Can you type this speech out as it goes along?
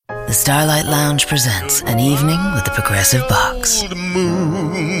the Starlight Lounge presents An Evening with the Progressive Box. Old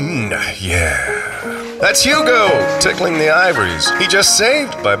moon, yeah. That's Hugo, tickling the ivories. He just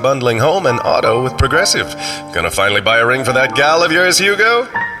saved by bundling home and auto with Progressive. Gonna finally buy a ring for that gal of yours, Hugo?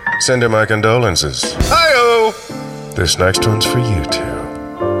 Send her my condolences. Hi-oh! This next one's for you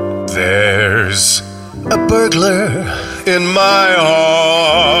two. There's a burglar in my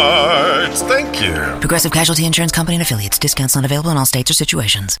heart. Thank you. Progressive Casualty Insurance Company and Affiliates. Discounts not available in all states or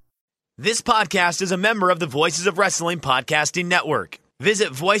situations. This podcast is a member of the Voices of Wrestling Podcasting Network. Visit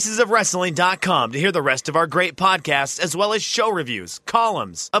voicesofwrestling.com to hear the rest of our great podcasts, as well as show reviews,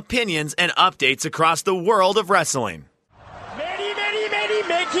 columns, opinions, and updates across the world of wrestling.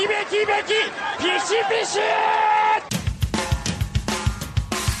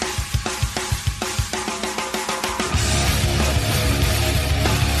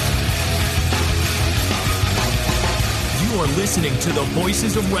 You are listening to the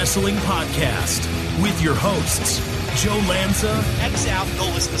Voices of Wrestling podcast with your hosts, Joe Lanza. X out, go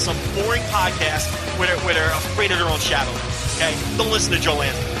listen to some boring podcast where they're afraid of their own shadow. Okay? Don't listen to Joe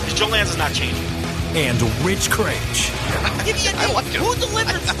Lanza, because Joe Lanza's not changing. And Rich Craich. Give me a name. Like who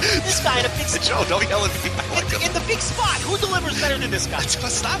delivers this guy in a big spot? Joe, don't yell at me. In the big spot, who delivers better than this guy?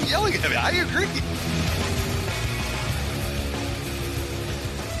 Stop yelling at me. I agree.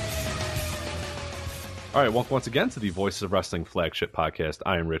 All right, welcome once again to the Voices of Wrestling Flagship podcast.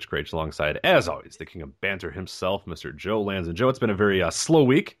 I am Rich Craich, alongside, as always, the king of banter himself, Mr. Joe Lanza. Joe, it's been a very slow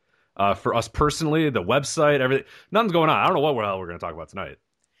week for us personally. The website, everything, nothing's going on. I don't know what the hell we're going to talk about tonight.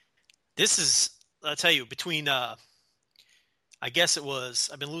 This is, I'll tell you, between, I guess it was,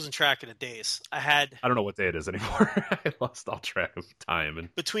 I've been losing track of the days. I don't know what day it is anymore. I lost all track of time.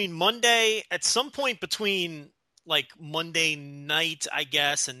 And between Monday, at some point between, like, Monday night, I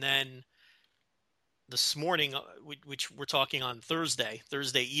guess, and then this morning, which we're talking on Thursday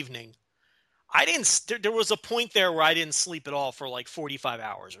evening, there was a point there where I didn't sleep at all for like 45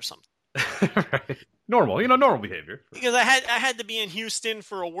 hours or something. Right. Normal behavior. Because I had to be in Houston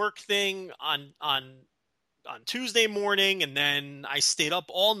for a work thing on Tuesday morning, and then I stayed up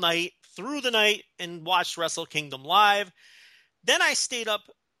all night through the night and watched Wrestle Kingdom live. Then I stayed up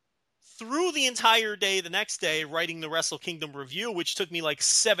through the entire day the next day writing the Wrestle Kingdom review, which took me like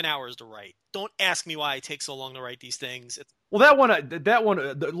 7 hours to write. Don't ask me why it takes so long to write these things. Well, that one,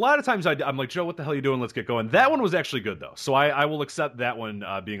 a lot of times I'm like, Joe, what the hell are you doing? Let's get going. That one was actually good, though. So I will accept that one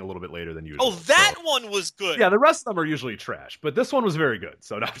being a little bit later than usual. Oh, that one was good. Yeah, the rest of them are usually trash, but this one was very good.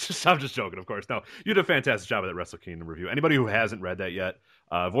 So I'm just joking, of course. No, you did a fantastic job of that Wrestle Kingdom review. Anybody who hasn't read that yet,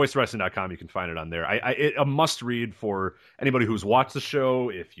 voicewrestling.com, you can find it on there. A must read for anybody who's watched the show.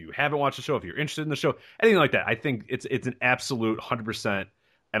 If you haven't watched the show, if you're interested in the show, anything like that, I think it's an absolute 100%.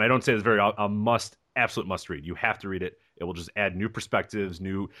 And I don't say it's absolute must read. You have to read it. It will just add new perspectives,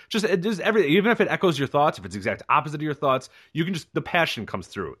 just everything. Even if it echoes your thoughts, if it's the exact opposite of your thoughts, the passion comes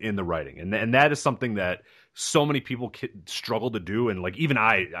through in the writing. And that is something that so many people struggle to do. And like, even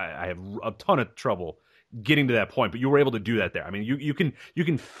I have a ton of trouble getting to that point, but you were able to do that there. I mean, you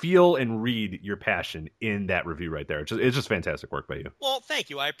can feel and read your passion in that review right there. It's just fantastic work by you. Well, thank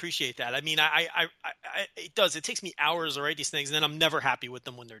you. I appreciate that. I mean, it does. It takes me hours to write these things, and then I'm never happy with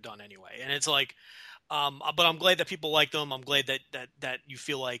them when they're done anyway. And it's like, but I'm glad that people like them. I'm glad that you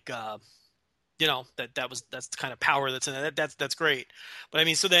feel like, that's the kind of power that's in it. That's great. But I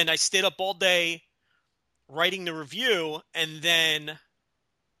mean, so then I stayed up all day writing the review, and then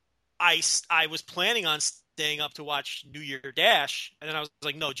I was planning on staying up to watch New Year Dash, and then I was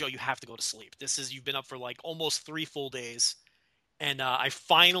like, no, Joe, you have to go to sleep. You've been up for like almost 3 full days. And I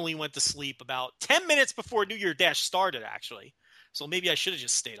finally went to sleep about 10 minutes before New Year Dash started, actually. So maybe I should have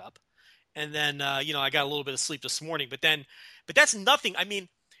just stayed up. And then, I got a little bit of sleep this morning, but that's nothing. I mean,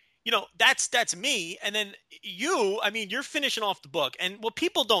 that's me. And then you're finishing off the book. And what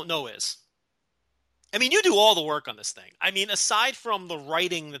people don't know is, you do all the work on this thing. Aside from the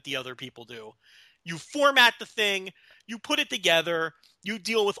writing that the other people do, you format the thing, you put it together, you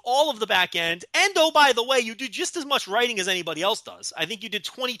deal with all of the back end, and oh, by the way, you do just as much writing as anybody else does. I think you did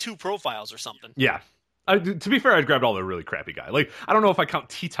 22 profiles or something. Yeah. To be fair, I'd grabbed all the really crappy guy. Like, I don't know if I count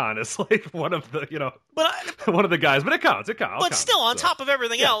Teton as like one of the, one of the guys, but it counts. But still, on top of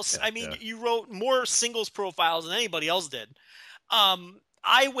everything else, you wrote more singles profiles than anybody else did.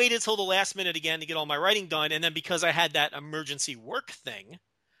 I waited till the last minute again to get all my writing done, and then because I had that emergency work thing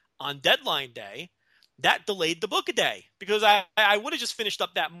on deadline day, that delayed the book a day, because I would have just finished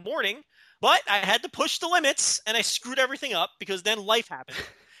up that morning, but I had to push the limits, and I screwed everything up because then life happened.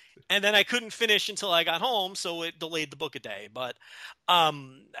 and then I couldn't finish until I got home, so it delayed the book a day. But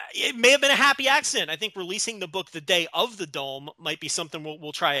it may have been a happy accident. I think releasing the book the day of the Dome might be something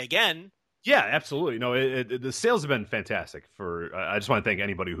we'll try again. Yeah, absolutely. No, the sales have been fantastic. I just want to thank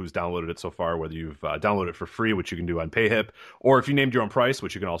anybody who's downloaded it so far, whether you've downloaded it for free, which you can do on PayHip, or if you named your own price,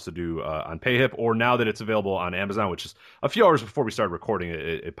 which you can also do on PayHip, or now that it's available on Amazon, which is a few hours before we started recording,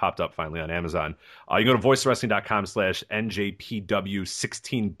 it popped up finally on Amazon. You go to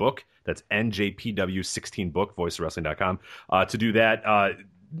voicewrestling.com/NJPW16book. That's NJPW16book, voicewrestling.com, to do that.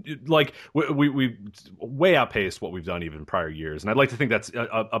 Like we way outpaced what we've done even in prior years, and I'd like to think that's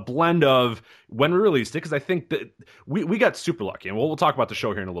a blend of when we released it, because I think that we got super lucky, and we'll talk about the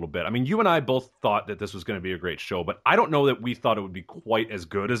show here in a little bit. I mean, you and I both thought that this was going to be a great show, but I don't know that we thought it would be quite as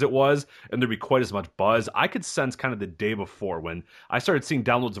good as it was, and there'd be quite as much buzz. I could sense kind of the day before when I started seeing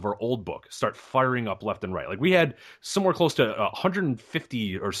downloads of our old book start firing up left and right. Like we had somewhere close to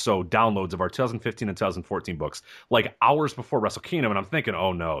 150 or so downloads of our 2015 and 2014 books, like hours before Wrestle Kingdom, and I'm thinking,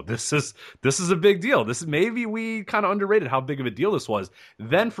 oh no, this is a big deal. This is, maybe we kind of underrated how big of a deal this was.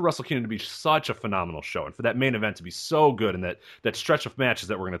 Then for Wrestle Kingdom to be such a phenomenal show, and for that main event to be so good, and that stretch of matches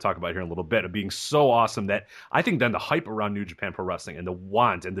that we're going to talk about here in a little bit of being so awesome, that I think then the hype around New Japan Pro Wrestling and the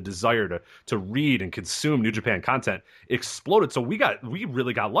want and the desire to read and consume New Japan content exploded. So we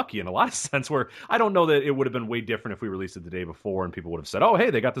really got lucky in a lot of sense, where I don't know that it would have been way different if we released it the day before and people would have said, oh, hey,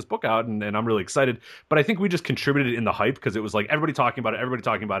 they got this book out, and I'm really excited. But I think we just contributed in the hype, because it was like everybody talking about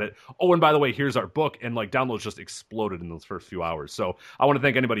it. Oh, and by the way, here's our book, and like downloads just exploded in those first few hours. So I want to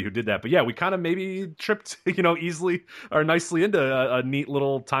thank anybody who did that. But yeah, we kind of maybe tripped, easily or nicely into a neat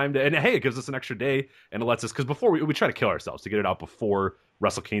little time and hey, it gives us an extra day, and it lets us, because before we try to kill ourselves to get it out before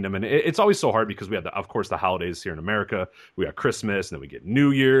Wrestle Kingdom, and it's always so hard because we have of course the holidays here in America. We got Christmas, and then we get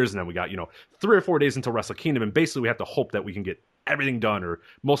New Year's, and then we got 3 or 4 days until Wrestle Kingdom, and basically we have to hope that we can get everything done or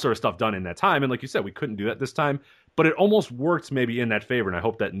most of our stuff done in that time. And like you said, we couldn't do that this time, but it almost worked maybe in that favor. And I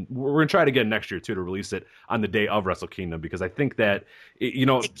hope that we're going to try it again next year too, to release it on the day of Wrestle Kingdom, because I think that,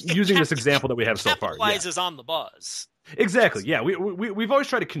 using this example that we have so far, capitalizes on the buzz. Exactly. Yeah, we've always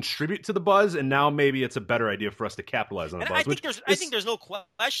tried to contribute to the buzz, and now maybe it's a better idea for us to capitalize on the buzz. I think there's no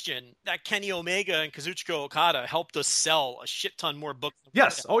question that Kenny Omega and Kazuchika Okada helped us sell a shit ton more books.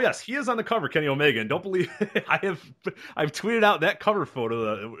 Yes. Oh, yes. He is on the cover, Kenny Omega, and don't believe I've tweeted out that cover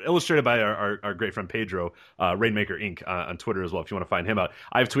photo, illustrated by our great friend Pedro, Rainmaker Inc. On Twitter as well. If you want to find him out,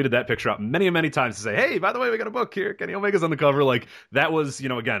 I've tweeted that picture out many times to say, hey, by the way, we got a book here. Kenny Omega's on the cover. Like that was,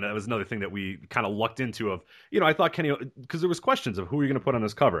 again, that was another thing that we kind of lucked into. Of I thought Kenny, because there was questions of who are you going to put on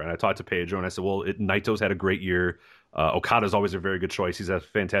this cover, and I talked to Pedro, and I said, well, Naito's had a great year. Okada's always a very good choice. He's had a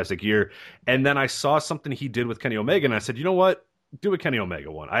fantastic year. And then I saw something he did with Kenny Omega, and I said, you know what? Do a Kenny Omega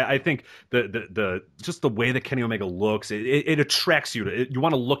one. I think the just the way that Kenny Omega looks, it attracts you to. You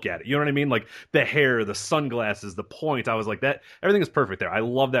want to look at it. You know what I mean? Like the hair, the sunglasses, the point. I was like, that everything is perfect there. I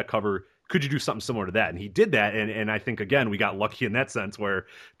love that cover. Could you do something similar to that? And he did that. And I think again we got lucky in that sense, where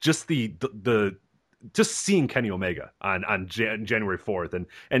just just seeing Kenny Omega on January 4th,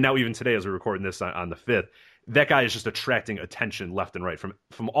 and now even today as we're recording this on the 5th, that guy is just attracting attention left and right from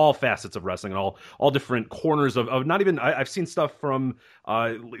all facets of wrestling and all different corners of not even. I've seen stuff from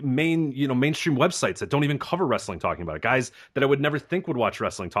mainstream websites that don't even cover wrestling talking about it. Guys that I would never think would watch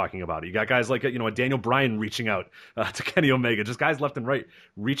wrestling talking about it. You got guys like a Daniel Bryan reaching out to Kenny Omega. Just guys left and right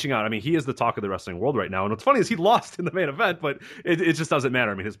reaching out. I mean, he is the talk of the wrestling world right now. And what's funny is he lost in the main event, but it just doesn't matter.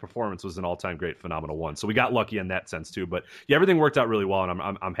 I mean, his performance was an all-time great, phenomenal one. So we got lucky in that sense too. But yeah, everything worked out really well, and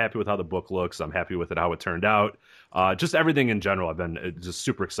I'm happy with how the book looks. I'm happy with how it turned out. Just everything in general, I've been just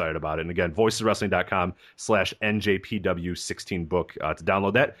super excited about it. And again, voiceswrestling.com/NJPW16book to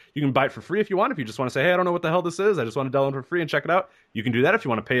download that. You can buy it for free if you want. If you just want to say, hey, I don't know what the hell this is, I just want to download it for free and check it out, you can do that. If you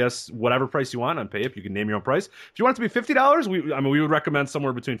want to pay us whatever price you want on PayUp, you can name your own price. If you want it to be $50, we would recommend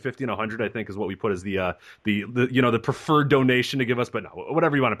somewhere between $50 and $100. I think is what we put as the preferred donation to give us. But no,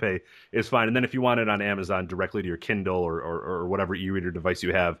 whatever you want to pay is fine. And then if you want it on Amazon directly to your Kindle or whatever e-reader device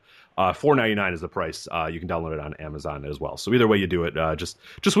you have, $4.99 is the price. You can download it on Amazon as well. So either way you do it, just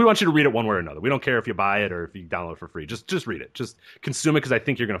we want you to read it one way or another. We don't care if you buy it or if you download it for free. Just read it. Just consume it, because I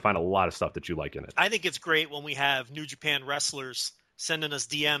think you're going to find a lot of stuff that you like in it. I think it's great when we have New Japan wrestlers sending us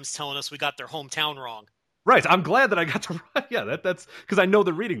DMs telling us we got their hometown wrong. Right. I'm glad that I got to. Yeah, that's because I know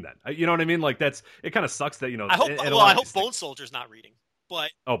they're reading that. You know what I mean? Like it kind of sucks that I hope Bone Soldier's not reading. But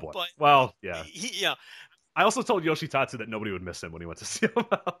oh boy. But well, yeah. Yeah. I also told Yoshitatsu that nobody would miss him when he went to see him.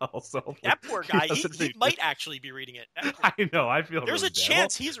 Also, that poor guy, he might actually be reading it. I know. I feel there's really a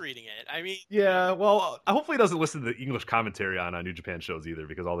chance he's reading it. I mean, yeah. Well, hopefully he doesn't listen to the English commentary on New Japan shows either,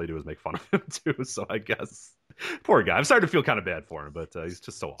 because all they do is make fun of him too. So I guess Poor guy. I'm starting to feel kind of bad for him, but he's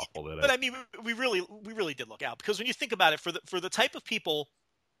just so awful that. But I mean, we really did look out, because when you think about it, for the type of people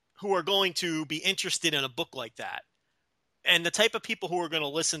who are going to be interested in a book like that, and the type of people who are going to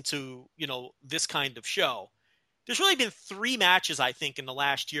listen to, this kind of show, there's really been 3 matches, I think, in the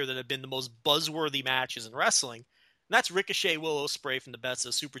last year that have been the most buzzworthy matches in wrestling. And that's Ricochet Will Ospreay from the Best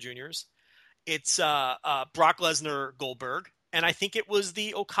of Super Juniors. It's Brock Lesnar Goldberg, and I think it was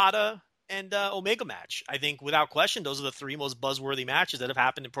the Okada and Omega match. I think without question, those are the 3 most buzzworthy matches that have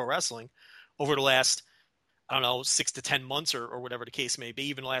happened in pro wrestling over the last, 6 to 10 months or whatever the case may be,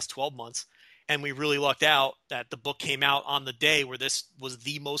 even the last 12 months. And we really lucked out that the book came out on the day where this was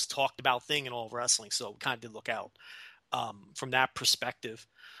the most talked about thing in all of wrestling. So kind of did look out from that perspective.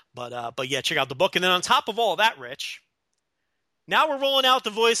 But yeah, check out the book. And then on top of all that, Rich, now we're rolling out the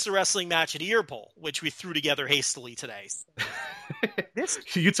Voice of Wrestling Match of the Year poll, which we threw together hastily today.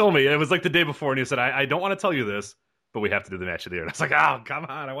 You told me, it was like the day before, and you said, I don't want to tell you this, but we have to do the Match of the Year. And I was like, oh, come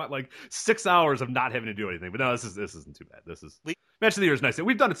on. I want like 6 hours of not having to do anything. But no, this isn't too bad. Match of the Year is nice.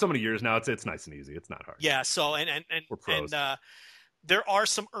 We've done it so many years now. It's nice and easy. It's not hard. Yeah. So, and we're pros. And there are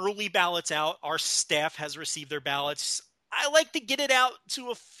some early ballots out. Our staff has received their ballots. I like to get it out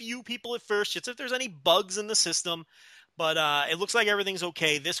to a few people at first, just if there's any bugs in the system. But it looks like everything's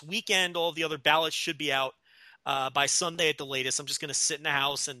okay. This weekend, all the other ballots should be out by Sunday at the latest. I'm just going to sit in the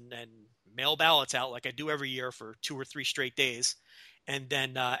house and mail ballots out like I do every year for 2 or 3 straight days. And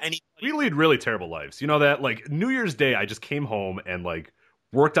then we lead really terrible lives. You know that? Like New Year's Day, I just came home and like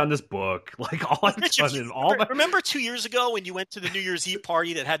worked on this book. Like all I've done. Remember 2 years ago when you went to the New Year's Eve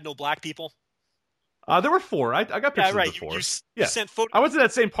party that had no black people? There were 4. I got pictures right. of the 4. You sent I went to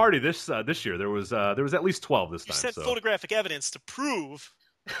that same party this year. There was at least 12 this time. You sent so. photographic evidence to prove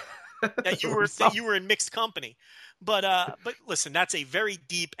that you were in mixed company. But listen, that's a very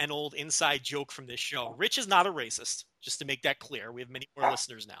deep and old inside joke from this show. Rich is not a racist, just to make that clear. We have many more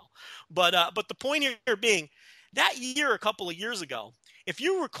listeners now. But the point here being, that year, a couple of years ago, if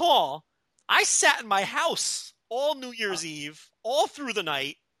you recall, I sat in my house all New Year's Eve, all through the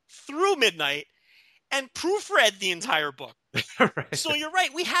night, through midnight, and proofread the entire book. Right. So you're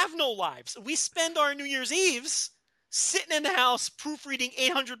right. We have no lives. We spend our New Year's Eves sitting in the house proofreading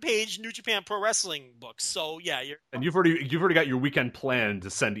 800-page New Japan Pro Wrestling books. So yeah, and you've already got your weekend planned to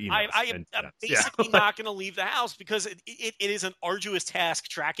send emails. I'm basically not going to leave the house because it is an arduous task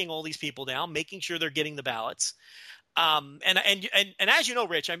tracking all these people down, making sure they're getting the ballots. And as you know,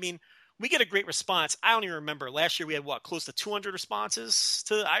 Rich, I mean, we get a great response. I don't even remember. Last year we had close to 200 responses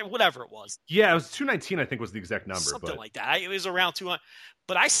to whatever it was. Yeah, it was 219, I think was the exact number. Something like that. It was around 200.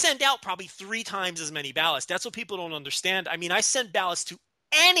 But I send out probably 3 times as many ballots. That's what people don't understand. I mean, I send ballots to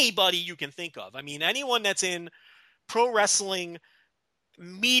anybody you can think of. I mean, anyone that's in pro wrestling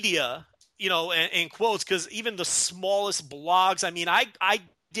media, in quotes, because even the smallest blogs, I mean, I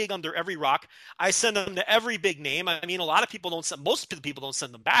dig under every rock. I send them to every big name. I mean, most of the people don't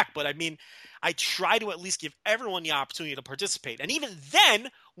send them back, but I mean, I try to at least give everyone the opportunity to participate. And even then,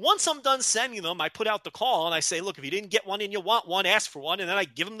 once I'm done sending them, I put out the call and I say, look, if you didn't get one and you want one, ask for one. And then I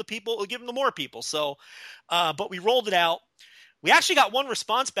give them to more people. So, but we rolled it out. We actually got one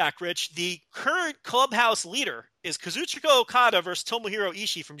response back, Rich. The current clubhouse leader is Kazuchika Okada versus Tomohiro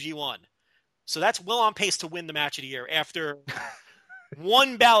Ishii from G1. So that's well on pace to win the match of the year after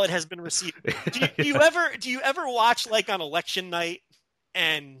one ballot has been received. Do you ever watch like on election night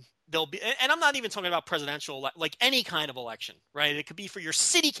and there'll be, and I'm not even talking about presidential, like any kind of election, right? It could be for your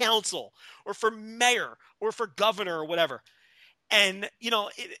city council or for mayor or for governor or whatever. And,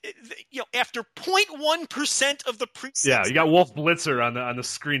 after 0.1% of the precincts. Yeah, you got Wolf Blitzer on the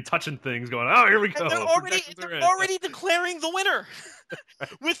screen touching things going, oh, here we go. They're already declaring the winner.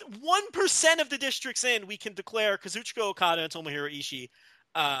 With 1% of the districts in, we can declare Kazuchika Okada and Tomohiro Ishii.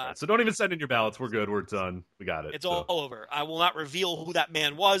 Right, so don't even send in your ballots. We're good. We're done. We got it. It's all over. I will not reveal who that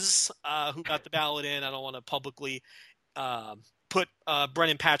man was, who got the ballot in. I don't want to publicly put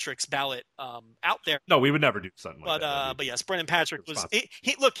Brennan Patrick's ballot out there. No, we would never do something like that. But yes, Brennan Patrick was.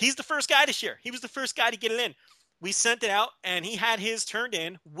 Look, he's the first guy this year. He was the first guy to get it in. We sent it out, and he had his turned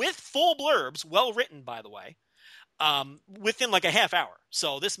in with full blurbs, well written, by the way. Within like a half hour.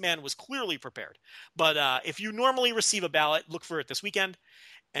 So this man was clearly prepared. But if you normally receive a ballot, look for it this weekend.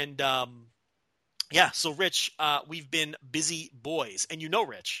 And so Rich, we've been busy boys. And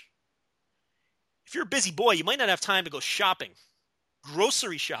Rich, if you're a busy boy, you might not have time to go shopping.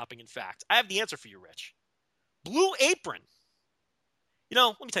 Grocery shopping, in fact. I have the answer for you, Rich. Blue Apron.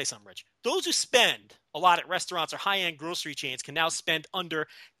 Let me tell you something, Rich. Those who spend a lot at restaurants or high-end grocery chains can now spend under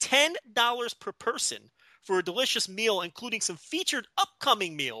 $10 per person for a delicious meal, including some featured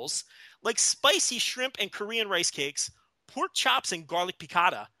upcoming meals like spicy shrimp and Korean rice cakes, pork chops and garlic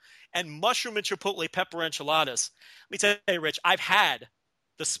piccata, and mushroom and chipotle pepper enchiladas. Let me tell you, Rich, I've had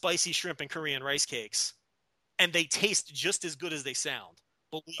the spicy shrimp and Korean rice cakes, and they taste just as good as they sound.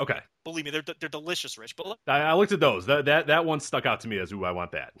 Believe me, they're delicious, Rich. But look, I looked at those. That one stuck out to me as, ooh, I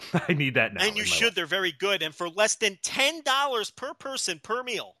want that. I need that now. And you should. They're very good. And for less than $10 per person per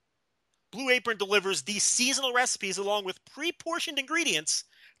meal, Blue Apron delivers these seasonal recipes along with pre-portioned ingredients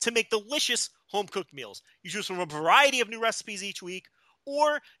to make delicious home-cooked meals. You choose from a variety of new recipes each week,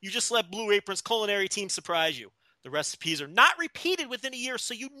 or you just let Blue Apron's culinary team surprise you. The recipes are not repeated within a year,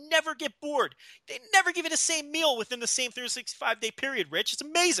 so you never get bored. They never give you the same meal within the same 365-day period, Rich. It's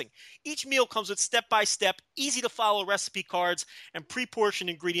amazing. Each meal comes with step-by-step, easy-to-follow recipe cards and pre-portioned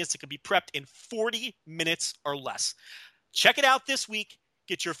ingredients that can be prepped in 40 minutes or less. Check it out this week.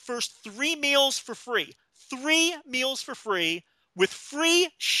 Get your first 3 meals for free. 3 meals for free with free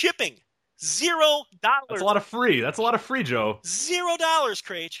shipping. $0. That's a lot of free. That's a lot of free, Joe. $0,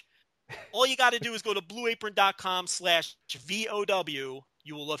 Craig. All you got to do is go to blueapron.com/VOW.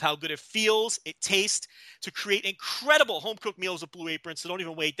 You will love how good it feels, it tastes, to create incredible home-cooked meals with Blue Apron. So don't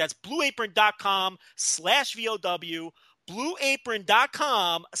even wait. That's blueapron.com/VOW.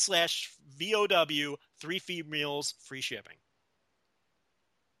 Blueapron.com/VOW. 3 free meals, free shipping.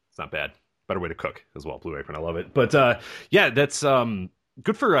 It's not bad. Better way to cook as well, Blue Apron. I love it. But yeah, that's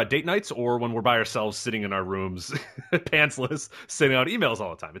good for date nights or when we're by ourselves sitting in our rooms, pantsless, sending out emails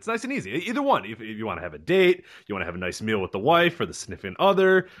all the time. It's nice and easy. Either one. If you want to have a date, you want to have a nice meal with the wife or the significant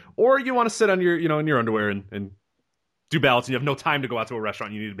other, or you want to sit on your, in your underwear and do ballots, and you have no time to go out to a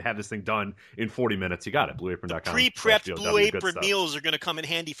restaurant. You need to have this thing done in 40 minutes. You got it. BlueApron.com. Pre-prepped Blue Apron meals are going to come in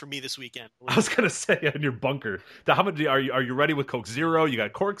handy for me this weekend. I was going to say, in your bunker. How much are you ready with Coke Zero? You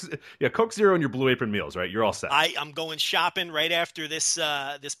got Coke Zero and your Blue Apron meals, right? You're all set. I'm going shopping right after this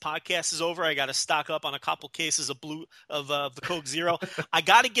podcast is over. I got to stock up on a couple cases of the Coke Zero. I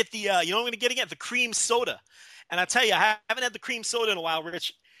got to get the you know what I'm going to get again? The cream soda. And I tell you, I haven't had the cream soda in a while,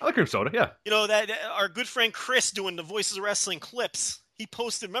 Rich. I like cream soda, yeah. You know, that our good friend Chris doing the Voices of Wrestling clips, he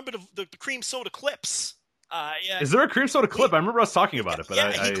posted, remember the cream soda clips? Yeah. Is there a cream soda clip? I remember us talking about it, but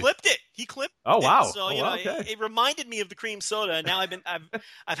yeah, he clipped it. He clipped Oh, wow. it. So, okay. it reminded me of the cream soda, and now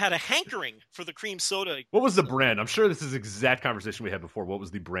I've had a hankering for the cream soda. What was the brand? I'm sure this is the exact conversation we had before. What was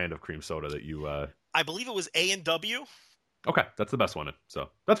the brand of cream soda that you I believe it was A&W. Okay, that's the best one.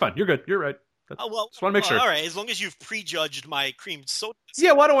 So that's fine. You're good. You're right. Oh, well, just want to make sure. All right, as long as you've prejudged my cream soda.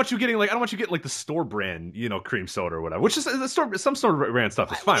 Yeah, well, I don't want you getting like the store brand, cream soda or whatever. Which is some store brand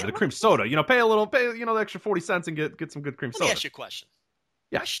stuff is fine, but the cream soda, pay the extra 40 cents and get some good cream soda. Let me ask you a question.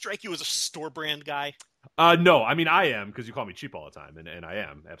 Yeah. Do I strike you as a store brand guy? No, I mean I am, because you call me cheap all the time, and I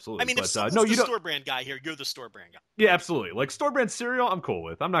am absolutely. I mean, but, if no, you the don't. store brand guy here, you're the store brand guy. Yeah, absolutely. Like store brand cereal, I'm cool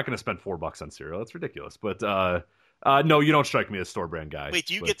with. I'm not going to spend $4 on cereal. That's ridiculous. But no, you don't strike me as store brand guy. Wait,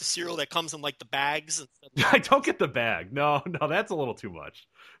 do you get the cereal that comes in like the bags? I don't get the bag. No, that's a little too much.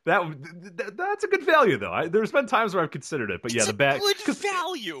 That's a good value though. There's been times where I've considered it, but yeah, the bag. Good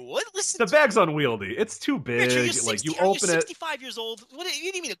value. What? Listen, the bag's unwieldy. It's too big. Richard, like you are open you it. 65 years old. What do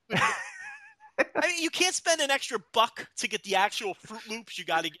you mean? I mean, you can't spend an extra $1 to get the actual Fruit Loops. You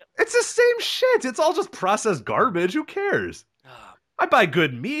got to get. It's the same shit. It's all just processed garbage. Who cares? I buy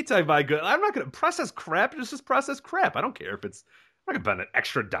good meat. I'm not going to process crap. It's just processed crap. I don't care if it's. I'm not going to spend an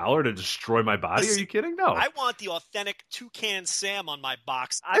extra $1 to destroy my body. Are you kidding? No. I want the authentic Toucan Sam on my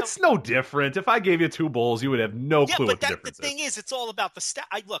box. It's no different. If I gave you 2 bowls, you would have no clue what the difference is. The thing is, it's all about the stat.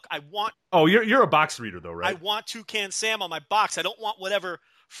 I want. Oh, you're a box reader though, right? I want Toucan Sam on my box. I don't want whatever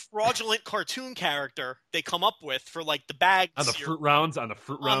fraudulent cartoon character they come up with for like the bags on the fruit rounds. On the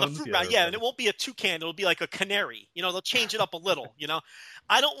fruit round, yeah, and it won't be a toucan. It'll be like a canary. They'll change it up a little.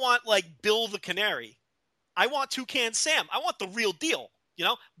 I don't want like Bill the Canary. I want Toucan Sam. I want the real deal.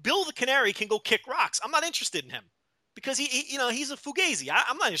 Bill the Canary can go kick rocks. I'm not interested in him because he's a fugazi.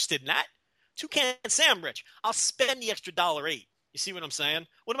 I'm not interested in that. Toucan Sam, Rich. I'll spend the extra $1.08. You see what I'm saying?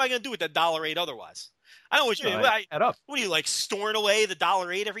 What am I going to do with that $1.08 otherwise? I don't know add up. What are you like storing away the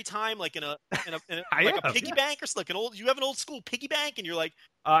 $1.08 every time, like in a piggy bank or something? You have an old school piggy bank, and you're like,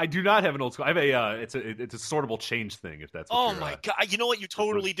 I do not have an old school. I have a it's a sortable change thing. If that's what my god, you know what you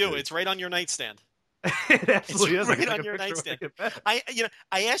totally do? It's right on your nightstand. It absolutely is. Right on your nightstand. I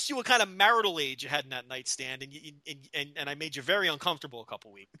asked you what kind of marital age you had in that nightstand, and I made you very uncomfortable a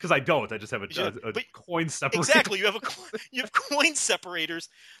couple weeks. Because I don't. I just have a coin separator. Exactly. You have coin separators.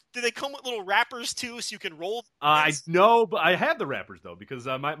 Do they come with little wrappers too, so you can roll? I know, but I have the wrappers though, because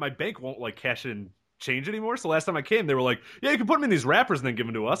my bank won't like cash in change anymore. So last time I came, they were like, yeah, you can put them in these wrappers and then give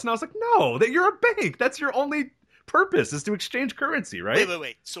them to us. And I was like, no, that you're a bank. That's your only purpose is to exchange currency, right?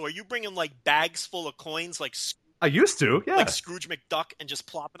 Wait. So are you bringing like bags full of coins like I used to, yeah. like Scrooge McDuck and just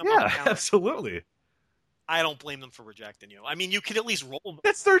plopping them on the Yeah, counter? absolutely. I don't blame them for rejecting you. I mean, you could at least roll them.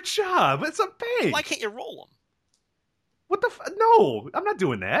 That's their job. It's a bank. Why can't you roll them? What the no, I'm not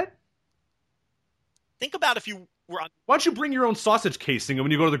doing that. Think about if you were on. Why don't you bring your own sausage casing, and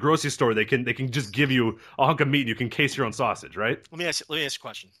when you go to the grocery store, they can just give you a hunk of meat and you can case your own sausage, right? Let me ask you a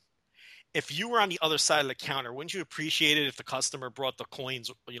question. If you were on the other side of the counter, wouldn't you appreciate it if the customer brought the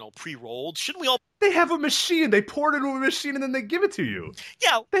coins, pre-rolled? Shouldn't we all? They have a machine. They pour it into a machine and then they give it to you.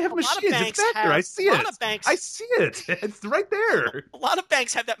 Yeah, They have machines. It's back there. I see it. I see it. It's right there. A lot of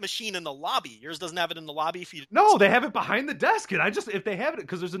banks have that machine in the lobby. Yours doesn't have it in the lobby. No, they have it behind the desk. And if they have it,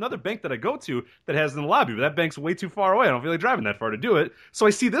 because there's another bank that I go to that has it in the lobby, but that bank's way too far away. I don't feel like driving that far to do it. So I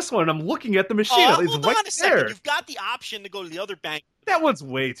see this one and I'm looking at the machine. Oh, It's hold right on a second. there. You've got the option to go to the other bank. That one's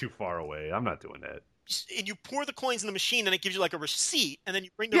way too far away. I'm not doing that. And you pour the coins in the machine, and it gives you like a receipt, and then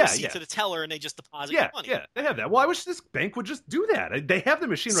you bring the receipt to the teller, and they just deposit your money. Yeah, they have that. Well, I wish this bank would just do that. They have the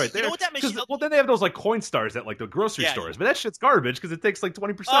machine right there. You know what that machine? Well, then they have those like coin stars at like the grocery stores, but that shit's garbage because it takes like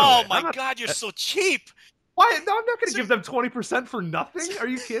 20%. Oh away. my god, you're so cheap. Why? No, I'm not going to give them 20% for nothing. Are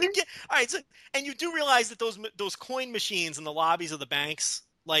you kidding? All right, and you do realize that those coin machines in the lobbies of the banks,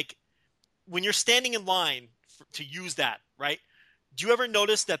 like when you're standing in line to use that, right? Do you ever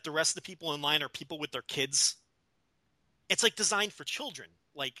notice that the rest of the people in line are people with their kids? It's like designed for children,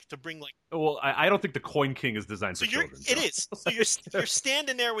 like to bring like. Well, I don't think the Coin King is designed for children. It is. So you're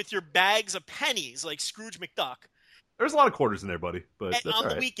standing there with your bags of pennies, like Scrooge McDuck. There's a lot of quarters in there, buddy. But and on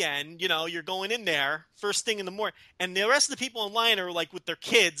the weekend, you're going in there first thing in the morning, and the rest of the people in line are like with their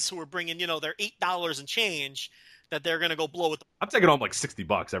kids who are bringing, their $8 and change that they're gonna go blow with. I'm taking home like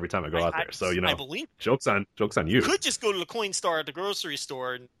 $60 every time I go out there. So I believe. Jokes on you. You could just go to the coin star at the grocery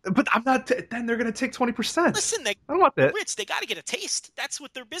store. But I'm not. Then they're gonna take 20%. Listen, I don't want that. Rich, they got to get a taste. That's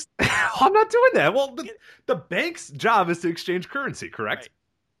what their business. I'm not doing that. Well, the bank's job is to exchange currency, correct? Right.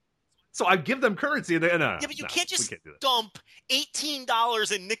 So I give them currency, and but you can't just dump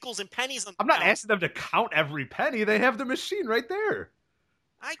 $18 in nickels and pennies on. I'm not asking them to count every penny. They have the machine right there.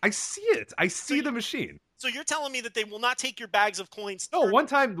 I see it. I see the machine. So you're telling me that they will not take your bags of coins? No, one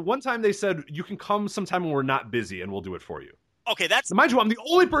time they said you can come sometime when we're not busy, and we'll do it for you. Okay, that's. Now, mind you, I'm the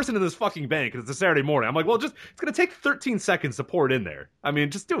only person in this fucking bank, and it's a Saturday morning. I'm like, well, it's gonna take 13 seconds to pour it in there. I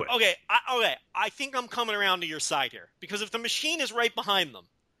mean, just do it. Okay, I think I'm coming around to your side here because if the machine is right behind them.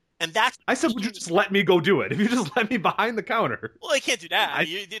 And that's. I said, would you just let me go do it? If you just let me behind the counter. Well, they can't do that. I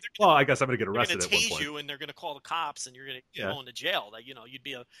guess I'm going to get arrested at one point. They're going to tase you, and they're going to call the cops, and you're going to go into jail. That you'd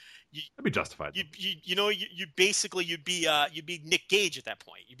be I'd be justified. You'd be Nick Gage at that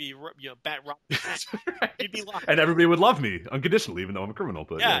point. You'd be Bat Rob. Right. You'd be locked. And everybody would love me unconditionally, even though I'm a criminal.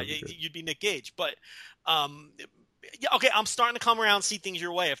 But you'd be Nick Gage. But okay, I'm starting to come around and see things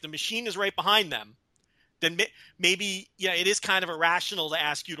your way. If the machine is right behind them. Then maybe, it is kind of irrational to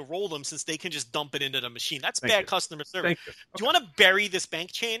ask you to roll them since they can just dump it into the machine. That's bad customer service. Do you want to bury this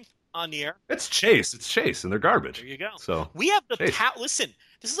bank chain on the air? It's Chase, and they're garbage. There you go. So we have listen,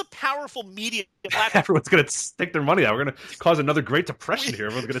 this is a powerful media platform. Everyone's going to take their money out. We're going to cause another Great Depression here.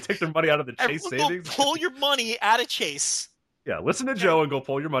 Everyone's going to take their money out of the Chase savings. Go pull your money out of Chase. Yeah, listen to Joe and go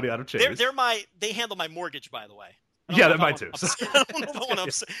pull your money out of Chase. They handle my mortgage, by the way. Yeah, that might too. I don't know if I want to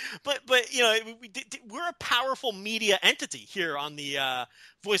upset. But we're a powerful media entity here on the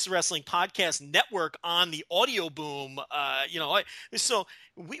Voice of Wrestling Podcast Network on the audio boom. So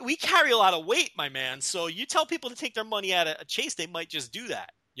we carry a lot of weight, my man. So you tell people to take their money out of Chase, they might just do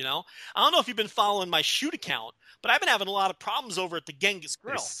that. I don't know if you've been following my shoot account, but I've been having a lot of problems over at the Genghis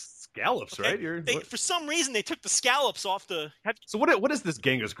Grill. Scallops, okay? Right? For some reason, they took the scallops off the. So what is this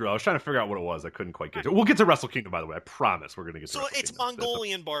Genghis Grill? I was trying to figure out what it was. I couldn't quite get to it. We'll get to Wrestle Kingdom, by the way. I promise we're going to get to Wrestle Kingdom. So it's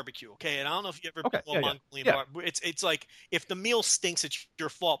Mongolian barbecue, okay? And I don't know if you ever been to Mongolian barbecue. It's like if the meal stinks, it's your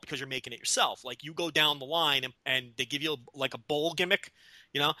fault because you're making it yourself. Like you go down the line and they give you like a bowl gimmick,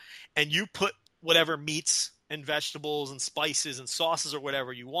 and you put whatever meats and vegetables and spices and sauces or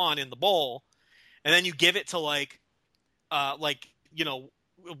whatever you want in the bowl, and then you give it to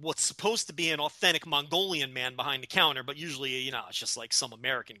what's supposed to be an authentic Mongolian man behind the counter, but usually, it's just like some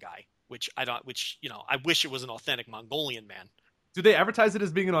American guy, I wish it was an authentic Mongolian man. Do they advertise it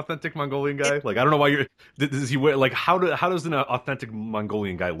as being an authentic Mongolian guy? I don't know why does he wear, how does an authentic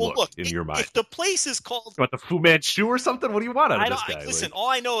Mongolian guy look in your mind? If the place is called. You want the Fu Manchu or something? What do you want out of this guy? Listen, all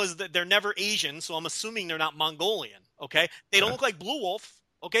I know is that they're never Asian, so I'm assuming they're not Mongolian, okay? They don't look like Blue Wolf.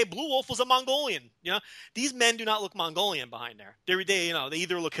 Okay, Blue Wolf was a Mongolian. You know, these men do not look Mongolian behind there. They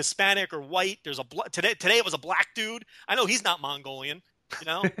either look Hispanic or white. There's today it was a black dude. I know he's not Mongolian. You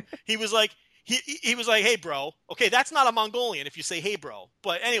know, he was like he was like, hey bro. Okay, that's not a Mongolian if you say hey bro.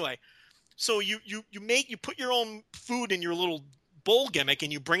 But anyway, so you put your own food in your little bowl gimmick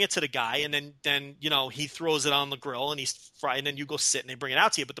and you bring it to the guy, and then he throws it on the grill and he's fried, and then you go sit and they bring it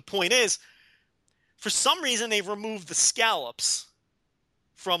out to you. But the point is, for some reason they've removed the scallops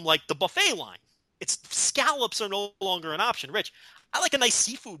from like the buffet line. Scallops are no longer an option. Rich, I like a nice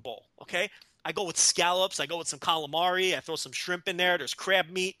seafood bowl. Okay, I go with scallops. I go with some calamari. I throw some shrimp in there. There's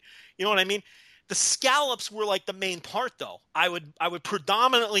crab meat. You know what I mean? The scallops were like the main part, though. I would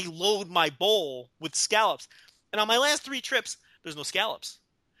predominantly load my bowl with scallops, and on my last 3 trips, there's no scallops.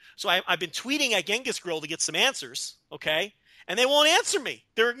 So I've been tweeting at Genghis Grill to get some answers. Okay, and they won't answer me.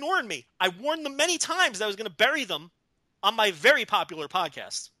 They're ignoring me. I warned them many times that I was going to bury them on my very popular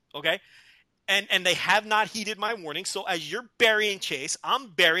podcast, okay? And they have not heeded my warning. So as you're burying Chase, I'm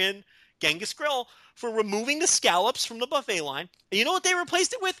burying Genghis Grill for removing the scallops from the buffet line. And you know what they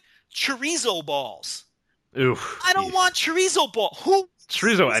replaced it with? Chorizo balls. Oof. I don't want chorizo ball. Who?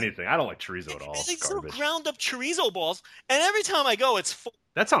 Chorizo anything. I don't like chorizo at all. It's little ground up chorizo balls. And every time I go, it's full.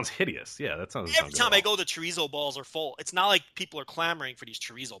 That sounds hideous. Yeah, that sounds. Every time I go, the chorizo balls are full. It's not like people are clamoring for these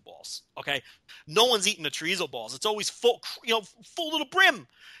chorizo balls. Okay, no one's eating the chorizo balls. It's always full, full to the brim.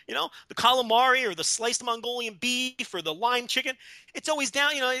 You know, the calamari or the sliced Mongolian beef or the lime chicken. It's always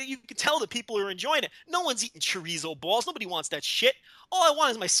down. You know, you can tell that people are enjoying it. No one's eating chorizo balls. Nobody wants that shit. All I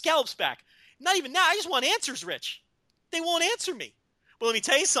want is my scallops back. Not even now. I just want answers, Rich. They won't answer me. But let me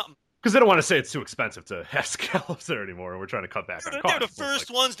tell you something. Because they don't want to say it's too expensive to have scallops there anymore, and we're trying to cut back on costs. They're the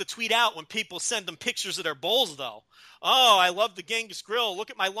first ones to tweet out when people send them pictures of their bowls, though. Oh, I love the Genghis Grill. Look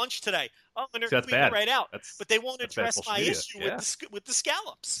at my lunch today. Oh, and they're tweeting it right out. But they won't address my issue with the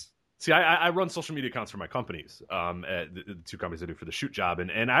scallops. See, I run social media accounts for my companies, at the 2 companies I do for the shoot job,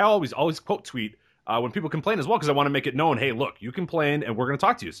 and I always quote tweet when people complain as well, because I want to make it known, hey, look, you complained, and we're going to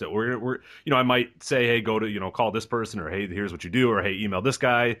talk to you. So we're I might say, hey, go to call this person, or hey, here's what you do, or hey, email this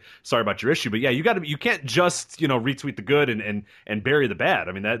guy. Sorry about your issue, but yeah, you can't just retweet the good and bury the bad.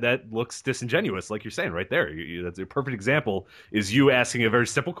 I mean, that looks disingenuous, like you're saying right there. That's a perfect example. Is you asking a very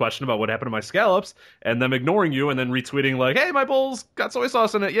simple question about what happened to my scallops, and them ignoring you, and then retweeting like, hey, my bowl's got soy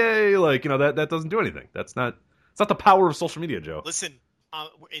sauce in it, yay! Like that doesn't do anything. It's not the power of social media, Joe. Listen.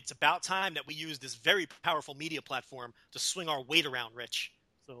 It's about time that we use this very powerful media platform to swing our weight around, Rich.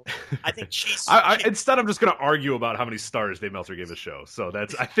 So I think Chase. Instead, I'm just going to argue about how many stars Dave Meltzer gave the show. So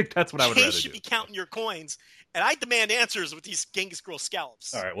I think that's what I would rather do. Chase should be counting your coins, and I demand answers with these Genghis Grill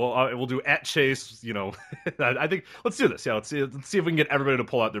scallops. All right, well, we'll do at Chase. I think let's do this. Yeah, let's see if we can get everybody to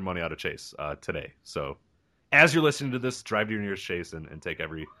pull out their money out of Chase today. So as you're listening to this, drive to your nearest Chase and take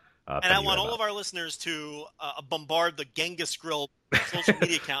every. And I want all of our listeners to bombard the Genghis Grill social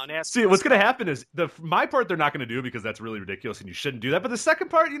media account and ask. See, what's going to happen is my part they're not going to do because that's really ridiculous and you shouldn't do that. But the second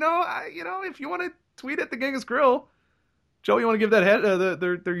part, if you want to tweet at the Genghis Grill, Joe, you want to give that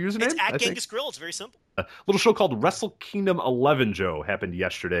their username? It's at Genghis Grill. It's very simple. A little show called Wrestle Kingdom 11, Joe, happened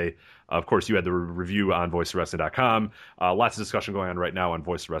yesterday. Of course, you had the review on voiceofwrestling.com. Lots of discussion going on right now on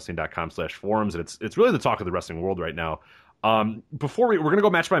voiceofwrestling.com/forums, and it's really the talk of the wrestling world right now. Before we're going to go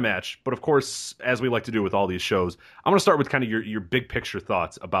match by match, but of course, as we like to do with all these shows, I'm going to start with kind of your big picture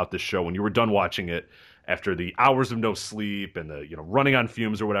thoughts about this show when you were done watching it after the hours of no sleep and the running on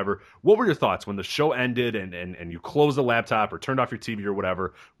fumes or whatever. What were your thoughts when the show ended and you closed the laptop or turned off your TV or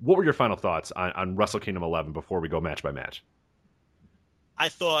whatever? What were your final thoughts on Wrestle Kingdom 11 before we go match by match? I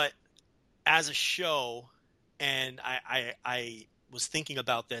thought as a show, and I was thinking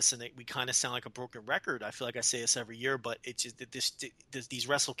about this, and we kind of sound like a broken record. I feel like I say this every year, but it's just that these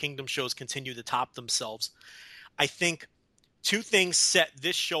Wrestle Kingdom shows continue to top themselves. I think 2 things set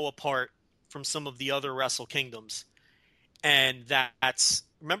this show apart from some of the other Wrestle Kingdoms, and that's,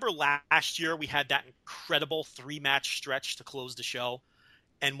 remember last year we had that incredible 3-match stretch to close the show,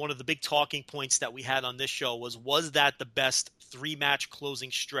 and one of the big talking points that we had on this show was that the best 3-match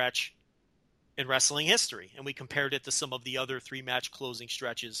closing stretch in wrestling history, and we compared it to some of the other 3-match closing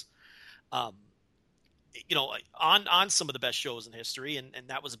stretches, on some of the best shows in history, and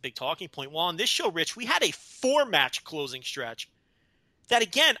that was a big talking point. Well, on this show, Rich, we had a 4-match closing stretch that,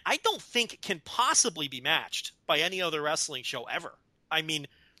 again, I don't think can possibly be matched by any other wrestling show ever. I mean,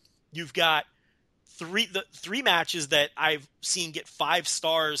 you've got the 3 matches that I've seen get 5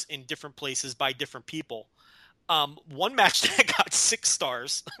 stars in different places by different people. 1 match that got 6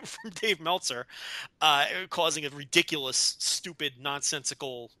 stars from Dave Meltzer, causing a ridiculous, stupid,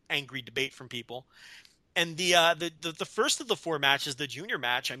 nonsensical, angry debate from people. And the first of the 4 matches, the junior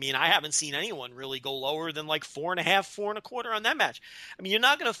match, I mean, I haven't seen anyone really go lower than like 4.5, 4.25 on that match. I mean, you're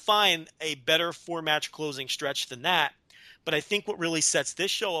not going to find a better 4-match closing stretch than that. But I think what really sets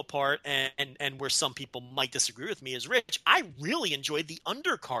this show apart, and where some people might disagree with me, is Rich. I really enjoyed the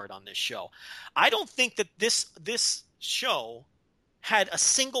undercard on this show. I don't think that this show had a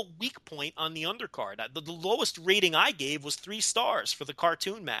single weak point on the undercard. The lowest rating I gave was 3 stars for the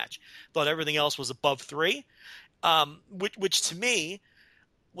cartoon match. Thought everything else was above 3, which to me,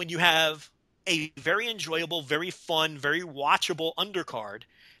 when you have a very enjoyable, very fun, very watchable undercard,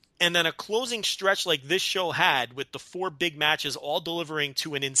 and then a closing stretch like this show had with the 4 big matches all delivering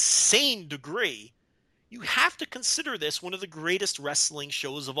to an insane degree, you have to consider this one of the greatest wrestling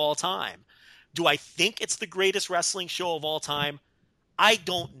shows of all time. Do I think it's the greatest wrestling show of all time? I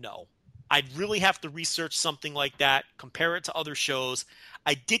don't know. I'd really have to research something like that, compare it to other shows.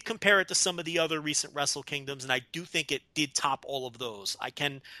 I did compare it to some of the other recent Wrestle Kingdoms, and I do think it did top all of those. I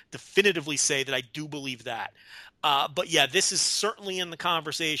can definitively say that I do believe that. But yeah, this is certainly in the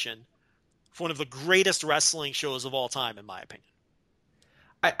conversation for one of the greatest wrestling shows of all time, in my opinion.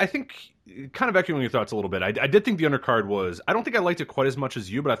 I think, kind of echoing your thoughts a little bit, I did think the undercard was, I don't think I liked it quite as much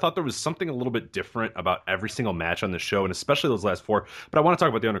as you, but I thought there was something a little bit different about every single match on the show, and especially those last 4. But I want to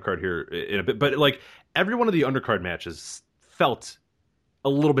talk about the undercard here in a bit. But like, every one of the undercard matches felt a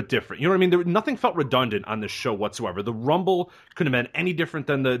little bit different. You know what I mean? Nothing felt redundant on this show whatsoever. The Rumble couldn't have been any different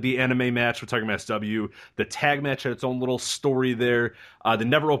than the anime match with Tiger Mask W. The tag match had its own little story there. The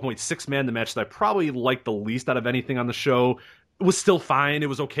Never Open Weight 6-man, the match that I probably liked the least out of anything on the show, it was still fine. It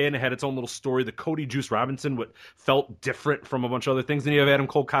was okay, and it had its own little story. The Cody Juice Robinson, what felt different from a bunch of other things. Then you have Adam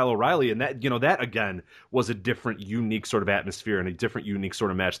Cole, Kyle O'Reilly, and that, you know, that again was a different, unique sort of atmosphere and a different, unique sort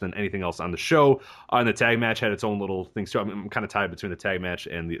of match than anything else on the show. And the tag match had its own little things too. I'm kind of tied between the tag match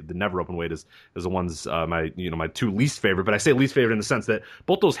and the Never Open Weight as the ones my 2 least favorite. But I say least favorite in the sense that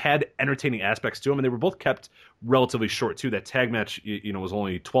both those had entertaining aspects to them, and they were both kept relatively short too. That tag match, was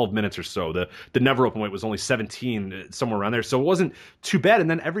only 12 minutes or so. The Never Open Weight was only 17, somewhere around there. So it wasn't too bad. And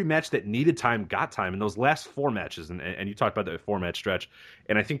then every match that needed time got time. And those last 4 matches, and you talked about the 4-match stretch,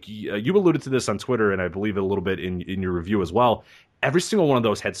 and I think you alluded to this on Twitter, and I believe a little bit in your review as well. Every single one of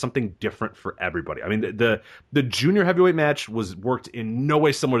those had something different for everybody. I mean, the junior heavyweight match worked in no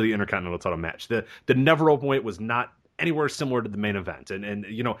way similar to the Intercontinental title match. The Never Open Weight was not anywhere similar to the main event, and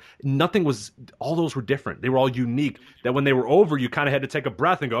nothing was. All those were different. They were all unique. That when they were over, you kind of had to take a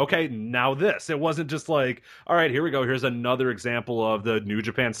breath and go, okay, now this. It wasn't just like, all right, here we go. Here's another example of the New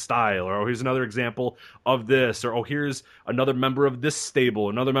Japan style, or oh, here's another example of this, or oh, here's another member of this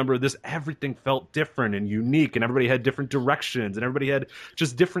stable, another member of this. Everything felt different and unique, and everybody had different directions, and everybody had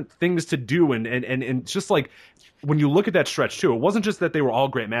just different things to do, and it's just like when you look at that stretch too, it wasn't just that they were all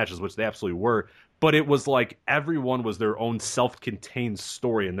great matches, which they absolutely were. But it was like everyone was their own self-contained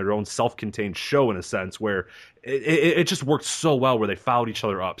story and their own self-contained show in a sense, where it just worked so well, where they followed each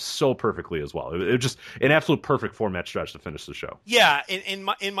other up so perfectly as well. It was just an absolute perfect 4-match stretch to finish the show. Yeah, in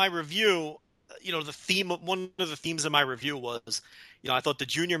my review, one of the themes of my review was, I thought the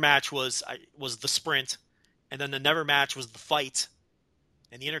junior match was the sprint, and then the Never match was the fight,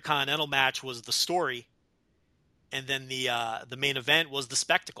 and the Intercontinental match was the story, and then the main event was the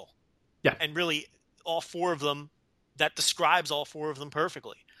spectacle. Yeah. And really, all 4 of them, that describes all 4 of them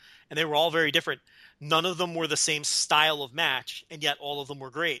perfectly. And they were all very different. None of them were the same style of match, and yet all of them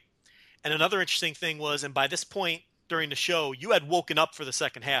were great. And another interesting thing was, and by this point during the show, you had woken up for the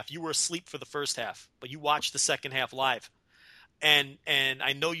second half. You were asleep for the first half, but you watched the second half live. And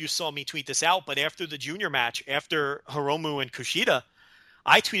I know you saw me tweet this out, but after the junior match, after Hiromu and Kushida,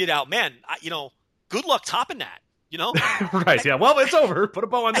 I tweeted out, man, good luck topping that. Right, yeah. Well, it's over. Put a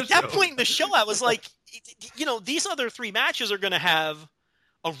bow on this show. At that point in the show, I was like, these other 3 matches are going to have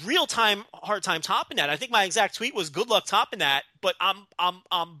a hard time topping that. I think my exact tweet was good luck topping that, but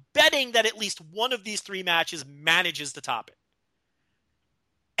I'm betting that at least one of these 3 matches manages to top it.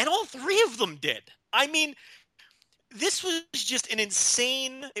 And all 3 of them did. I mean, this was just an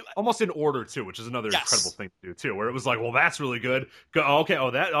insane... Almost in order, too, which is another incredible thing to do, too, where it was like, well, that's really good. Okay,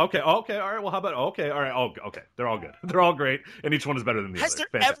 all right, well, how about... Okay, all right, okay, they're all good. They're all great, and each one is better than the other. Has there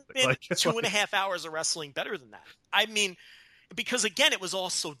ever been 2.5 hours of wrestling better than that? I mean, because, again, it was all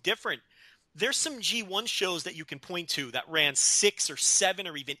so different. There's some G1 shows that you can point to that ran 6 or 7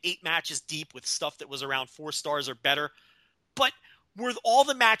 or even 8 matches deep with stuff that was around 4 stars or better, but were all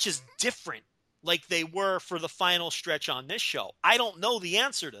the matches different like they were for the final stretch on this show? I don't know the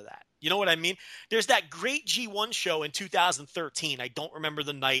answer to that. You know what I mean? There's that great G1 show in 2013. I don't remember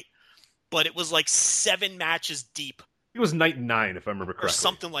the night, but it was like 7 matches deep It was night 9, if I remember correctly. Or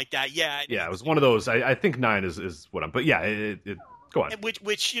something like that. Yeah. Yeah, it was one of those. I think 9 is what I'm. But yeah, it go on.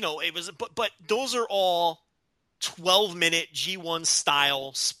 Which it was. But those are all 12-minute G1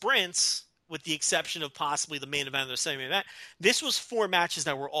 style sprints, with the exception of possibly the main event or the semi event. This was 4 matches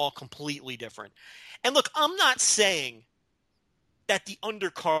that were all completely different. And look, I'm not saying that the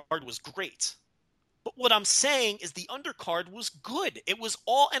undercard was great, but what I'm saying is the undercard was good. It was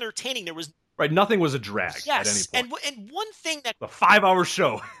all entertaining. There was right. Nothing was a drag at any point. And one thing that a 5-hour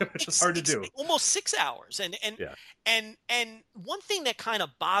show, which is hard to do. Almost 6 hours. And one thing that kind of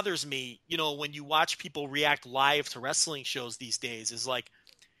bothers me, when you watch people react live to wrestling shows these days is like,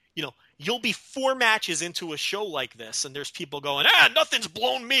 you'll be 4 matches into a show like this, and there's people going, nothing's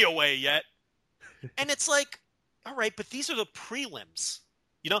blown me away yet. And it's like, all right, but these are the prelims.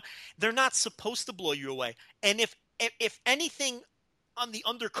 They're not supposed to blow you away. And if anything on the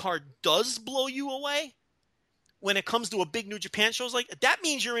undercard does blow you away, when it comes to a big New Japan show, like that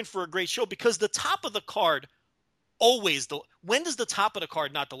means you're in for a great show, because the top of the card always. When does the top of the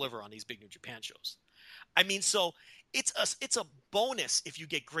card not deliver on these big New Japan shows? I mean, so it's a bonus if you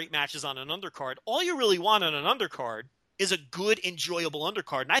get great matches on an undercard. All you really want on an undercard is a good, enjoyable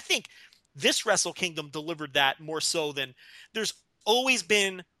undercard, and I think this Wrestle Kingdom delivered that more so than there's always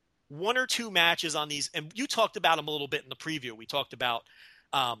been 1 or 2 matches on these, and you talked about them a little bit in the preview. We talked about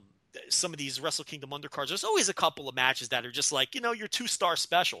some of these Wrestle Kingdom undercards. There's always a couple of matches that are just like, your 2-star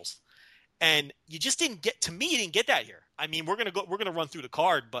specials, and you just didn't get. To me, you didn't get that here. I mean, we're gonna run through the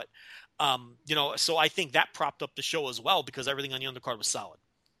card, but so I think that propped up the show as well, because everything on the undercard was solid.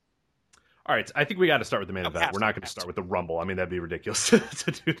 All right, I think we got to start with the main event. We're not going to start with the Rumble. I mean, that'd be ridiculous to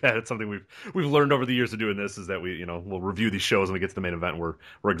do that. It's something we've learned over the years of doing this, is that we'll review these shows and we get to the main event and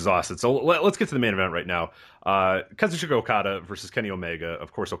we're exhausted. So let's get to the main event right now. Kazuchika Okada versus Kenny Omega.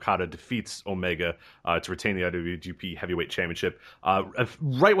 Of course, Okada defeats Omega to retain the IWGP Heavyweight Championship.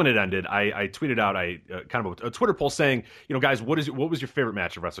 Right when it ended, I tweeted out kind of a Twitter poll saying, guys, what was your favorite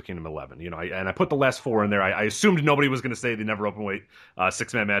match of Wrestle Kingdom 11? And I put the last 4 in there. I assumed nobody was going to say the never open weight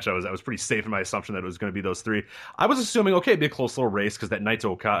 6-man match. I was pretty safe in my assumption that it was going to be those 3. I was assuming, okay, it'd be a close little race, because that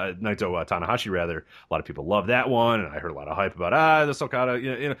Naito Tanahashi, rather, a lot of people love that one, and I heard a lot of hype about this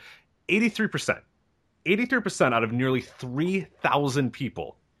Okada. 83% out of nearly 3,000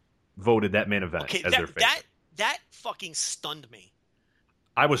 people voted that main event as their favorite. That fucking stunned me.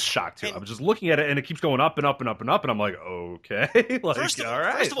 I was shocked too. I was just looking at it, and it keeps going up and up and up and up, and I'm like, okay, first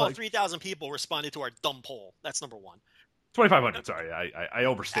of all, 3,000 people responded to our dumb poll. That's number one. 2,500. Sorry, I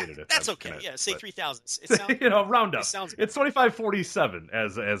overstated it. That's okay. Say 3,000. Round up. It's 2,547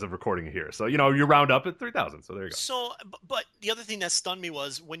 as of recording here. So you round up at 3,000. So there you go. So, but the other thing that stunned me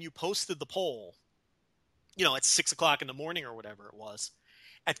was when you posted the poll. At 6:00 in the morning or whatever it was.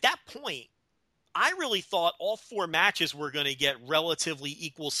 At that point, I really thought all 4 matches were going to get relatively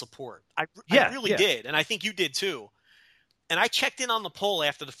equal support. I really did, and I think you did too. And I checked in on the poll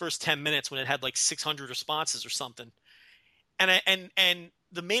after the first 10 minutes when it had like 600 responses or something. And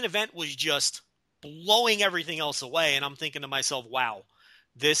the main event was just blowing everything else away. And I'm thinking to myself, wow,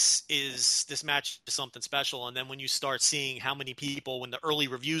 this match is something special. And then when you start seeing how many people, when the early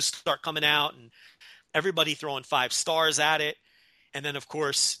reviews start coming out and everybody throwing 5 stars at it. And then, of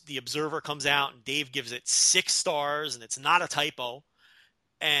course, the Observer comes out and Dave gives it 6 stars, and it's not a typo.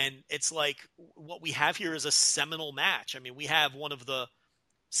 And it's like, what we have here is a seminal match. I mean, we have one of the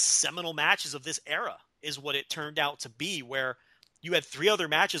seminal matches of this era is what it turned out to be, where you had 3 other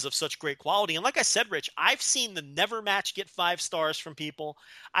matches of such great quality. And like I said, Rich, I've seen the Never match get 5 stars from people.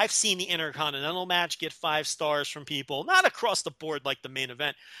 I've seen the Intercontinental match get 5 stars from people. Not across the board like the main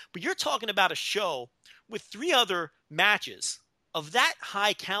event, but you're talking about a show with 3 other matches of that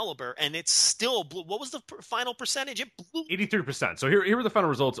high caliber, and it's still blew. What was the final percentage? It blew 83%. So here were the final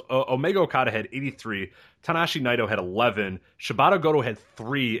results. Omega Okada had 83, Tanahashi Naito had 11, Shibata Goto had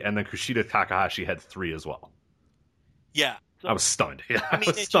 3, and then Kushida Takahashi had 3 as well. Yeah, I was stunned. Yeah, I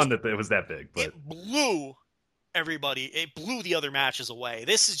was stunned that it was that big. But it blew everybody. It blew the other matches away.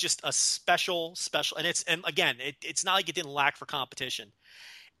 This is just a special, and again, it's not like it didn't lack for competition.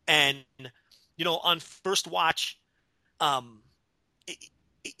 And on first watch,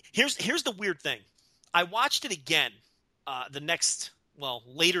 here's the weird thing. I watched it again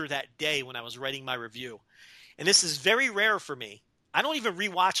later that day when I was writing my review. And this is very rare for me. I don't even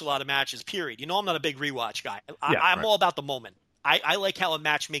rewatch a lot of matches, period. I'm not a big rewatch guy. I'm all about the moment. I like how a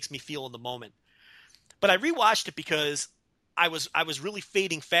match makes me feel in the moment. But I rewatched it because I was really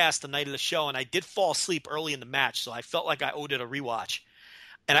fading fast the night of the show, and I did fall asleep early in the match, so I felt like I owed it a rewatch.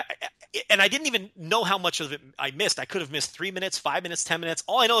 And I didn't even know how much of it I missed. I could have missed 3 minutes, 5 minutes, 10 minutes.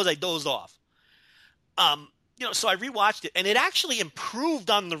 All I know is I dozed off. so I rewatched it, and it actually improved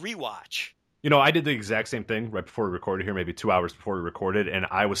on the rewatch. I did the exact same thing right before we recorded here, maybe 2 hours before we recorded, and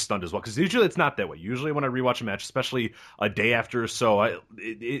I was stunned as well. Because usually it's not that way. Usually when I rewatch a match, especially a day after or so,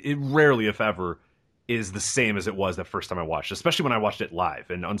 it rarely, if ever, is the same as it was the first time I watched, especially when I watched it live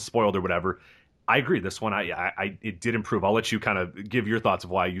and unspoiled or whatever. I agree. This one, it did improve. I'll let you kind of give your thoughts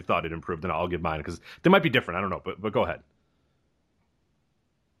of why you thought it improved, and I'll give mine because they might be different. I don't know, but go ahead.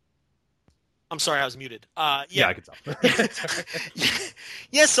 I'm sorry, I was muted. Yeah, I can tell.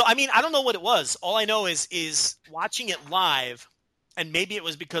 Yeah, so I mean, I don't know what it was. All I know is watching it live, and maybe it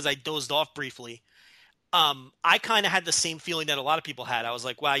was because I dozed off briefly. I kind of had the same feeling that a lot of people had. I was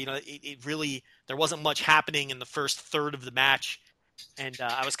like, wow, it really, there wasn't much happening in the first third of the match, and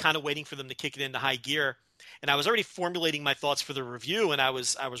I was kind of waiting for them to kick it into high gear. And I was already formulating my thoughts for the review, and I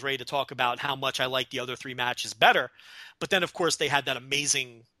was ready to talk about how much I liked the other three matches better. But then, of course, they had that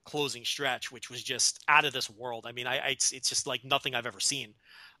amazing closing stretch, which was just out of this world. I mean, it's just like nothing I've ever seen.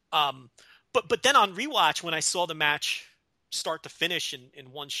 But then on rewatch, when I saw the match start to finish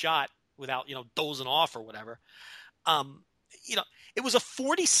in one shot without dozing off or whatever, it was a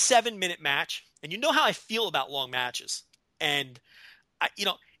 47-minute match, and you know how I feel about long matches, and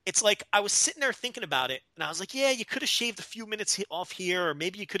it's like I was sitting there thinking about it, and I was like, yeah, you could have shaved a few minutes off here, or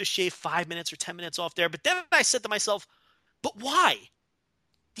maybe you could have shaved 5 minutes or 10 minutes off there. But then I said to myself, but why?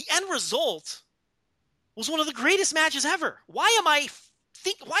 The end result was one of the greatest matches ever. Why am I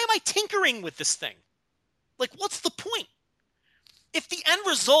tinkering with this thing? Like, what's the point? If the end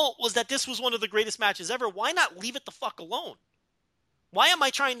result was that this was one of the greatest matches ever, why not leave it the fuck alone? Why am I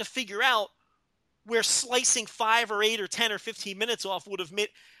trying to figure out where slicing 5 or 8 or 10 or 15 minutes off would have made?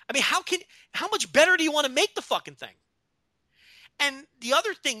 I mean, how much better do you want to make the fucking thing? And the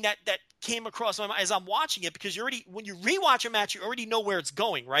other thing that came across my mind as I'm watching it, because when you rewatch a match, you already know where it's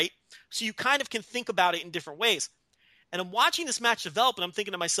going, right? So you kind of can think about it in different ways. And I'm watching this match develop, and I'm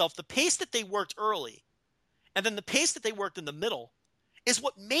thinking to myself, the pace that they worked early, and then the pace that they worked in the middle, is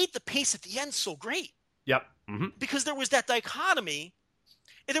what made the pace at the end so great. Yep. Mm-hmm. Because there was that dichotomy.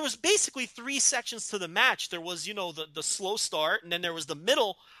 And there was basically 3 sections to the match. There was, the slow start, and then there was the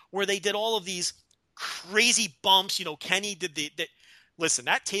middle where they did all of these crazy bumps. Kenny did listen,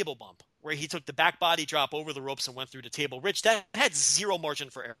 that table bump where he took the back body drop over the ropes and went through the table. Rich, that had zero margin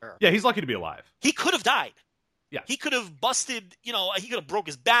for error. Yeah, he's lucky to be alive. He could have died. Yeah. He could have busted, he could have broke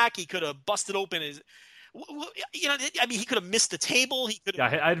his back. He could have busted open his, I mean, he could have missed the table. He could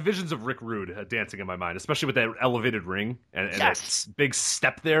have... Yeah, I had visions of Rick Rude dancing in my mind, especially with that elevated ring and Yes. that big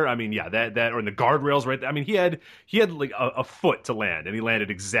step there. I mean, yeah, that or in the guardrails right there. I mean, he had like a foot to land, and he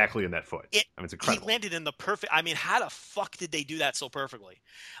landed exactly in that foot. I mean, it's incredible. He landed in the perfect. I mean, how the fuck did they do that so perfectly?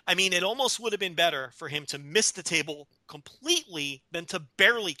 I mean, it almost would have been better for him to miss the table completely than to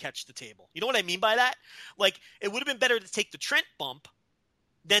barely catch the table. You know what I mean by that? Like, it would have been better to take the Trent bump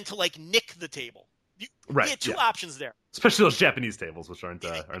than to nick the table. Right. He had 2 options there. Especially those Japanese tables, which aren't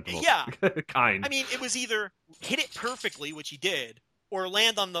the most kind. I mean, it was either hit it perfectly, which he did, or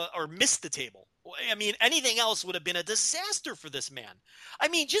or miss the table. I mean, anything else would have been a disaster for this man. I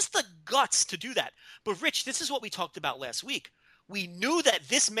mean, just the guts to do that. But Rich, this is what we talked about last week. We knew that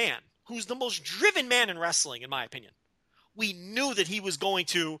this man, who's the most driven man in wrestling, in my opinion, we knew that he was going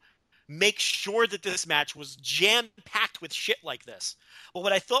to make sure that this match was jam-packed with shit like this. But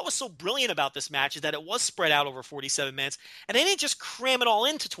what I thought was so brilliant about this match is that it was spread out over 47 minutes, and they didn't just cram it all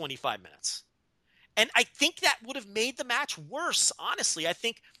into 25 minutes. And I think that would have made the match worse, honestly. I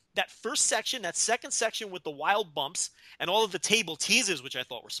think that first section, that second section with the wild bumps and all of the table teases, which I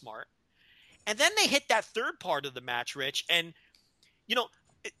thought were smart. And then they hit that third part of the match, Rich, and,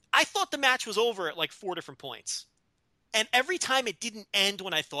 I thought the match was over at 4 different points. And every time it didn't end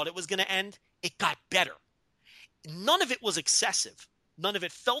when I thought it was going to end, it got better. None of it was excessive. None of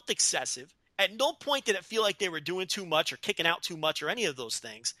it felt excessive. At no point did it feel like they were doing too much or kicking out too much or any of those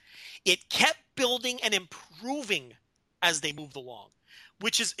things. It kept building and improving as they moved along,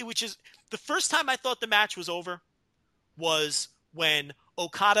 which is the first time I thought the match was over was when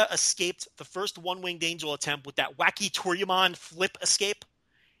Okada escaped the first One-Winged Angel attempt with that wacky Toryumon flip escape.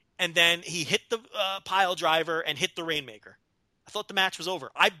 And then he hit the pile driver and hit the Rainmaker. I thought the match was over.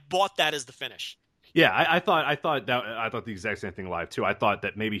 I bought that as the finish. Yeah, I thought the exact same thing live too. I thought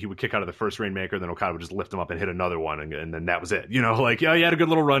that maybe he would kick out of the first Rainmaker, then Okada would just lift him up and hit another one, and then that was it. You had a good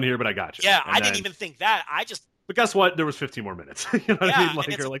little run here, but I got you. Yeah, I didn't even think that. But guess what? There was 15 more minutes. You know what I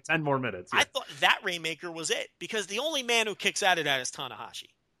mean? Or 10 more minutes. Yeah. I thought that Rainmaker was it, because the only man who kicks out of that is Tanahashi,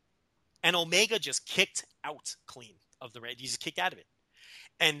 and Omega just kicked out clean of the raid. He just kicked out of it.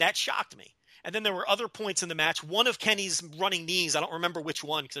 And that shocked me. And then there were other points in the match. One of Kenny's running knees, I don't remember which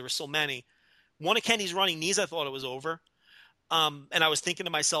one because there were so many, One of Kenny's running knees, I thought it was over. And I was thinking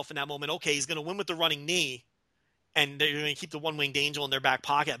to myself in that moment, okay, he's going to win with the running knee, and they're going to keep the one-winged angel in their back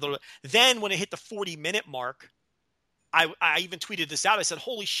pocket. Then when it hit the 40-minute mark, I even tweeted this out. I said,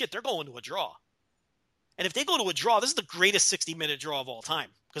 holy shit, they're going to a draw. And if they go to a draw, this is the greatest 60-minute draw of all time,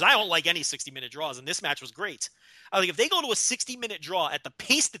 because I don't like any 60-minute draws, and this match was great. I think if they go to a 60-minute draw at the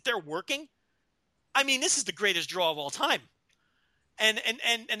pace that they're working, I mean, this is the greatest draw of all time. And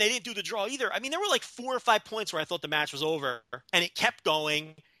they didn't do the draw either. I mean, there were like 4 or 5 points where I thought the match was over, and it kept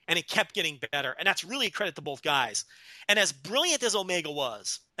going, and it kept getting better. And that's really a credit to both guys. And as brilliant as Omega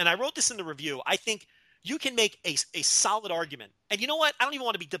was, and I wrote this in the review, I think you can make a solid argument. And you know what? I don't even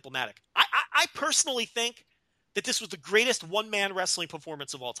want to be diplomatic. I personally think that this was the greatest one-man wrestling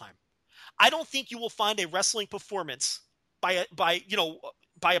performance of all time. I don't think you will find a wrestling performance by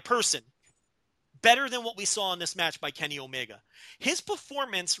a person better than what we saw in this match by Kenny Omega. His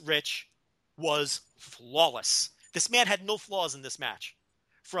performance, Rich, was flawless. This man had no flaws in this match.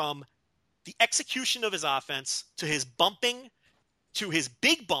 From the execution of his offense, to his bumping, to his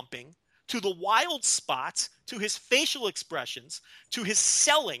big bumping, to the wild spots, to his facial expressions, to his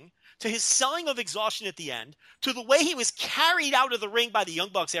selling of exhaustion at the end, to the way he was carried out of the ring by the Young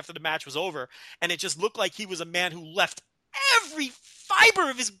Bucks after the match was over, and it just looked like he was a man who left every fiber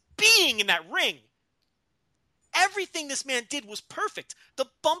of his being in that ring. Everything this man did was perfect. The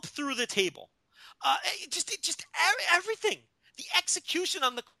bump through the table, just everything. The execution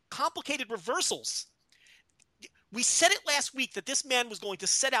on the complicated reversals. We said it last week that this man was going to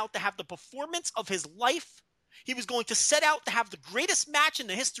set out to have the performance of his life. He was going to set out to have the greatest match in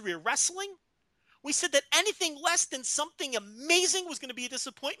the history of wrestling. We said that anything less than something amazing was going to be a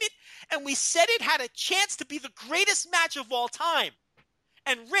disappointment. And we said it had a chance to be the greatest match of all time.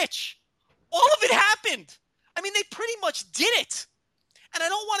 And Rich, all of it happened. I mean, they pretty much did it. And I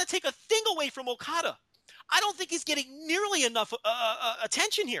don't want to take a thing away from Okada. I don't think he's getting nearly enough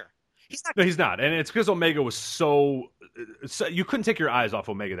attention here. No, he's not. And it's because Omega was so you couldn't take your eyes off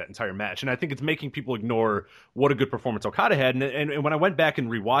Omega that entire match. And I think it's making people ignore what a good performance Okada had. And when I went back and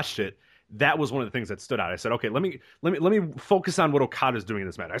rewatched it, that was one of the things that stood out. I said, okay, let me focus on what Okada's doing in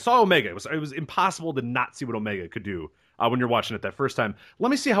this match. I saw Omega. It was impossible to not see what Omega could do when you're watching it that first time. Let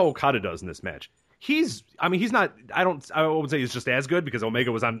me see how Okada does in this match. He's not, I would say he's just as good, because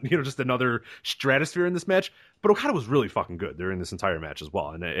Omega was on, just another stratosphere in this match, but Okada was really fucking good during this entire match as well.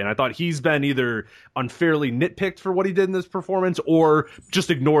 And I thought he's been either unfairly nitpicked for what he did in this performance or just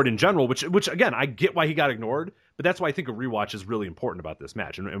ignored in general, which again, I get why he got ignored, but that's why I think a rewatch is really important about this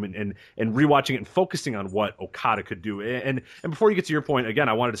match, and rewatching it and focusing on what Okada could do. And before you get to your point, again,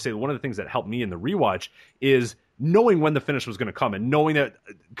 I wanted to say one of the things that helped me in the rewatch is knowing when the finish was going to come, and knowing that,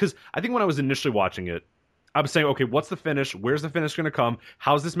 because I think when I was initially watching it, I was saying, okay, what's the finish? Where's the finish going to come?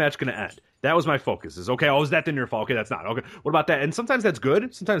 How's this match going to end? That was my focus. Is okay, is that the near fall? Okay, that's not. Okay, what about that? And sometimes that's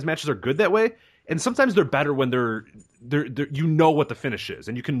good. Sometimes matches are good that way, and sometimes they're better when they're you know what the finish is,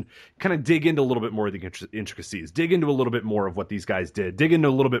 and you can kind of dig into a little bit more of the intricacies, dig into a little bit more of what these guys did, dig into a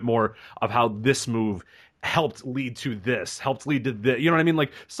little bit more of how this move helped lead to this, helped lead to this, you know what I mean?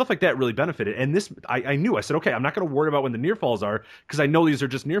 Like, stuff like that really benefited. And this, I knew, I said, okay, I'm not going to worry about when the near falls are, because I know these are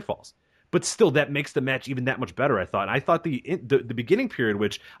just near falls. But still, that makes the match even that much better, I thought. And I thought the beginning period,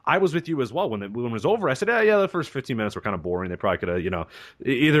 which I was with you as well, when it was over, I said, yeah, the first 15 minutes were kind of boring. They probably could have,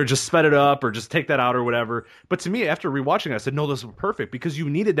 either just sped it up or just take that out or whatever. But to me, after rewatching it, I said, no, this was perfect, because you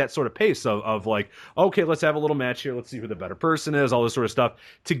needed that sort of pace of like, okay, let's have a little match here. Let's see who the better person is, all this sort of stuff,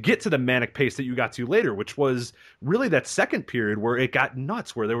 to get to the manic pace that you got to later, which was really that second period where it got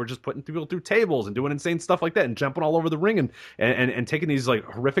nuts, where they were just putting people through tables and doing insane stuff like that and jumping all over the ring and taking these like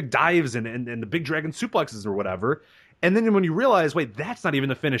horrific dives and the big dragon suplexes or whatever. And then when you realize, wait, that's not even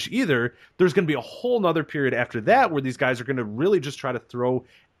the finish either, there's going to be a whole nother period after that where these guys are going to really just try to throw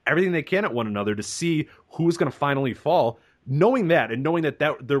everything they can at one another to see who's going to finally fall. Knowing that, and knowing that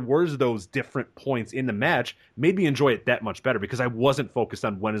there was those different points in the match, made me enjoy it that much better, because I wasn't focused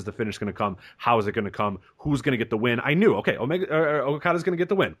on when is the finish going to come, how is it going to come, who's going to get the win. I knew, okay, Okada's going to get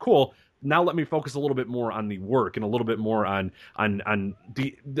the win. Cool. Now let me focus a little bit more on the work and a little bit more on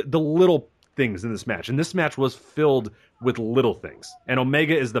the little things in this match. And this match was filled with little things. And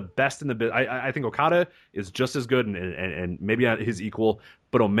Omega is the best in the bit. I think Okada is just as good and maybe not his equal,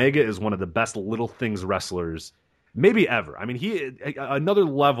 but Omega is one of the best little things wrestlers maybe ever. I mean, he another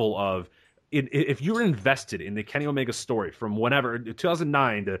level of, if you're invested in the Kenny Omega story from whenever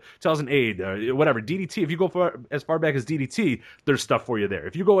 2009 to 2008, whatever, DDT, if you go as far back as DDT, there's stuff for you there.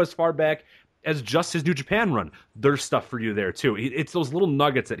 If you go as far back as just his New Japan run. There's stuff for you there too. It's those little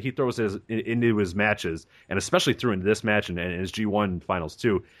nuggets that he throws into his matches, and especially through into this match and his G1 finals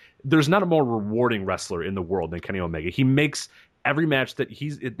too. There's not a more rewarding wrestler in the world than Kenny Omega. He makes every match that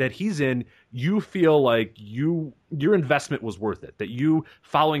he's in, you feel like your investment was worth it. That you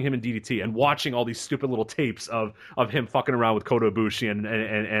following him in DDT and watching all these stupid little tapes of him fucking around with Kota Ibushi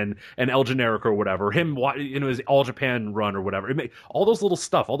and El Generico or whatever, him his All Japan run or whatever. All those little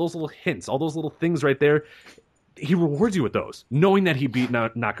stuff, all those little hints, all those little things right there. He rewards you with those, knowing that he beat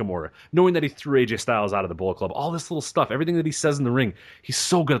Nakamura, knowing that he threw AJ Styles out of the Bullet Club, all this little stuff, everything that he says in the ring. He's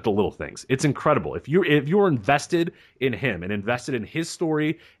so good at the little things. It's incredible. If you're invested in him and invested in his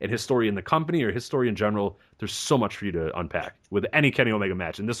story and his story in the company or his story in general, there's so much for you to unpack with any Kenny Omega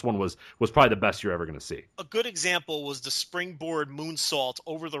match. And this one was probably the best you're ever going to see. A good example was the springboard moonsault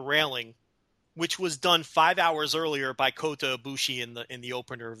over the railing, which was done 5 hours earlier by Kota Ibushi in the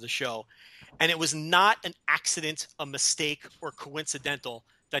opener of the show. And it was not an accident, a mistake, or coincidental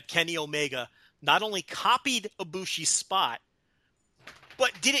that Kenny Omega not only copied Ibushi's spot,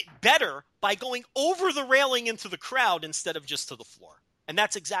 but did it better by going over the railing into the crowd instead of just to the floor. And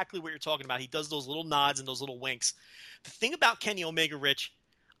that's exactly what you're talking about. He does those little nods and those little winks. The thing about Kenny Omega, Rich,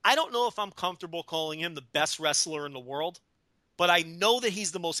 I don't know if I'm comfortable calling him the best wrestler in the world, but I know that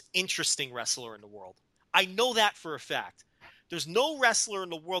he's the most interesting wrestler in the world. I know that for a fact. There's no wrestler in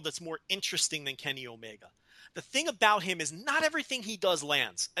the world that's more interesting than Kenny Omega. The thing about him is not everything he does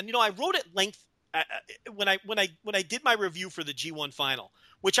lands. And I wrote at length when I did my review for the G1 final,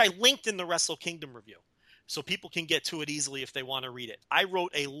 which I linked in the Wrestle Kingdom review, so people can get to it easily if they want to read it. I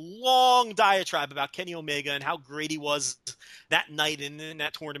wrote a long diatribe about Kenny Omega and how great he was that night and in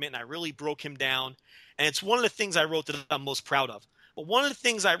that tournament, and I really broke him down. And it's one of the things I wrote that I'm most proud of. But one of the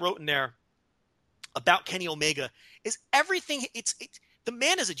things I wrote in there about Kenny Omega is everything. The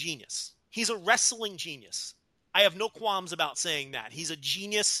man is a genius. He's a wrestling genius. I have no qualms about saying that. He's a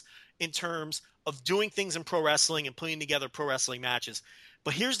genius in terms of doing things in pro wrestling and putting together pro wrestling matches.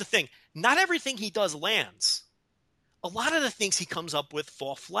 But here's the thing. Not everything he does lands. A lot of the things he comes up with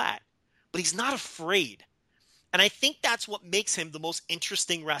fall flat. But he's not afraid. And I think that's what makes him the most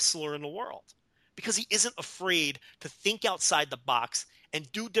interesting wrestler in the world. Because he isn't afraid to think outside the box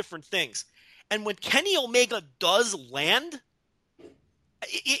and do different things. And when Kenny Omega does land,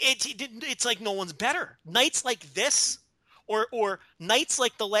 it's like no one's better. Nights like this, or nights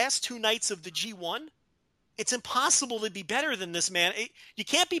like the last two nights of the G1, it's impossible to be better than this man. You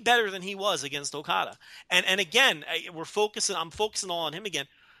can't be better than he was against Okada. And again, I'm focusing all on him again.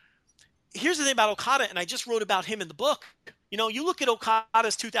 Here's the thing about Okada, and I just wrote about him in the book. You look at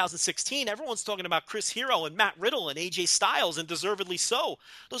Okada's 2016, everyone's talking about Chris Hero and Matt Riddle and AJ Styles, and deservedly so.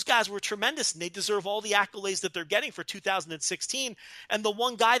 Those guys were tremendous, and they deserve all the accolades that they're getting for 2016. And the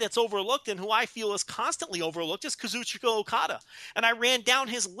one guy that's overlooked and who I feel is constantly overlooked is Kazuchika Okada. And I ran down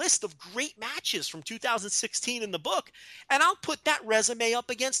his list of great matches from 2016 in the book, and I'll put that resume up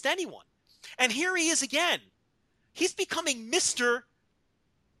against anyone. And here he is again. He's becoming Mr.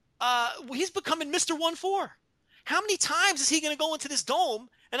 1-4. How many times is he going to go into this dome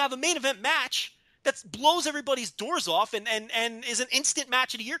and have a main event match that blows everybody's doors off and is an instant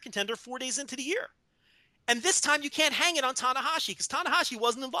match of the year contender 4 days into the year? And this time you can't hang it on Tanahashi because Tanahashi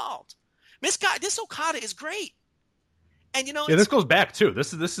wasn't involved. This Okada is great. And this goes back too.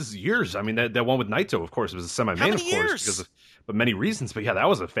 This is years. I mean, that one with Naito, of course, it was a semi-main, of course, but many reasons. But yeah, that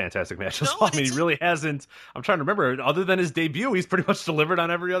was a fantastic match as well. I mean, he really hasn't. I'm trying to remember. Other than his debut, he's pretty much delivered on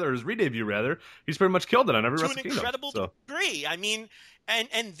every other. His re-debut, rather, he's pretty much killed it on every Wrestle Kingdom. To an incredible degree. I mean,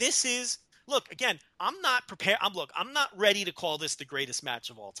 and this is look again. I'm not prepared. I'm not ready to call this the greatest match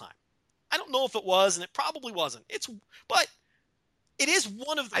of all time. I don't know if it was, and it probably wasn't. But it is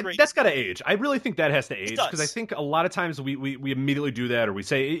one of the great. That's got to age. I really think that has to age because I think a lot of times we immediately do that, or we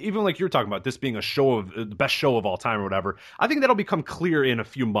say, even like you're talking about this being the best show of all time or whatever. I think that'll become clear in a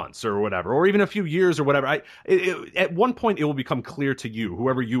few months or whatever, or even a few years or whatever. At one point it will become clear to you,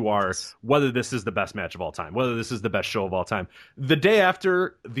 whoever you are, whether this is the best match of all time, whether this is the best show of all time. The day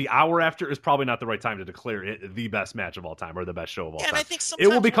after, the hour after is probably not the right time to declare it the best match of all time or the best show of all time. And I think it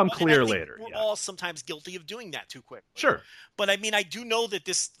will become clear later. We're all sometimes guilty of doing that too quickly. Sure. But I mean, I do know that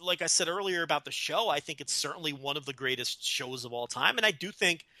this, like I said earlier about the show, I think it's certainly one of the greatest shows of all time. And I do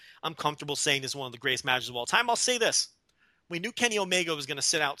think I'm comfortable saying this is one of the greatest matches of all time. I'll say this. We knew Kenny Omega was going to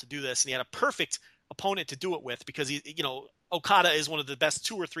sit out to do this, and he had a perfect opponent to do it with because Okada is one of the best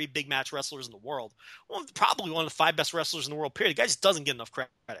 2 or 3 big match wrestlers in the world. Probably one of the 5 best wrestlers in the world, period. The guy just doesn't get enough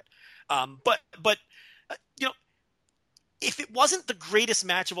credit. But if it wasn't the greatest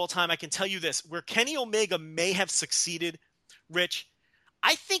match of all time, I can tell you this, where Kenny Omega may have succeeded, Rich,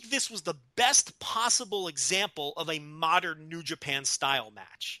 I think this was the best possible example of a modern New Japan style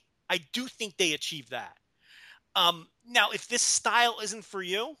match. I do think they achieved that. Now, if this style isn't for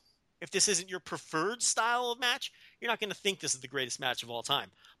you, if this isn't your preferred style of match, you're not going to think this is the greatest match of all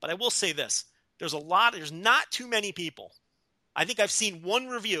time. But I will say this. There's not too many people. I think I've seen one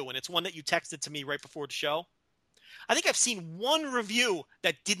review, and it's one that you texted to me right before the show. I think I've seen one review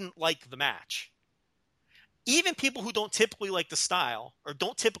that didn't like the match. Even people who don't typically like the style, or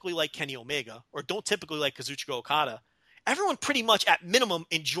don't typically like Kenny Omega, or don't typically like Kazuchika Okada, everyone pretty much at minimum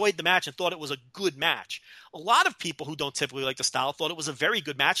enjoyed the match and thought it was a good match. A lot of people who don't typically like the style thought it was a very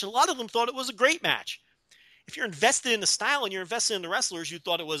good match, and a lot of them thought it was a great match. If you're invested in the style and you're invested in the wrestlers, you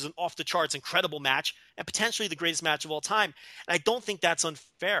thought it was an off-the-charts incredible match and potentially the greatest match of all time. And I don't think that's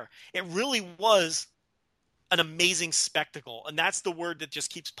unfair. It really was an amazing spectacle, and that's the word that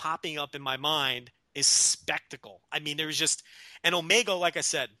just keeps popping up in my mind is spectacle. I mean, there was just – and Omega, like I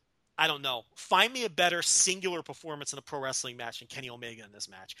said, I don't know. Find me a better singular performance in a pro wrestling match than Kenny Omega in this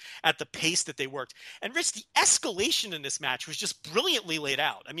match at the pace that they worked. And Rich, the escalation in this match was just brilliantly laid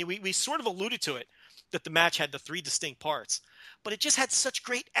out. I mean, we sort of alluded to it, that the match had the three distinct parts, but it just had such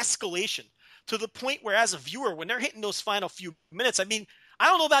great escalation to the point where as a viewer, when they're hitting those final few minutes, I mean, I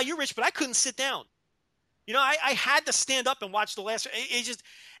don't know about you, Rich, but I couldn't sit down. You know, I had to stand up and watch the last,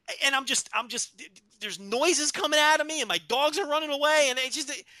 and I'm just, there's noises coming out of me and my dogs are running away. And this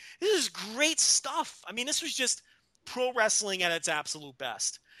is great stuff. I mean, this was just pro wrestling at its absolute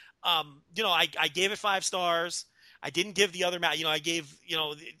best. You know, I gave it 5 stars. I didn't give the other match. You know, I gave,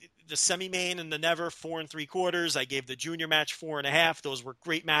 the semi-main and the Never 4 3/4. I gave the junior match 4.5. Those were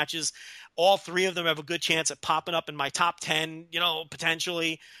great matches. All 3 of them have a good chance at popping up in my top 10,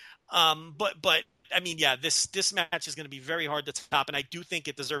 potentially. But I mean, yeah, this match is going to be very hard to top, and I do think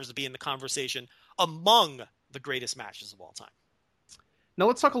it deserves to be in the conversation among the greatest matches of all time. Now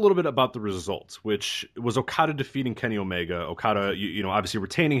let's talk a little bit about the results, which was Okada defeating Kenny Omega. Okada, obviously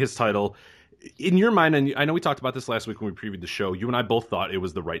retaining his title. In your mind, and I know we talked about this last week when we previewed the show, you and I both thought it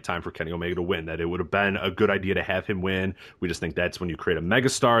was the right time for Kenny Omega to win, that it would have been a good idea to have him win. We just think that's when you create a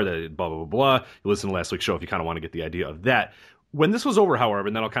megastar, that blah, blah, blah, blah. You listen to last week's show if you kind of want to get the idea of that. When this was over, however,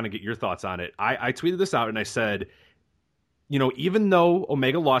 and then I'll kind of get your thoughts on it, I tweeted this out and I said, even though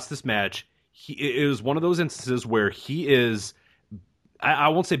Omega lost this match, it was one of those instances where he is, I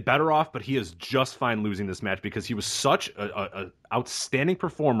won't say better off, but he is just fine losing this match because he was such a outstanding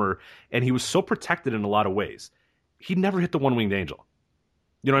performer and he was so protected in a lot of ways. He never hit the one-winged angel.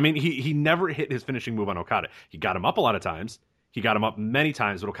 You know what I mean? He never hit his finishing move on Okada. He got him up a lot of times. He got him up many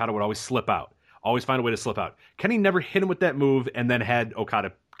times, but Okada would always slip out. Always find a way to slip out. Kenny never hit him with that move and then had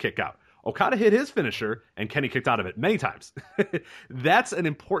Okada kick out. Okada hit his finisher and Kenny kicked out of it many times. That's an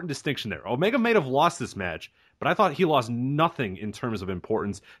important distinction there. Omega may have lost this match, but I thought he lost nothing in terms of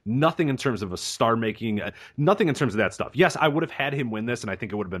importance, nothing in terms of a star making, nothing in terms of that stuff. Yes, I would have had him win this, and I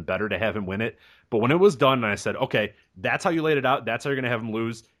think it would have been better to have him win it. But when it was done and I said, okay, that's how you laid it out, that's how you're going to have him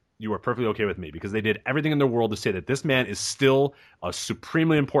lose, you are perfectly okay with me, because they did everything in their world to say that this man is still a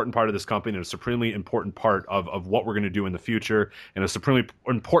supremely important part of this company and a supremely important part of what we're going to do in the future and a supremely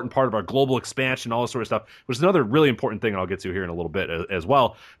important part of our global expansion, all this sort of stuff, which is another really important thing I'll get to here in a little bit as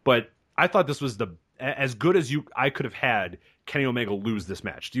well. But I thought this was as good as I could have had Kenny Omega lose this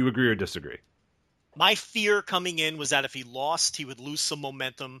match. Do you agree or disagree? My fear coming in was that if he lost, he would lose some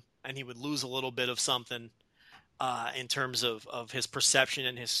momentum and he would lose a little bit of something. In terms of his perception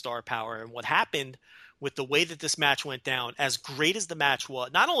and his star power. And what happened with the way that this match went down, as great as the match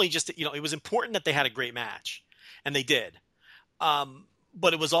was, not only just, it was important that they had a great match, and they did.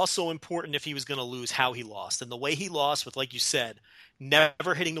 But it was also important if he was going to lose, how he lost. And the way he lost with, like you said,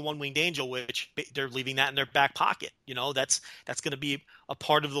 never hitting the one-winged angel, which they're leaving that in their back pocket. That's going to be a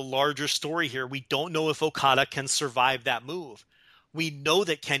part of the larger story here. We don't know if Okada can survive that move. We know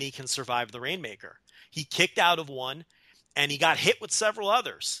that Kenny can survive the Rainmaker. He kicked out of one, and he got hit with several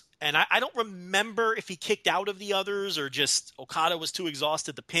others. And I don't remember if he kicked out of the others or just Okada was too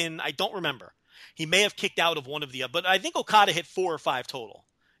exhausted to pin. I don't remember. He may have kicked out of one of the other, but I think Okada hit 4 or 5 total,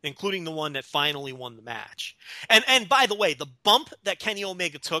 including the one that finally won the match. And by the way, the bump that Kenny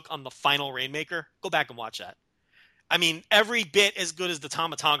Omega took on the final Rainmaker, go back and watch that. I mean, every bit as good as the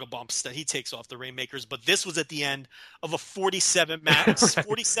Tama Tonga bumps that he takes off the Rainmakers, but this was at the end of a 47 match,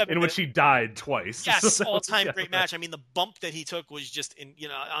 47 in which he died twice. Yes, all-time great match. I mean, the bump that he took was just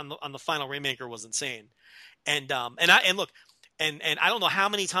on the final Rainmaker was insane. And I don't know how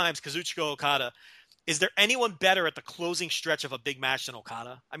many times Kazuchika Okada Is there anyone better at the closing stretch of a big match than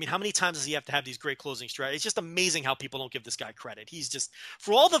Okada? I mean, how many times does he have to have these great closing stretches? It's just amazing how people don't give this guy credit. He's just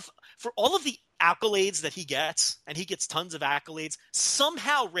for all of the accolades that he gets, and he gets tons of accolades.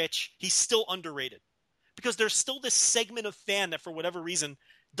 Somehow, Rich, he's still underrated because there's still this segment of fan that, for whatever reason,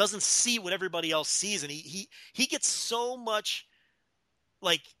 doesn't see what everybody else sees, and he gets so much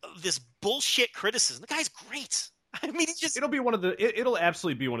like this bullshit criticism. The guy's great. I mean, it'll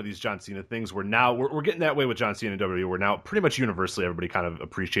absolutely be one of these John Cena things where now we're getting that way with John Cena and WWE, where now pretty much universally everybody kind of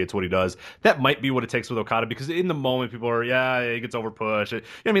appreciates what he does. That might be what it takes with Okada, because in the moment people are, he gets overpushed.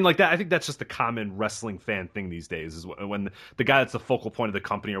 I mean, like that. I think that's just a common wrestling fan thing these days, is when the guy that's the focal point of the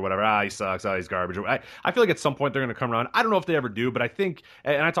company or whatever, he sucks, he's garbage. I feel like at some point they're going to come around. I don't know if they ever do, but I think,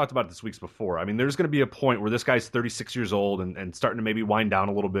 and I talked about it this weeks before, I mean, there's going to be a point where this guy's 36 years old and starting to maybe wind down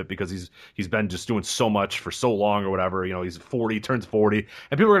a little bit because he's been just doing so much for so long or whatever. He's 40, turns 40,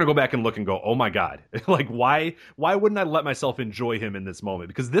 and people are going to go back and look and go, oh my God, like why wouldn't I let myself enjoy him in this moment?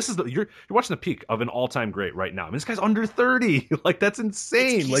 Because this is you're watching the peak of an all-time great right now. I mean, this guy's under 30. Like, that's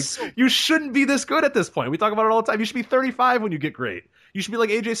insane. You shouldn't be this good at this point. We talk about it all the time. You should be 35 when you get great. You should be like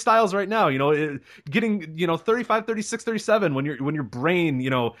AJ Styles right now, getting 35, 36, 37 when your brain,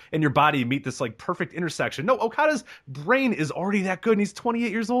 and your body meet this like perfect intersection. No, Okada's brain is already that good, and he's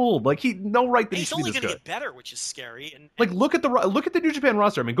 28 years old. Like, he's no right that he should be this good. He's only going to get better, which is scary. And like, look at the New Japan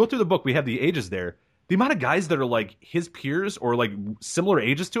roster. I mean, go through the book. We have the ages there. The amount of guys that are like his peers or like similar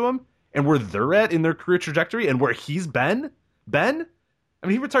ages to him, and where they're at in their career trajectory, and where he's been. I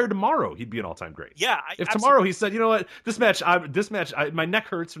mean, he retired tomorrow, he'd be an all-time great. Yeah. If tomorrow he said, you know what, this match, my neck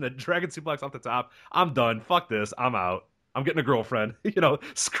hurts from the dragon suplex off the top. I'm done. Fuck this. I'm out. I'm getting a girlfriend.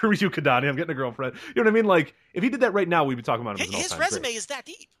 Screw you, Kadani. I'm getting a girlfriend. You know what I mean? Like, if he did that right now, we'd be talking about him as an all-time great. His resume is that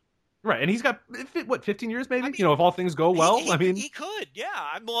deep. Right, and he's got, 15 years maybe? I mean, if all things go well, he could,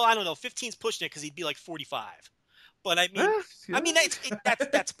 yeah. Well, I don't know. 15's pushing it because he'd be like 45. But I mean,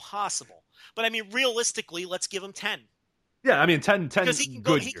 that's possible. But I mean, realistically, let's give him 10. Yeah, I mean, 10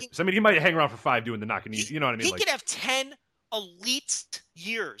 good years. I mean, he might hang around for 5 doing the knock and you know what I mean? He could have 10 elite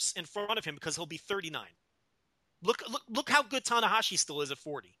years in front of him because he'll be 39. Look how good Tanahashi still is at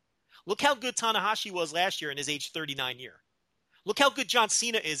 40. Look how good Tanahashi was last year in his age 39 year. Look how good John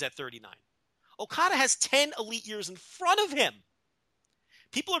Cena is at 39. Okada has 10 elite years in front of him.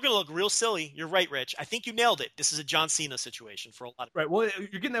 People are going to look real silly. You're right, Rich. I think you nailed it. This is a John Cena situation for a lot of people. Right. Well,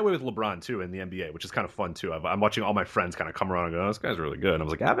 you're getting that way with LeBron, too, in the NBA, which is kind of fun, too. I'm watching all my friends kind of come around and go, oh, this guy's really good. And I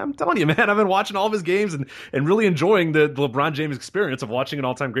was like, I'm telling you, man, I've been watching all of his games and really enjoying the LeBron James experience of watching an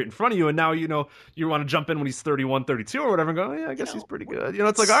all-time great in front of you. And now, you want to jump in when he's 31, 32 or whatever and go, oh, yeah, I guess he's pretty good.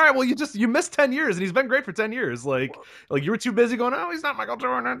 It's like, all right, well, you missed 10 years and he's been great for 10 years. Like you were too busy going, oh, he's not Michael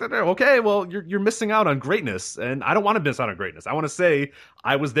Jordan. Okay, well, you're missing out on greatness. And I don't want to miss out on greatness. I want to say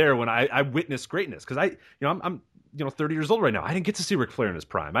I was there when I witnessed greatness, because I'm 30 years old right now. I didn't get to see Ric Flair in his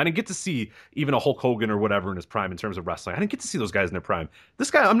prime. I didn't get to see even a Hulk Hogan or whatever in his prime in terms of wrestling. I didn't get to see those guys in their prime. This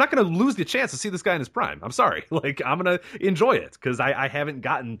guy, I'm not going to lose the chance to see this guy in his prime. I'm sorry. Like, I'm going to enjoy it because I haven't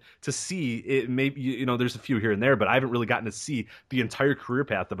gotten to see it. Maybe, there's a few here and there, but I haven't really gotten to see the entire career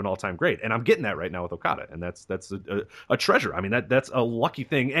path of an all-time great. And I'm getting that right now with Okada. And that's a treasure. I mean, that's a lucky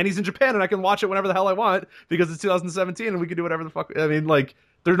thing. And he's in Japan and I can watch it whenever the hell I want because it's 2017 and we can do whatever the fuck. I mean, like,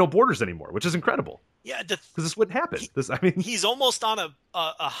 there's no borders anymore, which is incredible. Yeah, because this wouldn't happen. He's almost on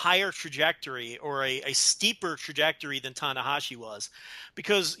a higher trajectory or a steeper trajectory than Tanahashi was,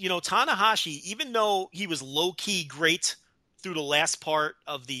 because Tanahashi, even though he was low key great through the last part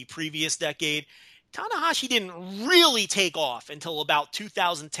of the previous decade, Tanahashi didn't really take off until about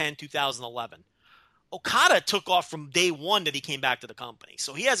 2010, 2011. Okada took off from day one that he came back to the company,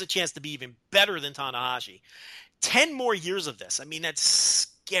 so he has a chance to be even better than Tanahashi. 10 more years of this. I mean, that's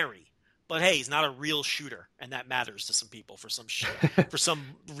scary. But hey, he's not a real shooter, and that matters to some people for some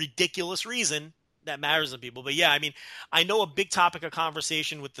ridiculous reason. That matters to people. But yeah, I mean, I know a big topic of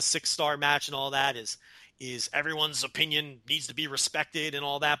conversation with the 6-star match and all that is everyone's opinion needs to be respected and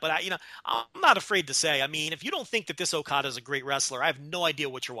all that. But I'm not afraid to say, I mean, if you don't think that this Okada is a great wrestler, I have no idea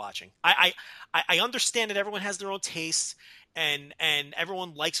what you're watching. I understand that everyone has their own tastes and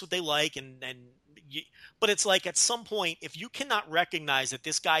everyone likes what they like but it's like at some point, if you cannot recognize that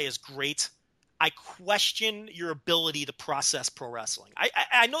this guy is great, I question your ability to process pro wrestling.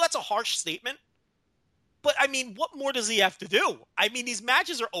 I know that's a harsh statement, but I mean, what more does he have to do? I mean, these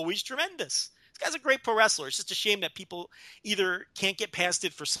matches are always tremendous. This guy's a great pro wrestler. It's just a shame that people either can't get past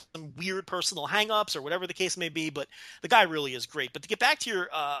it for some weird personal hangups or whatever the case may be, but the guy really is great. But to get back to your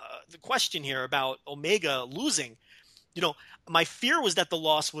the question here about Omega losing, my fear was that the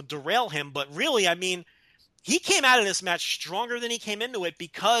loss would derail him, but really, I mean, He came out of this match stronger than he came into it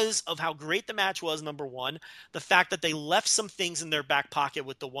because of how great the match was, number one. The fact that they left some things in their back pocket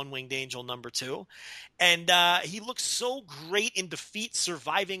with the one-winged angel, number two. And he looked so great in defeat,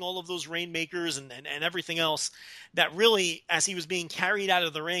 surviving all of those rainmakers and everything else, that really, as he was being carried out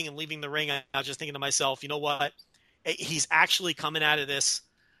of the ring and leaving the ring, I was just thinking to myself, you know what? He's actually coming out of this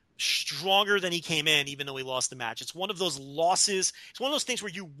stronger than he came in, even though he lost the match. It's one of those losses. It's one of those things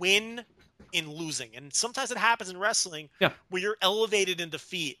where you win in losing. And sometimes it happens in wrestling where you're elevated in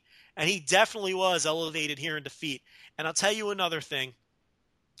defeat. And he definitely was elevated here in defeat. And I'll tell you another thing.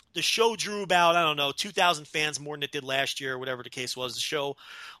 The show drew about, 2,000 fans more than it did last year, whatever the case was. The show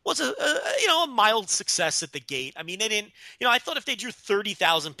was a mild success at the gate. I mean, they didn't, I thought if they drew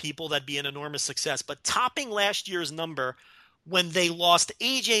 30,000 people, that'd be an enormous success. But topping last year's number when they lost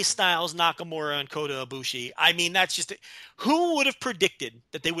AJ Styles, Nakamura, and Kota Ibushi, I mean, that's just who would have predicted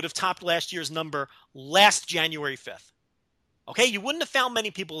that they would have topped last year's number last January 5th? Okay, you wouldn't have found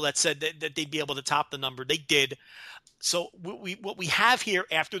many people that said that they'd be able to top the number. They did. So what we have here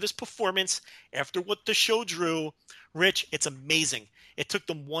after this performance, after what the show drew, Rich, it's amazing. It took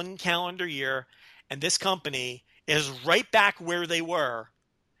them 1 calendar year, and this company is right back where they were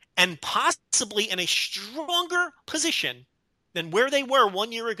and possibly in a stronger position than where they were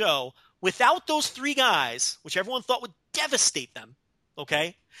 1 year ago without those 3 guys, which everyone thought would devastate them,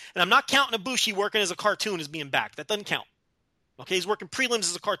 okay? And I'm not counting Ibushi working as a cartoon as being back. That doesn't count. Okay, he's working prelims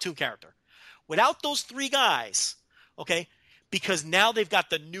as a cartoon character. Without those 3 guys, okay, because now they've got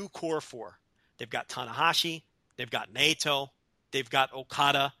the new core 4. They've got Tanahashi, they've got Naito, they've got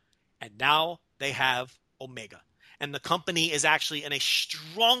Okada, and now they have Omega. And the company is actually in a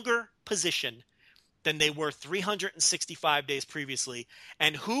stronger position than they were 365 days previously.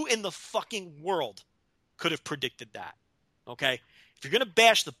 And who in the fucking world could have predicted that? Okay? If you're going to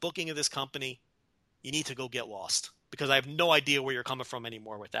bash the booking of this company, you need to go get lost. Because I have no idea where you're coming from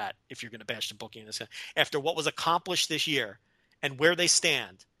anymore with that, if you're going to bash the booking of this. After what was accomplished this year and where they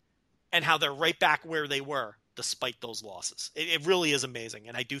stand and how they're right back where they were despite those losses. It really is amazing.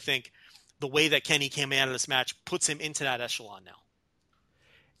 And I do think the way that Kenny came out of this match puts him into that echelon now.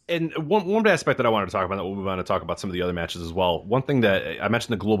 And one aspect that I wanted to talk about, that we'll move on to talk about some of the other matches as well. One thing that I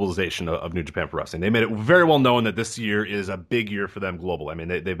mentioned, the globalization of New Japan Pro Wrestling. They made it very well known that this year is a big year for them global. I mean,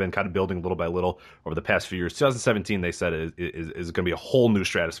 they've been kind of building little by little over the past few years. 2017, they said, is going to be a whole new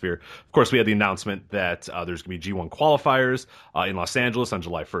stratosphere. Of course, we had the announcement that there's going to be G1 qualifiers in Los Angeles on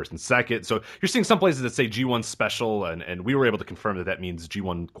July 1st and 2nd. So you're seeing some places that say G1 special, and we were able to confirm that means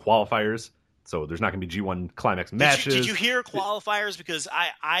G1 qualifiers. So there's not going to be G1 climax matches. Did you hear qualifiers? Because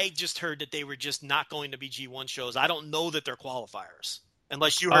I just heard that they were just not going to be G1 shows. I don't know that they're qualifiers,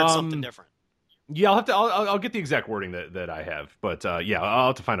 unless you heard something different. Yeah, I'll get the exact wording that I have, but I'll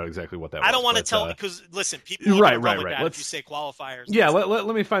have to find out exactly what that was. I don't want to tell, because listen, people are going to run with that if you say qualifiers. Yeah,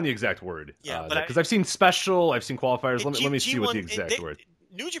 let me find the exact word. Yeah, because I've seen special, I've seen qualifiers. Let me see what the exact word.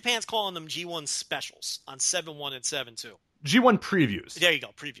 New Japan's calling them G1 specials on 7-1 and 7-2. G1 previews. There you go,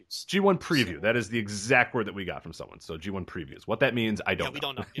 previews. G1 preview. That is the exact word that we got from someone. So G1 previews. What that means, I don't know. We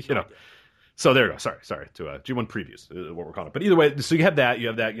don't know. You know. So there you go. Sorry to G1 previews, what we're calling it. But either way, so you have that,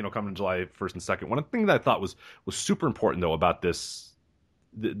 coming in July 1st and 2nd. One thing that I thought was super important though about this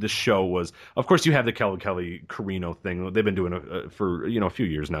show was, of course, you have the Kelly Carino thing. They've been doing for a few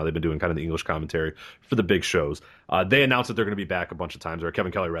years now. They've been doing kind of the English commentary for the big shows. They announced that they're going to be back a bunch of times, or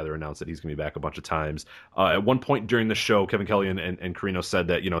Kevin Kelly rather announced that he's going to be back a bunch of times. At one point during the show, Kevin Kelly and Carino said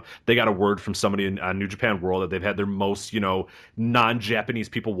that they got a word from somebody on New Japan World that they've had their most non-Japanese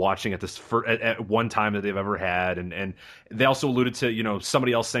people watching at this at one time that they've ever had, and they also alluded to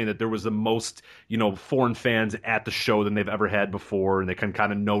somebody else saying that there was the most foreign fans at the show than they've ever had before, and they can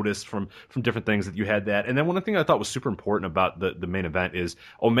kind of notice from different things that you had that. And then one thing I thought was super important about the main event is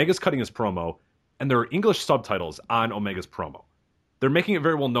Omega's cutting his promo, and there are English subtitles on Omega's promo. They're making it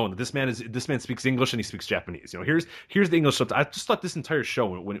very well known that this man speaks English and he speaks Japanese. Here's the English subtitle. I just thought this entire show,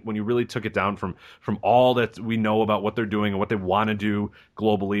 when you really took it down from all that we know about what they're doing and what they want to do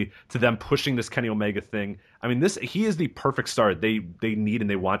globally to them pushing this Kenny Omega thing. I mean, he is the perfect start they need, and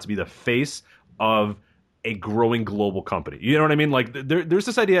they want to be the face of a growing global company. You know what I mean? Like there's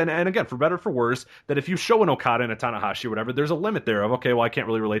this idea, and again, for better or for worse, that if you show an Okada and a Tanahashi or whatever, there's a limit there of, okay, well, I can't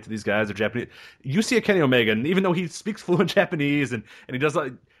really relate to these guys. They're Japanese. You see a Kenny Omega, and even though he speaks fluent Japanese and he does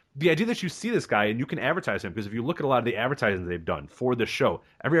the idea that you see this guy and you can advertise him, because if you look at a lot of the advertising they've done for this show,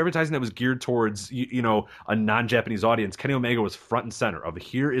 every advertising that was geared towards a non-Japanese audience, Kenny Omega was front and center of,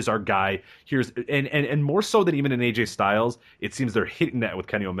 here is our guy, and more so than even in AJ Styles, it seems they're hitting that with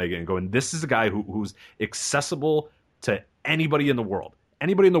Kenny Omega and going, this is a guy who's accessible to anybody in the world.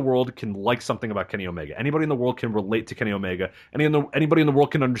 Anybody in the world can like something about Kenny Omega. Anybody in the world can relate to Kenny Omega. Anybody in the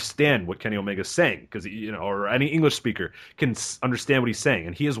world can understand what Kenny Omega is saying, because or any English speaker can understand what he's saying.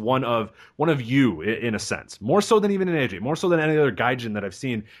 And he is one of you in a sense, more so than even in AJ, more so than any other gaijin that I've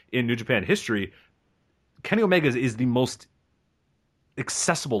seen in New Japan history. Kenny Omega is the most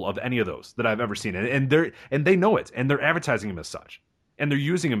accessible of any of those that I've ever seen, and they know it, and they're advertising him as such, and they're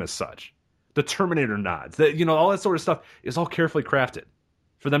using him as such. The Terminator nods, that all that sort of stuff is all carefully crafted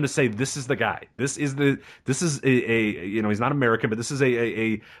for them to say this is the guy. This is a he's not American, but this is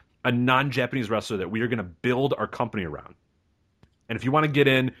a non-Japanese wrestler that we are going to build our company around. And if you want to get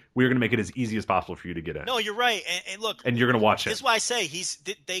in, we are going to make it as easy as possible for you to get in. No, you're right, and look, and you're going to watch it. This is why I say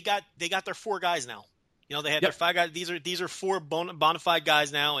they got their 4 guys now. They had their 5 guys. These are 4 bona fide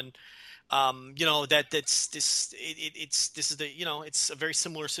guys now, and this is the it's a very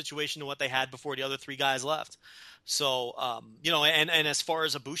similar situation to what they had before the other 3 guys left. So and as far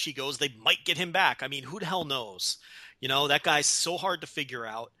as Ibushi goes, they might get him back. I mean, who the hell knows? That guy's so hard to figure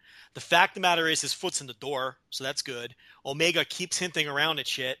out. The fact of the matter is his foot's in the door, so that's good. Omega keeps hinting around at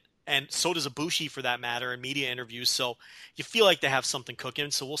shit, and so does Ibushi for that matter in media interviews. So you feel like they have something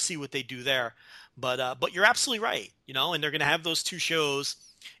cooking. So we'll see what they do there. But you're absolutely right, and they're going to have those 2 shows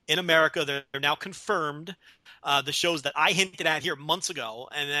in America. They're now confirmed, the shows that I hinted at here months ago,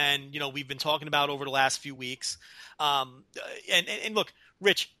 and then we've been talking about over the last few weeks. And look,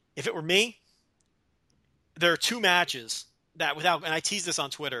 Rich, if it were me, there are 2 matches that and I teased this on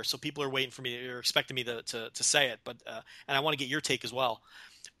Twitter, so people are waiting for me, or expecting me to say it, but and I want to get your take as well.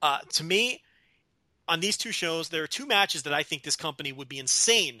 To me, on these 2 shows, there are 2 matches that I think this company would be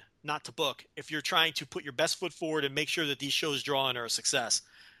insane not to book if you're trying to put your best foot forward and make sure that these shows draw and are a success.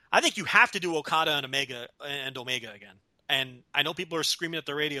 I think you have to do Okada and Omega again. And I know people are screaming at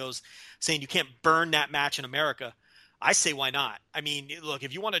the radios saying you can't burn that match in America. I say, why not? I mean, look,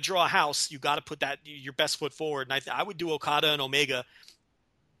 if you want to draw a house, you got to put your best foot forward. And I would do Okada and Omega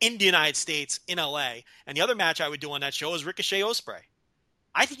in the United States, in LA. And the other match I would do on that show is Ricochet Ospreay.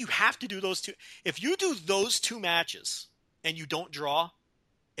 I think you have to do those 2. If you do those 2 matches and you don't draw,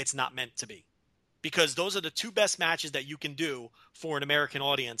 it's not meant to be, because those are the 2 best matches that you can do for an American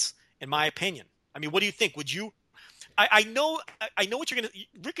audience, in my opinion. I mean, what do you think? Would you? I know what you're going to.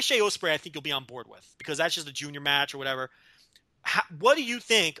 Ricochet Ospreay, I think you'll be on board with, because that's just a junior match or whatever. What do you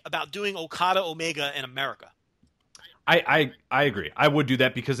think about doing Okada Omega in America? I agree. I would do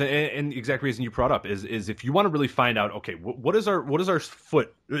that because, and the exact reason you brought up is if you want to really find out, okay, what is our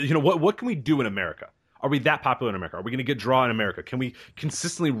foot? What can we do in America? Are we that popular in America? Are we going to get draw in America? Can we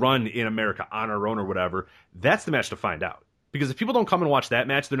consistently run in America on our own or whatever? That's the match to find out. Because if people don't come and watch that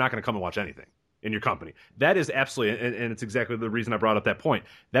match, they're not going to come and watch anything in your company. That is absolutely, and it's exactly the reason I brought up that point.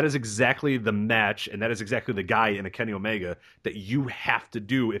 That is exactly the match, and that is exactly the guy in a Kenny Omega that you have to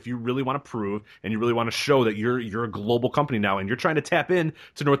do if you really want to prove and you really want to show that you're a global company now, and you're trying to tap in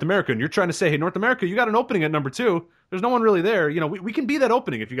to North America, and you're trying to say, hey, North America, you got an opening at number 2. There's no one really there. We can be that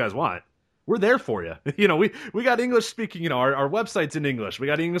opening if you guys want. We're there for you. We got English speaking, our website's in English. We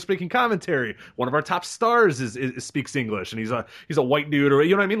got English speaking commentary. One of our top stars is speaks English, and he's a white dude, or you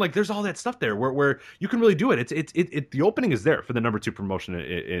know what I mean? Like, there's all that stuff there where you can really do it. It's the opening is there for the number 2 promotion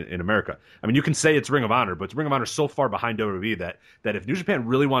in America. I mean, you can say it's Ring of Honor, but Ring of Honor is so far behind WWE that if New Japan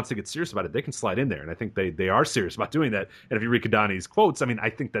really wants to get serious about it, they can slide in there. And I think they are serious about doing that. And if you read Kadani's quotes, I mean,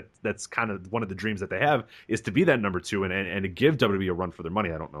 I think that's kind of one of the dreams that they have, is to be that number 2 and to give WWE a run for their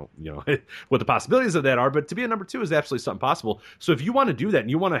money. I don't know, what the possibilities of that are, but to be a number 2 is absolutely something possible. So if you want to do that and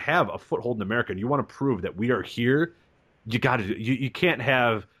you want to have a foothold in America and you want to prove that we are here, you got to do. You can't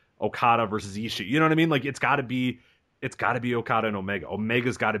have Okada versus Ishii. You know what I mean? Like, it's got to be Okada and Omega.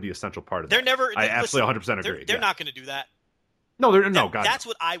 Omega's got to be a central part of that. I absolutely 100% agree. They're not going to do that. No, God. That's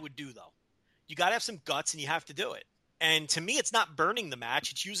what I would do, though. You got to have some guts, and you have to do it. And to me, it's not burning the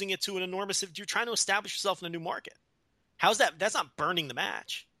match. It's using it to an enormous. You're trying to establish yourself in a new market. How's that? That's not burning the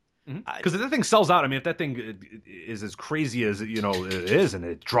match. Because if that thing sells out, I mean, if that thing is as crazy as it is, and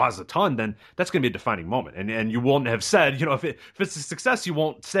it draws a ton, then that's going to be a defining moment. And you won't have said, if it's a success, you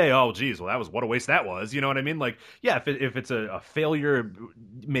won't say, oh, geez, well, what a waste that was. You know what I mean? Like, yeah, if it's a failure,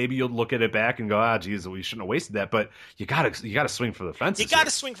 maybe you'll look at it back and go, geez, we shouldn't have wasted that. But you gotta swing for the fences. You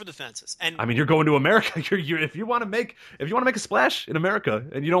gotta swing for the fences. And I mean, you're going to America. If you want to make a splash in America,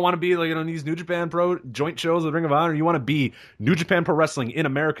 and you don't want to be like these New Japan Pro joint shows with Ring of Honor, you want to be New Japan Pro Wrestling in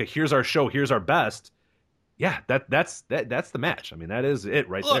America. Here's our show. Here's our best. Yeah, that's the match. I mean, that is it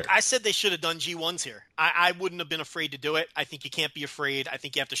right there. Look, I said they should have done G1s here. I wouldn't have been afraid to do it. I think you can't be afraid. I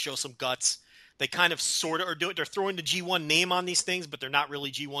think you have to show some guts. They kind of sort of are doing. They're throwing the G1 name on these things, but they're not really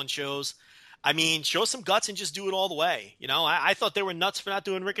G1 shows. I mean, show some guts and just do it all the way. You know, I thought they were nuts for not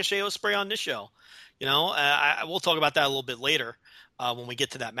doing Ricochet Ospreay on this show. You know, we'll talk about that a little bit later when we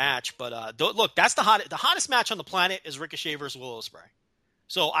get to that match. But look, that's the hottest match on the planet is Ricochet versus Will Ospreay.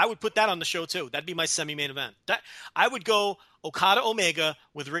 So I would put that on the show too. That'd be my semi-main event. That I would go Okada Omega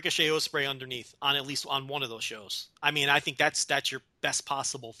with Ricochet Ospreay underneath on at least on one of those shows. I mean, I think that's your best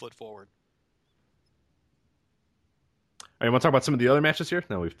possible foot forward. All right, you want to talk about some of the other matches here?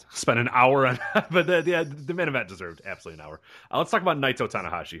 No, we've spent an hour on but the main event deserved absolutely an hour. Let's talk about Naito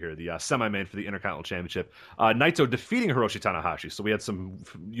Tanahashi here, the semi-main for the Intercontinental Championship. Naito defeating Hiroshi Tanahashi. So we had some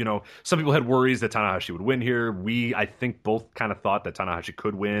people had worries that Tanahashi would win here. I think, both kind of thought that Tanahashi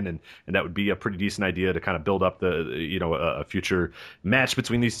could win, and that would be a pretty decent idea to kind of build up a future match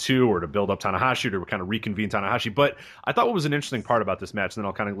between these two, or to build up Tanahashi, or to kind of reconvene Tanahashi. But I thought what was an interesting part about this match, and then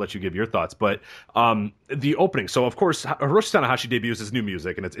I'll kind of let you give your thoughts. But the opening, so of course, Hiroshi Tanahashi debuts his new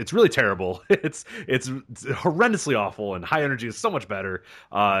music, and it's really terrible. It's horrendously awful, and High Energy is so much better,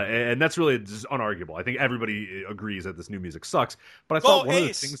 and that's really just unarguable. I think everybody agrees that this new music sucks. But I thought one of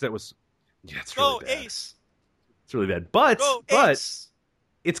the things that was, it's really bad. Ace. It's really bad. But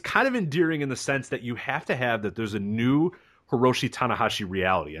it's kind of endearing in the sense that you have to have that there's a new Hiroshi Tanahashi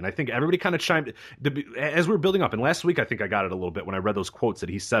reality. And I think everybody kind of chimed as we were building up. And last week, I think I got it a little bit when I read those quotes that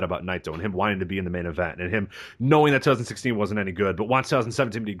he said about Naito and him wanting to be in the main event, and him knowing that 2016 wasn't any good, but wants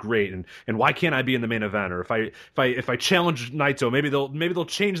 2017 to be great. And why can't I be in the main event? Or if I challenge Naito, maybe they'll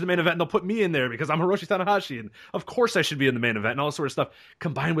change the main event and they'll put me in there because I'm Hiroshi Tanahashi. And of course I should be in the main event, and all this sort of stuff,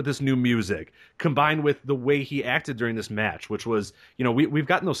 combined with this new music, combined with the way he acted during this match, which was, we've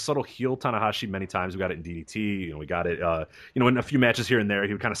gotten those subtle heel Tanahashi many times. We got it in DDT, we got it, in a few matches here and there,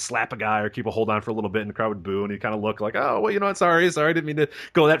 he would kind of slap a guy or keep a hold on for a little bit, and the crowd would boo, and he'd kind of look like, oh, well, sorry, I didn't mean to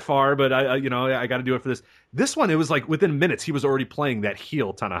go that far, but I got to do it for this. This one, it was like within minutes, he was already playing that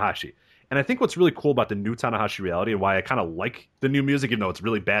heel Tanahashi. And I think what's really cool about the new Tanahashi reality, and why I kind of like the new music, even though it's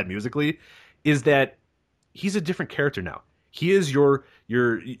really bad musically, is that he's a different character now. He is your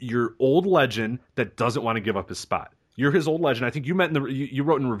old legend that doesn't want to give up his spot. You're his old legend. I think you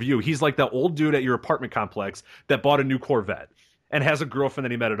wrote in review, he's like that old dude at your apartment complex that bought a new Corvette and has a girlfriend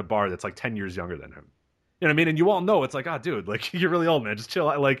that he met at a bar that's like 10 years younger than him. You know what I mean? And you all know it's like, oh, dude, like, you're really old, man. Just chill.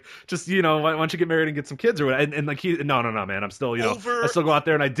 Like, just, why don't you get married and get some kids or whatever? And like, no, man. I'm still, I still go out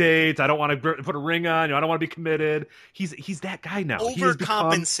there and I date. I don't want to put a ring on. I don't want to be committed. He's that guy now.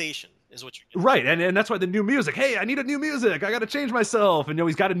 Overcompensation is what you're doing. Right. And that's why the new music, hey, I need a new music. I got to change myself. And,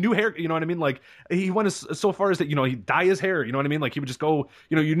 he's got a new hair. You know what I mean? Like, he went so far as that, he dye his hair. You know what I mean? Like, he would just go,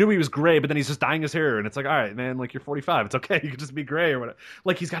 you knew he was gray, but then he's just dyeing his hair. And it's like, all right, man, like, you're 45. It's okay. You can just be gray or whatever.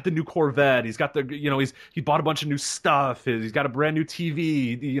 Like, he's got the new Corvette. He's got he bought a bunch of new stuff. He's got a brand new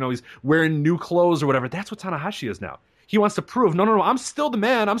TV. He's wearing new clothes or whatever. That's what Tanahashi is now. He wants to prove, no, I'm still the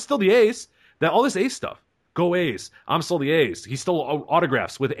man. I'm still the ace. That all this ace stuff. Go Ace. I'm still the Ace. He still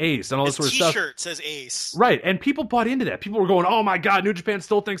autographs with Ace and all this sort of stuff. T-shirt says Ace. Right, and people bought into that. People were going, oh my God, New Japan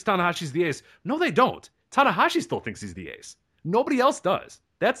still thinks Tanahashi's the Ace. No, they don't. Tanahashi still thinks he's the Ace. Nobody else does.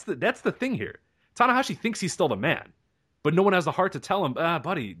 That's the thing here. Tanahashi thinks he's still the man, but no one has the heart to tell him,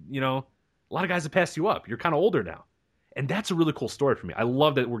 buddy, a lot of guys have passed you up. You're kind of older now. And that's a really cool story for me. I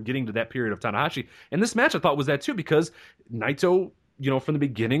love that we're getting to that period of Tanahashi. And this match I thought was that too, because Naito, from the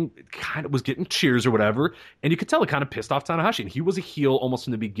beginning, kind of was getting cheers or whatever, and you could tell it kind of pissed off Tanahashi, and he was a heel almost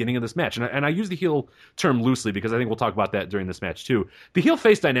from the beginning of this match. And I use the heel term loosely because I think we'll talk about that during this match too. The heel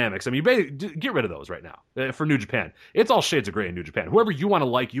face dynamics, I mean, get rid of those right now for New Japan. It's all shades of gray in New Japan. Whoever you want to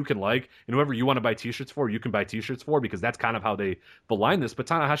like, you can like, and whoever you want to buy t-shirts for, you can buy t-shirts for, because that's kind of how they align this. But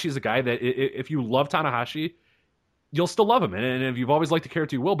Tanahashi is a guy that if you love Tanahashi, you'll still love him. And if you've always liked the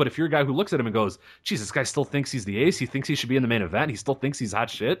character, you will. But if you're a guy who looks at him and goes, geez, this guy still thinks he's the ace. He thinks he should be in the main event. He still thinks he's hot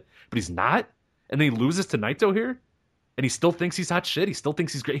shit, but he's not. And then he loses to Naito here, and he still thinks he's hot shit. He still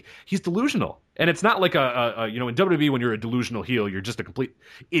thinks he's great. He's delusional. And it's not like in WWE, when you're a delusional heel, you're just a complete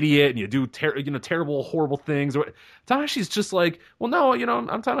idiot and you do terrible, horrible things. Tanahashi's just like, well, no,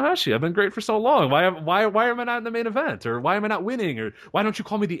 I'm Tanahashi. I've been great for so long. Why am I not in the main event? Or why am I not winning? Or why don't you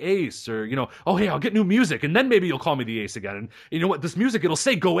call me the ace? Or, oh, hey, I'll get new music, and then maybe you'll call me the ace again. And you know what? This music, it'll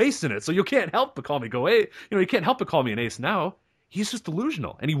say Go Ace in it, so you can't help but call me Go Ace. You can't help but call me an ace now. He's just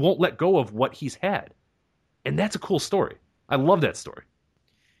delusional, and he won't let go of what he's had. And that's a cool story. I love that story.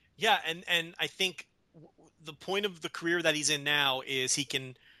 Yeah, and I think the point of the career that he's in now is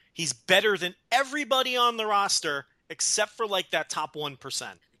he's better than everybody on the roster except for like that top 1%.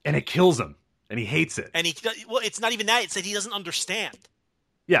 And it kills him, and he hates it. And it's not even that; it's that he doesn't understand.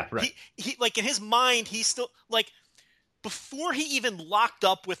 Yeah, right. He like in his mind, he's still like before he even locked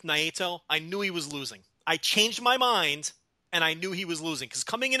up with Naito, I knew he was losing. I changed my mind and I knew he was losing. Because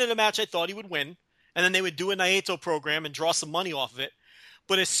coming into the match, I thought he would win, and then they would do a Naito program and draw some money off of it.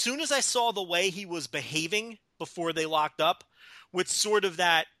 But as soon as I saw the way he was behaving before they locked up, with sort of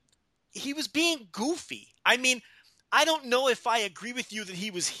that, he was being goofy. I mean, I don't know if I agree with you that he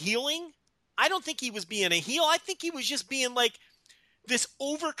was healing. I don't think he was being a heel. I think he was just being like this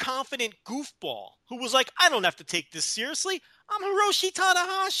overconfident goofball who was like, I don't have to take this seriously. I'm Hiroshi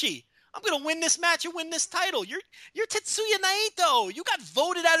Tanahashi. I'm going to win this match and win this title. You're Tetsuya Naito. You got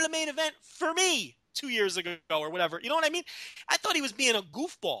voted out of the main event for me 2 years ago or whatever. You know what I mean? I thought he was being a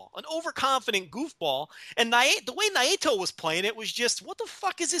goofball, an overconfident goofball. And the way Naito was playing it was just, what the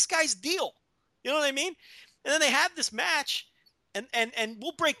fuck is this guy's deal? You know what I mean? And then they have this match, and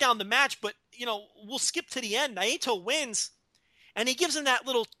we'll break down the match, but, you know, we'll skip to the end. Naito wins, and he gives him that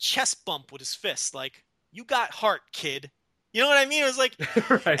little chest bump with his fist, like, you got heart, kid. You know what I mean? It was like,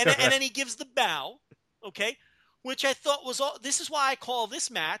 and then he gives the bow, okay, which I thought was all. This is why I call this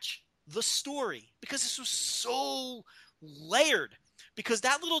match the story, because this was so layered. Because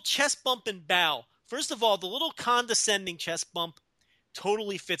that little chest bump and bow, first of all, the little condescending chest bump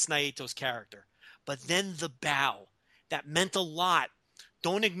totally fits Naito's character. But then the bow, that meant a lot.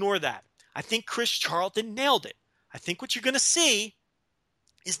 Don't ignore that. I think Chris Charlton nailed it. I think what you're going to see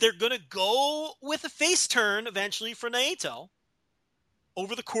is they're going to go with a face turn eventually for Naito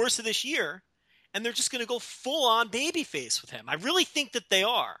over the course of this year, and they're just going to go full-on babyface with him. I really think that they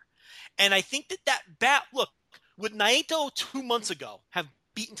are. And I think that look, would Naito 2 months ago have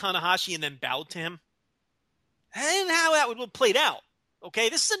beaten Tanahashi and then bowed to him? And how that would have played out. Okay,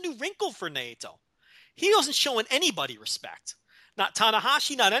 this is a new wrinkle for Naito. He wasn't showing anybody respect. Not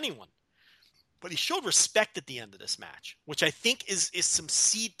Tanahashi, not anyone. But he showed respect at the end of this match, which I think is some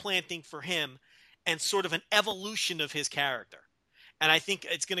seed planting for him and sort of an evolution of his character. And I think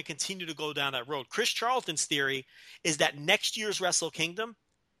it's going to continue to go down that road. Chris Charlton's theory is that next year's Wrestle Kingdom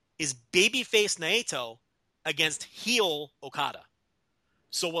is babyface Naito against heel Okada.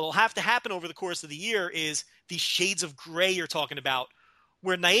 So what will have to happen over the course of the year is these shades of gray you're talking about,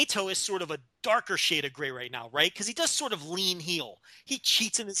 where Naito is sort of a darker shade of gray right now, right? Because he does sort of lean heel. He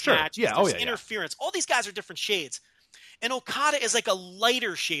cheats in his match. Yeah. There's interference. All these guys are different shades. And Okada is like a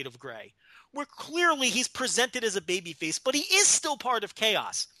lighter shade of gray, where clearly he's presented as a babyface, but he is still part of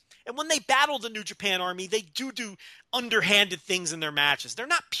Chaos. And when they battle the New Japan Army, they do underhanded things in their matches. They're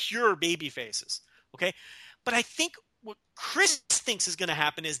not pure babyfaces, okay? But I think what Chris thinks is going to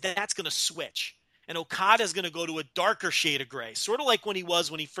happen is that's going to switch. And Okada is going to go to a darker shade of gray, sort of like when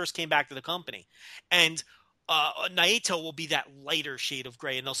he first came back to the company. And Naito will be that lighter shade of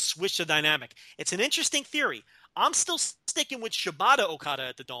gray, and they'll switch the dynamic. It's an interesting theory. I'm still sticking with Shibata Okada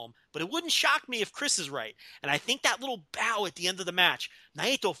at the Dome, but it wouldn't shock me if Chris is right. And I think that little bow at the end of the match,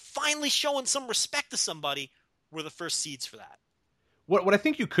 Naito finally showing some respect to somebody, were the first seeds for that. What I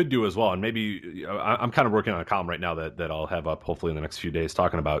think you could do as well, and maybe I'm kind of working on a column right now that I'll have up hopefully in the next few days,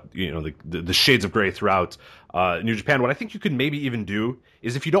 talking about the shades of gray throughout New Japan. What I think you could maybe even do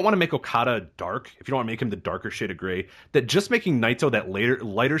is, if you don't want to make Okada dark, if you don't want to make him the darker shade of gray, that just making Naito that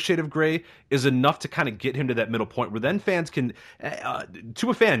lighter shade of gray is enough to kind of get him to that middle point where then fans can, to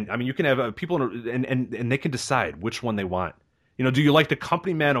a fan, I mean, you can have people and they can decide which one they want. You know, do you like the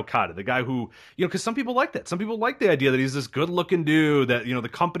company man Okada, the guy who, because some people like that. Some people like the idea that he's this good-looking dude that, the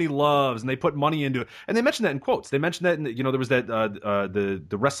company loves, and they put money into it. And they mentioned that in quotes. They mentioned that, there was that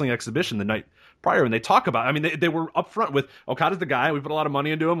the wrestling exhibition the night prior, and they talk about, I mean, they were upfront with, Okada's the guy, we put a lot of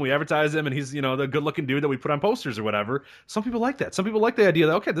money into him, we advertise him, and he's, the good-looking dude that we put on posters or whatever. Some people like that. Some people like the idea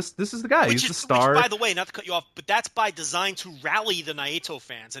that, okay, this is the guy, he's the star. Which, by the way, not to cut you off, but that's by design to rally the Naito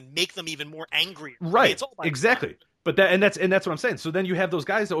fans and make them even more angry. Right, it's all by exactly. design. But that's what I'm saying. So then you have those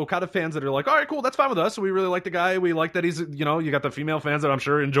guys, the Okada fans, that are like, all right, cool, that's fine with us. We really like the guy. We like that he's, you got the female fans that I'm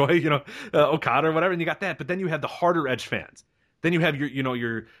sure enjoy, Okada or whatever, and you got that. But then you have the harder edge fans. Then you have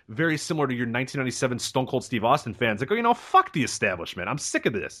your very similar to your 1997 Stone Cold Steve Austin fans that go, fuck the establishment. I'm sick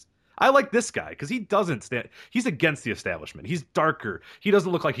of this. I like this guy because he doesn't stand. He's against the establishment. He's darker. He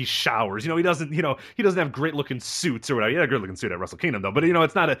doesn't look like he showers. He doesn't have great looking suits or whatever. He had a great looking suit at Wrestle Kingdom though. But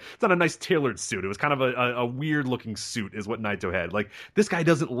it's not a nice tailored suit. It was kind of a weird looking suit is what Naito had. Like, this guy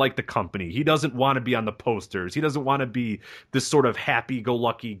doesn't like the company. He doesn't want to be on the posters. He doesn't want to be this sort of happy go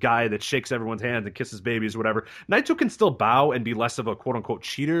lucky guy that shakes everyone's hands and kisses babies or whatever. Naito can still bow and be less of a quote unquote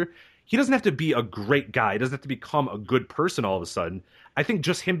cheater. He doesn't have to be a great guy. He doesn't have to become a good person all of a sudden. I think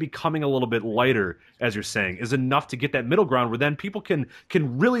just him becoming a little bit lighter, as you're saying, is enough to get that middle ground where then people can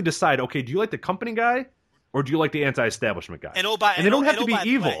really decide, okay, do you like the company guy or do you like the anti-establishment guy? And they don't have to be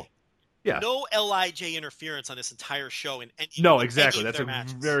evil. Yeah. No LIJ interference on this entire show. No, exactly. That's a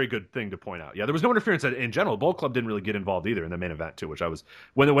matches. very good thing to point out. Yeah, there was no interference in general. Bullet Club didn't really get involved either in the main event too, which I was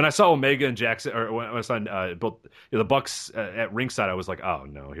when I saw Omega and Jackson, or when I saw both the Bucks at ringside, I was like, oh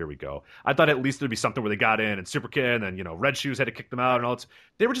no, here we go. I thought at least there'd be something where they got in and Super Kid and Red Shoes had to kick them out and all that.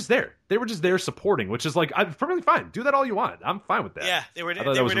 They were just there. They were just there supporting, which is like I'm perfectly fine. Do that all you want. I'm fine with that. Yeah, they were there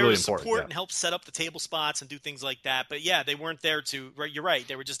to support and help set up the table spots and do things like that. But yeah, they weren't there to. You're right.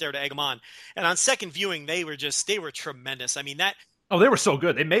 They were just there to egg them on. And on second viewing, they were tremendous. I mean that. Oh, they were so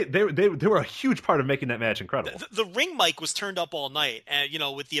good. They were a huge part of making that match incredible. The ring mic was turned up all night, and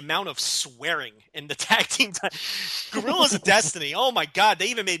with the amount of swearing in the tag team time. Gorillas of Destiny. Oh my God, they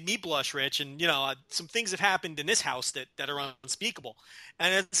even made me blush, Rich. And some things have happened in this house that are unspeakable.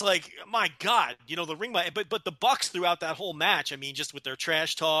 And it's like, my God, the ring mic. But the Bucks throughout that whole match. I mean, just with their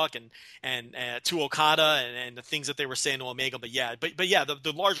trash talk and to Okada and the things that they were saying to Omega. But yeah,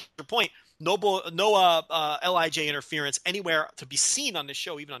 the larger point. No LIJ interference anywhere to be seen on this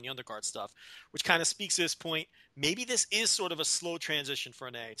show, even on the undercard stuff, which kind of speaks to this point. Maybe this is sort of a slow transition for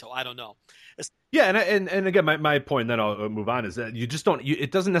Naito. I don't know. Yeah, and again, my point, and then I'll move on, is that you just don't.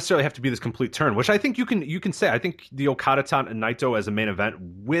 It doesn't necessarily have to be this complete turn, which I think you can say. I think the Okada-tan and Naito as a main event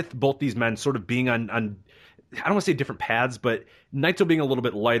with both these men sort of being on I don't want to say different paths, but Naito being a little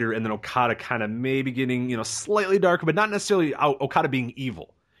bit lighter, and then Okada kind of maybe getting slightly darker, but not necessarily Okada being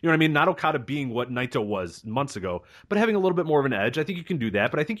evil. You know what I mean? Not Okada being what Naito was months ago, but having a little bit more of an edge. I think you can do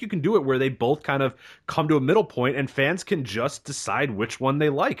that, but I think you can do it where they both kind of come to a middle point and fans can just decide which one they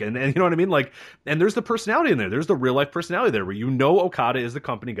like. And you know what I mean? Like, and there's the personality in there. There's the real life personality there where Okada is the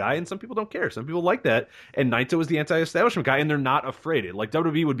company guy and some people don't care. Some people like that. And Naito is the anti-establishment guy and they're not afraid. Like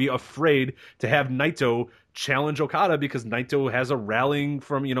WWE would be afraid to have Naito challenge Okada because Naito has a rallying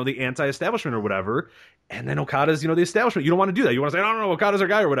from, the anti-establishment or whatever. And then Okada's, the establishment. You don't want to do that. You want to say, I don't know, Okada's our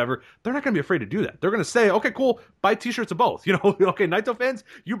guy or whatever. They're not going to be afraid to do that. They're going to say, okay, cool, buy t-shirts of both. Okay, Naito fans,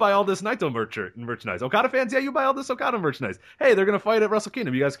 you buy all this Naito merchandise. Okada fans, yeah, you buy all this Okada merchandise. Hey, they're going to fight at Wrestle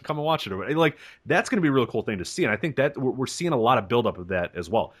Kingdom. You guys can come and watch it. Like, that's going to be a really cool thing to see. And I think that we're seeing a lot of buildup of that as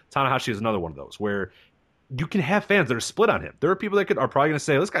well. Tanahashi is another one of those where you can have fans that are split on him. There are people that are probably going to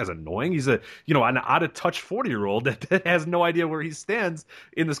say, this guy's annoying. He's an out-of-touch 40-year-old that has no idea where he stands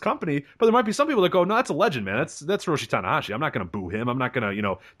in this company. But there might be some people that go, no, that's a legend, man. That's Hiroshi Tanahashi. I'm not going to boo him. I'm not going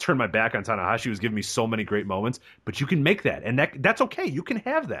to, turn my back on Tanahashi, who's given me so many great moments. But you can make that, and that's okay. You can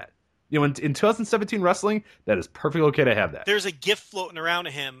have that. In 2017 wrestling, that is perfectly okay to have that. There's a gift floating around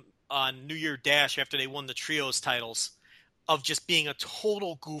to him on New Year Dash after they won the trios titles of just being a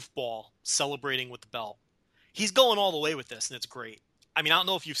total goofball celebrating with the belt. He's going all the way with this, and it's great. I mean, I don't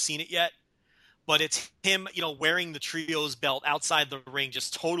know if you've seen it yet, but it's him, wearing the trios belt outside the ring,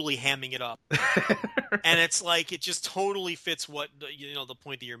 just totally hamming it up. And it's like, it just totally fits what, the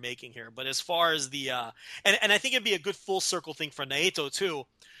point that you're making here. But as far as the, and I think it'd be a good full circle thing for Naito too,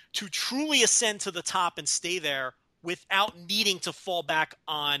 to truly ascend to the top and stay there without needing to fall back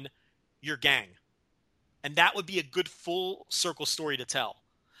on your gang. And that would be a good full circle story to tell.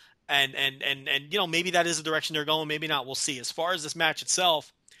 And maybe that is the direction they're going. Maybe not. We'll see. As far as this match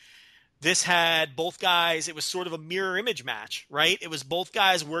itself, this had both guys. It was sort of a mirror image match, right? It was both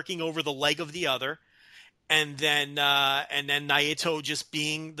guys working over the leg of the other, and then Naito just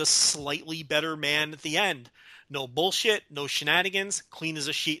being the slightly better man at the end. No bullshit, no shenanigans, clean as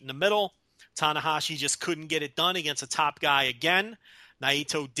a sheet in the middle. Tanahashi just couldn't get it done against a top guy again.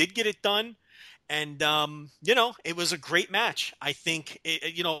 Naito did get it done. And, it was a great match. I think,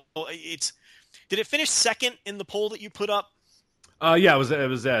 did it finish second in the poll that you put up? Yeah, it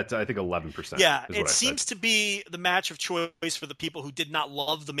was at, I think, 11%. Yeah, it seems to be the match of choice for the people who did not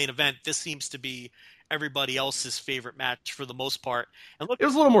love the main event. This seems to be everybody else's favorite match for the most part. And look, it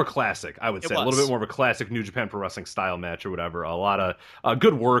was a little more classic, I would say. A little bit more of a classic New Japan Pro Wrestling style match or whatever. A lot of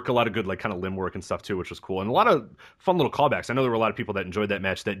good work, a lot of good kind of limb work and stuff too, which was cool. And a lot of fun little callbacks. I know there were a lot of people that enjoyed that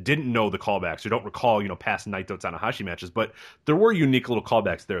match that didn't know the callbacks or don't recall, past Naito Tanahashi matches, but there were unique little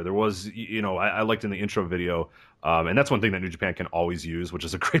callbacks there. There was, I liked in the intro video, and that's one thing that New Japan can always use, which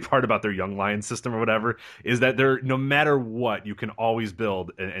is a great part about their Young Lions system or whatever, is that no matter what, you can always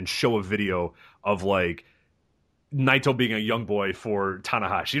build and show a video of Naito being a young boy for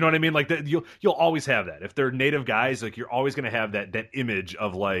Tanahashi. You know what I mean? Like that, you'll always have that. If they're native guys, you're always going to have that image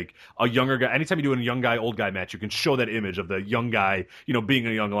of a younger guy. Anytime you do a young guy, old guy match, you can show that image of the young guy, being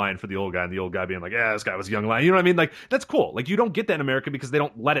a young lion for the old guy and the old guy being like, yeah, this guy was a young lion. You know what I mean? Like, that's cool. Like, you don't get that in America because they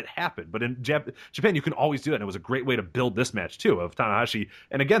don't let it happen. But in Japan, you can always do that. And it was a great way to build this match too, of Tanahashi.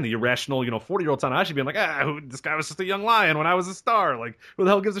 And again, the irrational, 40-year-old Tanahashi being like, this guy was just a young lion when I was a star. Like, who the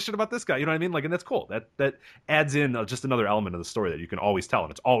hell gives a shit about this guy? You know what I mean? Like, and that's cool. That adds in in just another element of the story that you can always tell,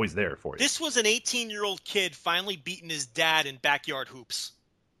 and it's always there for you. This was an 18-year-old kid finally beating his dad in backyard hoops.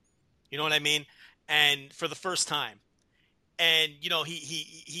 You know what I mean? And for the first time. And, you know,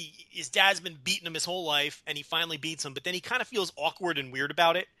 his dad's been beating him his whole life, and he finally beats him. But then he kind of feels awkward and weird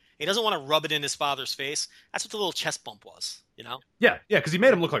about it. He doesn't want to rub it in his father's face. That's what the little chest bump was, you know? Yeah, because he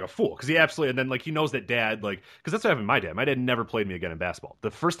made him look like a fool. Because he absolutely, and then like he knows that dad, like, because that's what happened with my dad. My dad never played me again in basketball. The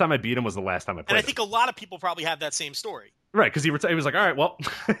first time I beat him was the last time I played him. And I think a lot of people probably have that same story. Right, because he was like, all right, well,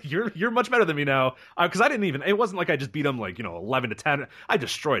 you're much better than me now. Because I didn't even, it wasn't like I just beat him like, 11-10. I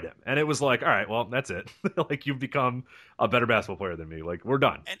destroyed him. And it was like, all right, well, that's it. Like, you've become a better basketball player than me. Like, we're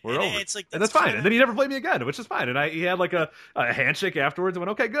done. We're over. It's like, and that's fine. And then he never played me again, which is fine. And he had like a handshake afterwards and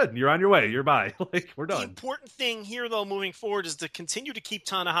went, okay, good. You're on your way. You're bye. Like, we're done. The important thing here, though, moving forward is to continue to keep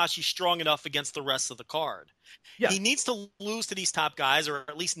Tanahashi strong enough against the rest of the card. Yeah. He needs to lose to these top guys, or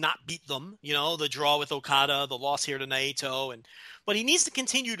at least not beat them. You know, the draw with Okada, the loss here to Naito, but he needs to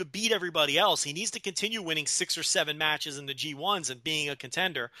continue to beat everybody else. He needs to continue winning 6 or 7 matches in the G1s and being a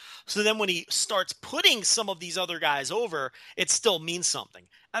contender. So then when he starts putting some of these other guys over, it still means something.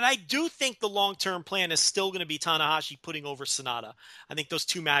 And I do think the long-term plan is still going to be Tanahashi putting over Sonata. I think those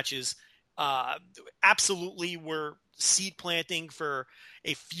 2 matches absolutely were seed planting for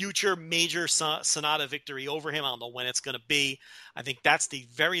a future major Sonata victory over him. I don't know when it's going to be. I think that's the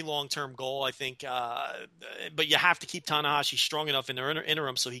very long-term goal, I think. But you have to keep Tanahashi strong enough in the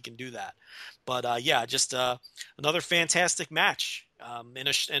interim so he can do that. But yeah, just another fantastic match in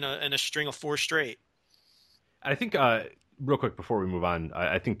a string of 4 straight. I think real quick before we move on,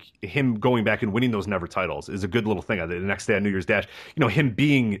 I think him going back and winning those never titles is a good little thing. The next day on New Year's Dash, him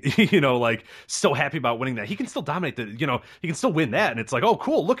being, like so happy about winning that, he can still dominate he can still win that. And it's like, oh,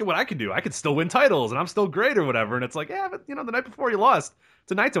 cool, look at what I can do. I can still win titles and I'm still great or whatever. And it's like, yeah, but the night before you lost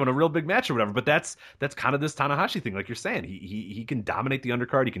to Naito in a real big match or whatever. But that's kind of this Tanahashi thing. Like you're saying, he can dominate the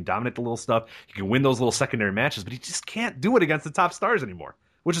undercard. He can dominate the little stuff. He can win those little secondary matches, but he just can't do it against the top stars anymore,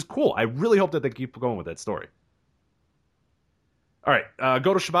 which is cool. I really hope that they keep going with that story. All right,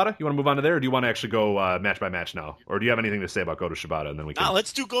 Goto Shibata, you want to move on to there, or do you want to actually go match by match now? Or do you have anything to say about Goto Shibata, and then we can... No,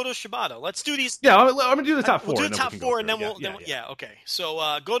 let's do Goto Shibata. Let's do these... Yeah, I'm going to do the top 4. We'll do the top 4, and then we'll... Yeah, okay.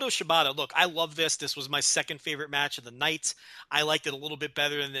 So, Goto Shibata, look, I love this. This was my second favorite match of the night. I liked it a little bit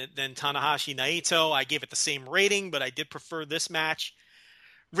better than Tanahashi Naito. I gave it the same rating, but I did prefer this match.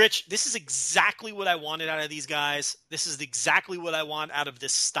 Rich, this is exactly what I wanted out of these guys. This is exactly what I want out of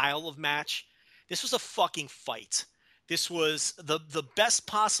this style of match. This was a fucking fight. This was the best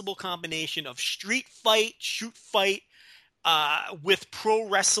possible combination of street fight, shoot fight, with pro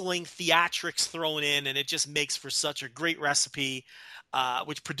wrestling theatrics thrown in, and it just makes for such a great recipe,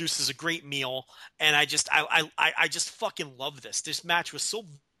 which produces a great meal. And I just fucking love this. This match was so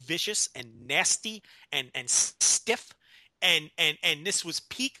vicious and nasty and stiff, and this was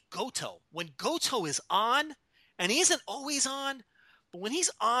peak Goto. When Goto is on, and he isn't always on, but when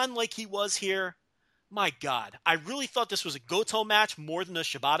he's on like he was here. My God, I really thought this was a Goto match more than a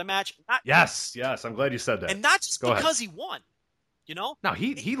Shibata match. Yes, I'm glad you said that. And not just because he won, No,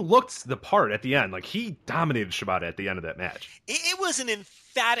 he looked the part at the end. Like, he dominated Shibata at the end of that match. It was an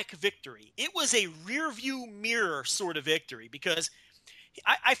emphatic victory. It was a rear-view mirror sort of victory because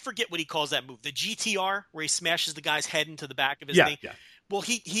I forget what he calls that move, the GTR, where he smashes the guy's head into the back of his thing. Yeah. Well,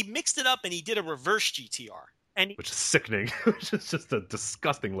 he mixed it up and he did a reverse GTR. Which is sickening. Which is just a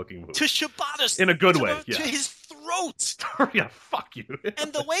disgusting looking move. To Shibata's in a good way. To his throat. Yeah, fuck you.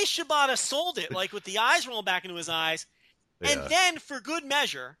 And the way Shibata sold it, like with the eyes rolling back into his eyes, and then for good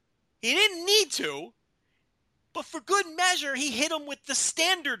measure, he didn't need to, but for good measure, he hit him with the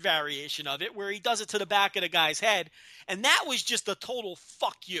standard variation of it, where he does it to the back of the guy's head, and that was just a total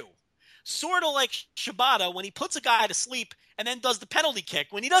fuck you. Sort of like Shibata when he puts a guy to sleep and then does the penalty kick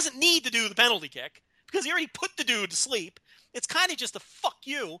when he doesn't need to do the penalty kick. Because he already put the dude to sleep. It's kind of just a fuck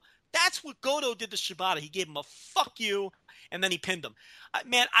you. That's what Goto did to Shibata. He gave him a fuck you, and then he pinned him.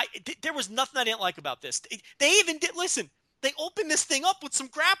 There was nothing I didn't like about this. They even did, listen, they opened this thing up with some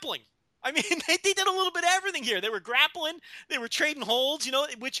grappling. I mean, they did a little bit of everything here. They were grappling. They were trading holds,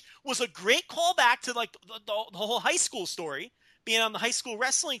 which was a great callback to like the whole high school story, being on the high school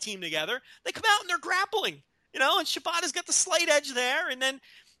wrestling team together. They come out and they're grappling, and Shibata's got the slight edge there, and then...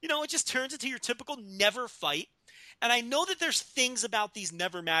 it just turns into your typical never fight. And I know that there's things about these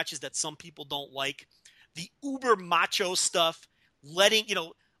never matches that some people don't like. The uber macho stuff,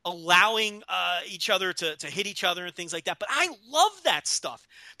 allowing each other to hit each other and things like that. But I love that stuff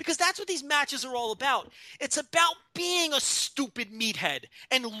because that's what these matches are all about. It's about being a stupid meathead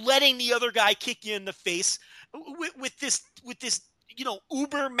and letting the other guy kick you in the face with this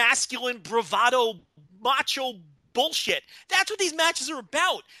uber masculine bravado macho bullshit. That's what these matches are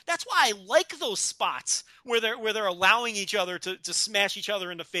about. That's why I like those spots where they're allowing each other to smash each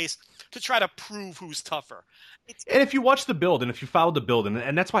other in the face to try to prove who's tougher. And if you watch the build, and if you followed the build,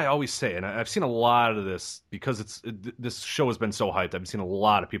 and that's why I always say, and I've seen a lot of this because this show has been so hyped. I've seen a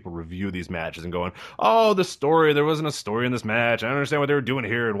lot of people review these matches and going, "Oh, the story. There wasn't a story in this match. I don't understand what they were doing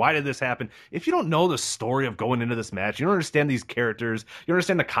here, and why did this happen?" If you don't know the story of going into this match, you don't understand these characters, you don't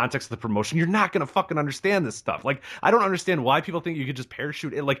understand the context of the promotion, you're not gonna fucking understand this stuff. Like, I don't understand why people think you could just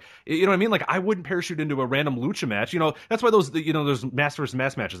parachute in. Like, you know what I mean? Like, I wouldn't parachute into a random lucha match. You know, that's why those mass versus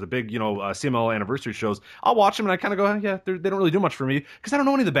mass matches, the big CML anniversary shows. I'll watch them and I kind of go, yeah, they don't really do much for me because I don't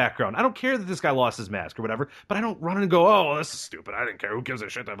know any of the background. I don't care that this guy lost his mask or whatever, but I don't run in and go, oh, this is stupid. I didn't care. Who gives a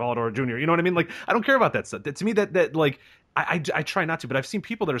shit to Volador Jr.? You know what I mean? Like, I don't care about that stuff. To me, that like, I try not to, but I've seen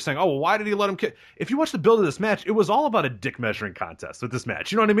people that are saying, oh, well, why did he let him kick? If you watch the build of this match, it was all about a dick measuring contest with this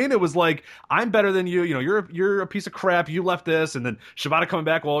match. You know what I mean? It was like, I'm better than you. You know, you're a piece of crap. You left this. And then Shibata coming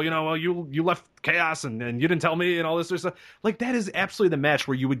back, well, you left Chaos and you didn't tell me and all this sort of stuff. Like, that is absolutely the match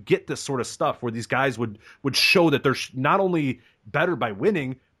where you would get this sort of stuff where these guys would show that they're not only better by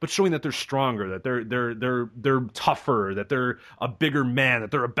winning, but showing that they're stronger, that they're tougher, that they're a bigger man,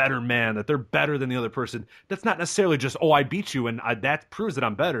 that they're a better man, that they're better than the other person. That's not necessarily just, oh, I beat you and that proves that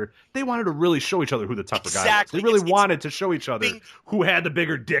I'm better. They wanted to really show each other who the tougher guy was. They really wanted to show each other who had the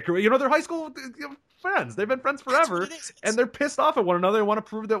bigger dick. Or, they're high school friends. They've been friends forever, and they're pissed off at one another and want to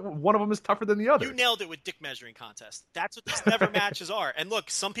prove that one of them is tougher than the other. You nailed it with dick measuring contest. That's what these never matches are. And look,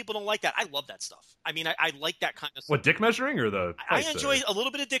 some people don't like that. I love that stuff. I mean, I like that kind of stuff. What, dick measuring or the? I enjoy a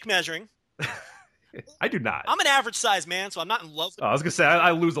little bit of dick measuring. I do not. I'm an average size man, so I'm not in love with I was gonna say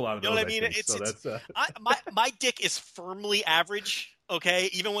I lose a lot of those. You know what I mean? My dick is firmly average. Okay,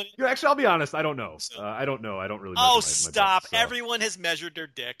 even when actually, I'll be honest. I don't know. I don't know. I don't really. Oh, stop! My Everyone has measured their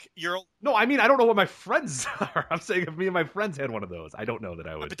dick. No, I mean I don't know what my friends are. I'm saying if me and my friends had one of those, I don't know that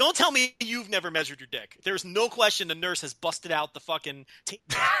I would. But don't tell me you've never measured your dick. There's no question the nurse has busted out the fucking tape.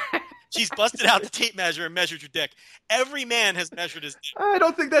 She's busted out the tape measure and measured your dick. Every man has measured his dick. I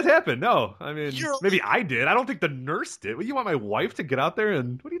don't think that happened. No, I mean maybe I did. I don't think the nurse did. Well, you want my wife to get out there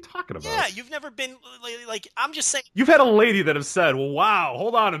and what are you talking about? Yeah, you've never been like I'm just saying. You've had a lady that have said, "Well, wow,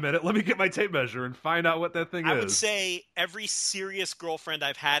 hold on a minute, let me get my tape measure and find out what that thing is." I would say every serious girlfriend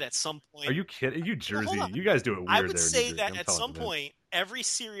I've had at some point. Are you kidding? You Jersey, you guys do it weird. I would say that at some point, every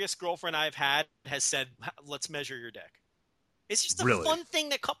serious girlfriend I've had has said, "Let's measure your dick." It's just a fun thing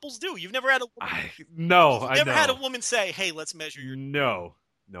that couples do. You've never had a woman, had a woman say, "Hey, let's measure your." No,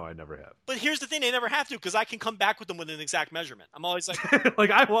 I never have. But here's the thing: they never have to because I can come back with them with an exact measurement. I'm always like,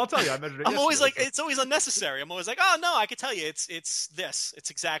 I'll tell you, I measured it. I'm always like, it's always unnecessary. I'm always like, oh no, I can tell you, it's this, it's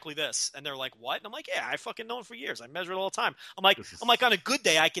exactly this, and they're like, what? And I'm like, yeah, I fucking know it for years. I measure it all the time. I'm like, on a good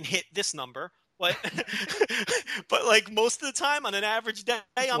day, I can hit this number. But like most of the time, on an average day,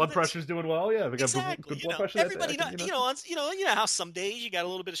 blood pressure's doing well. Yeah, we got exactly. good blood pressure. Everybody, you know how some days you got a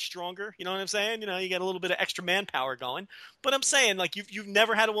little bit of stronger. You know what I'm saying? You know, you got a little bit of extra manpower going. But I'm saying, like, you've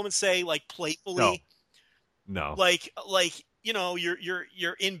never had a woman say, like, playfully, no, like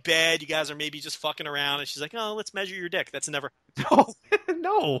you're in bed, you guys are maybe just fucking around, and she's like, oh, let's measure your dick. That's never.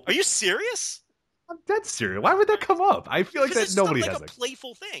 No. Are you serious? I'm dead serious. Why would that come up? I feel like that nobody has a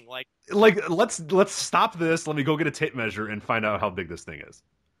playful thing. Like let's stop this. Let me go get a tape measure and find out how big this thing is.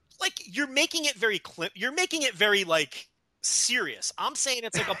 Like you're making it very like serious. I'm saying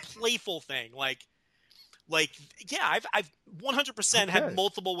it's like a playful thing. Like yeah, I've 100% had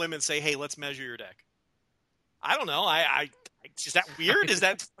multiple women say, "Hey, let's measure your dick." I don't know. Is that weird? Is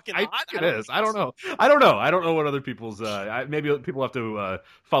that fucking odd? It is. I don't know. I don't know what other people's. Maybe people have to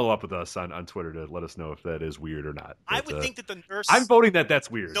follow up with us on Twitter to let us know if that is weird or not. But, I would think that the nurse. I'm voting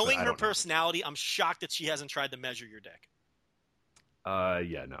that's weird. Knowing her personality, I'm shocked that she hasn't tried to measure your dick.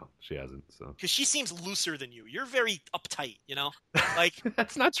 Yeah, no, she hasn't. So because she seems looser than you. You're very uptight. You know, like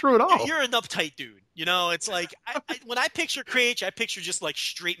that's not true at all. You're an uptight dude. You know, it's like when I picture Craich, I picture just like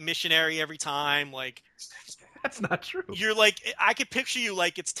straight missionary every time. Like. That's not true. You're like, I could picture you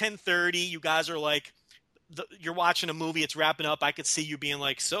like it's 10:30. You guys are like, you're watching a movie. It's wrapping up. I could see you being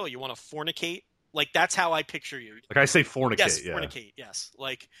like, so you want to fornicate? Like that's how I picture you. Like I say, fornicate. Yes, yeah. Fornicate. Yes.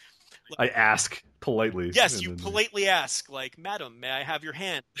 Like I ask politely. Yes, you politely ask, like, "Madam, may I have your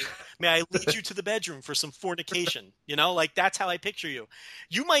hand? May I lead you to the bedroom for some fornication?" You know, like that's how I picture you.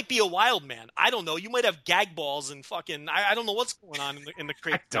 You might be a wild man. I don't know. You might have gag balls and fucking. I don't know what's going on in the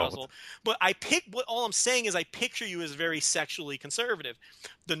Craig household. But all I'm saying is I picture you as very sexually conservative.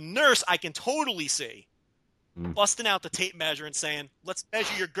 The nurse, I can totally see. busting out the tape measure and saying, "Let's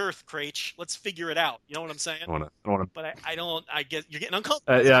measure your girth, Craich. Let's figure it out." You know what I'm saying? I don't want to. But I don't. I get you're getting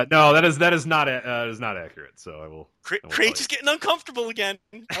uncomfortable. Yeah, no, that is not accurate. So I will. Craich is getting uncomfortable again.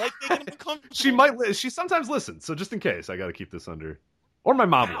 I like making him uncomfortable. She sometimes listens, so just in case, I got to keep this under. Or my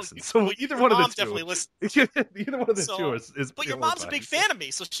mom listens. So either one of the two. Definitely listens. Either one of the two is. But your mom's a big fan of me,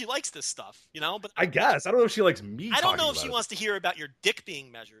 so she likes this stuff, you know. But I guess I don't know if she likes me. I don't know if she wants to hear about your dick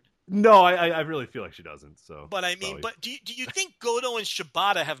being measured. No, I really feel like she doesn't. So, but I mean, do you think Goto and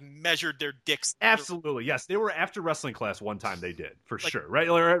Shibata have measured their dicks? Absolutely, yes. They were after wrestling class one time. They did for sure, right?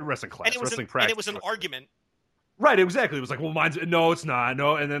 Wrestling class, wrestling practice, and it was an argument. Right, exactly. It was like, well, no, it's not,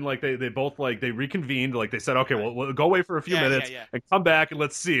 no, and then like they both like they reconvened, like they said, okay, well, we'll go away for a few minutes and come back and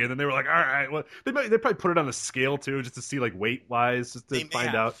let's see, and then they were like, all right, well, they probably put it on the scale too, just to see like weight wise, just to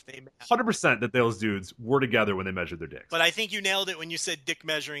find out. 100% that those dudes were together when they measured their dicks. But I think you nailed it when you said dick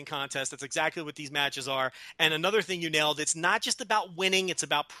measuring contest. That's exactly what these matches are. And another thing you nailed, it's not just about winning, it's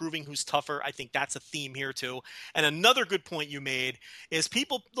about proving who's tougher. I think that's a theme here too. And another good point you made is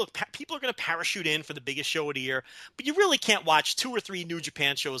people are going to parachute in for the biggest show of the year. But you really can't watch 2 or 3 New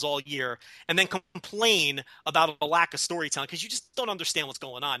Japan shows all year and then complain about a lack of storytelling because you just don't understand what's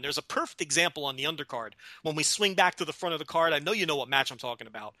going on. There's a perfect example on the undercard. When we swing back to the front of the card, I know you know what match I'm talking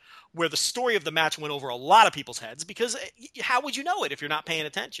about, where the story of the match went over a lot of people's heads because how would you know it if you're not paying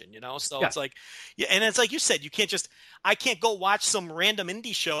attention, you know? So It's like, and it's like you said, I can't go watch some random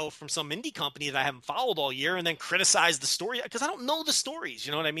indie show from some indie company that I haven't followed all year and then criticize the story because I don't know the stories,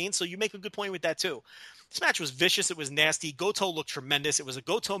 you know what I mean? So you make a good point with that too. This match was vicious. It was nasty. Goto looked tremendous. It was a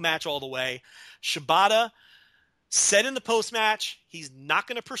Goto match all the way. Shibata said in the post-match he's not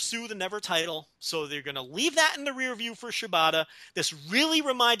going to pursue the Never title, so they're going to leave that in the rear view for Shibata. This really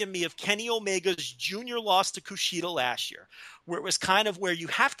reminded me of Kenny Omega's junior loss to Kushida last year, where it was kind of where you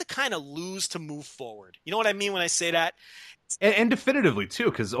have to kind of lose to move forward. You know what I mean when I say that? And definitively,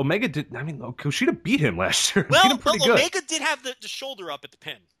 too, because Omega did... I mean, Kushida beat him last year. Well, Omega did have the shoulder up at the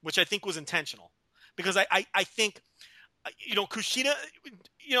pin, which I think was intentional. Because I think, Kushida,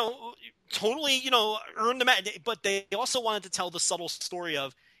 totally, earned the match. But they also wanted to tell the subtle story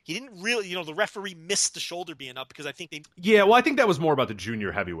of he didn't really, the referee missed the shoulder being up because I think they... Yeah, well, I think that was more about the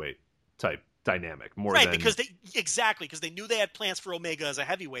junior heavyweight type dynamic. Because they knew they had plans for Omega as a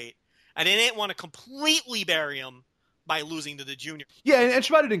heavyweight. And they didn't want to completely bury him by losing to the junior. Yeah, and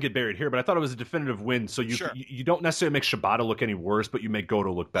Shibata didn't get buried here, but I thought it was a definitive win. So you don't necessarily make Shibata look any worse, but you make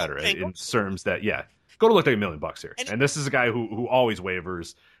Goto look better in terms that, Goto looked like $1 million here. And this is a guy who always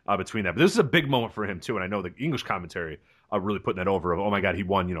wavers between that. But this is a big moment for him, too. And I know the English commentary are really putting that over of, oh, my God, he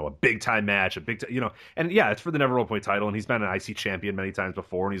won, a big-time match, And, it's for the Never Openweight title, and he's been an IC champion many times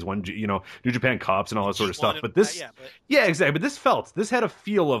before, and he's won, New Japan Cups and all that sort of stuff. But this... Yeah, exactly. But this had a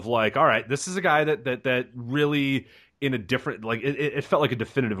feel of like, all right, this is a guy that really... in a different, like, it felt like a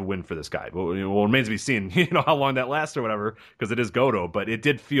definitive win for this guy. Well, it remains to be seen, how long that lasts or whatever, because it is Goto, but it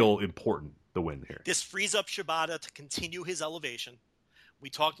did feel important, the win here. This frees up Shibata to continue his elevation. We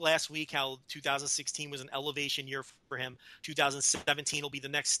talked last week how 2016 was an elevation year for him. 2017 will be the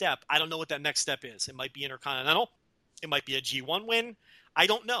next step. I don't know what that next step is. It might be Intercontinental. It might be a G1 win. I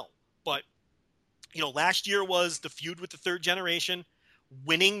don't know. But, last year was the feud with the third generation,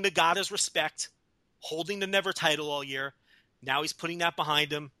 winning Nagata's respect, holding the Never title all year. Now he's putting that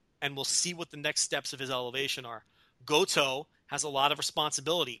behind him, and we'll see what the next steps of his elevation are. Goto has a lot of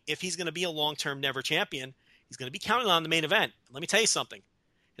responsibility. If he's going to be a long-term Never champion, he's going to be counted on the main event. Let me tell you something.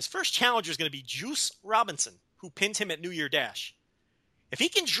 His first challenger is going to be Juice Robinson, who pinned him at New Year Dash. If he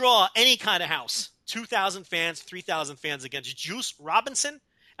can draw any kind of house, 2,000 fans, 3,000 fans against Juice Robinson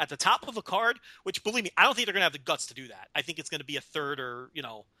at the top of a card, which, believe me, I don't think they're going to have the guts to do that. I think it's going to be a third or,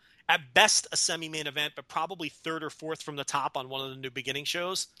 at best a semi-main event, but probably third or fourth from the top on one of the New Beginning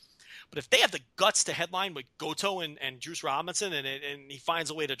shows. But if they have the guts to headline with Goto and Juice Robinson and he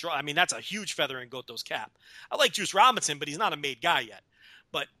finds a way to draw, I mean, that's a huge feather in Goto's cap. I like Juice Robinson, but he's not a made guy yet.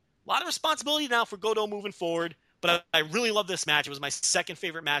 But a lot of responsibility now for Goto moving forward. But I really love this match. It was my second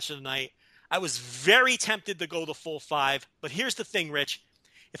favorite match of the night. I was very tempted to go the full 5. But here's the thing, Rich.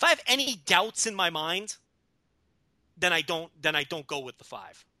 If I have any doubts in my mind, then I don't go with the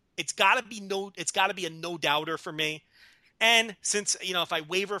 5. It's got to be a no-doubter for me. And since, if I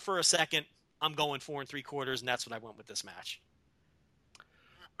waver for a second, I'm going 4 3/4, and that's what I went with this match.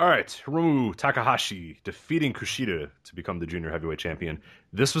 All right, Hiromu Takahashi defeating Kushida to become the junior heavyweight champion.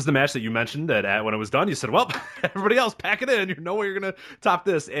 this was the match that you mentioned that when it was done, you said, well, everybody else, pack it in. You know where you're going to top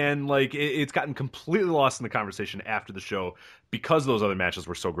this. And like, it's gotten completely lost in the conversation after the show because those other matches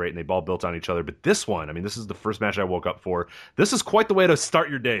were so great and they all built on each other. But this one, I mean, this is the first match I woke up for. This is quite the way to start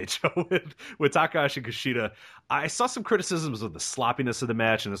your day, Joe, with Takahashi and Kushida. I saw some criticisms of the sloppiness of the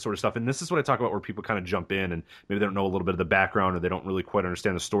match and this sort of stuff. And this is what I talk about where people kind of jump in and maybe they don't know a little bit of the background or they don't really quite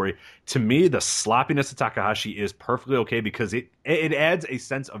understand the story. To me, the sloppiness of Takahashi is perfectly okay because it adds a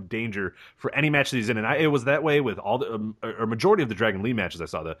sense of danger for any match that he's in. And it was that way with all the or majority of the Dragon Lee matches. I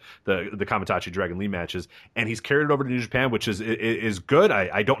saw the Kamitachi Dragon Lee matches, and he's carried it over to New Japan, which is good.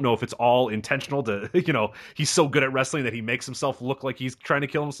 I don't know if it's all intentional to, he's so good at wrestling that he makes himself look like he's trying to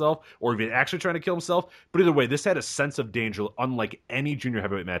kill himself or if he's actually trying to kill himself. But either way, this had a sense of danger unlike any junior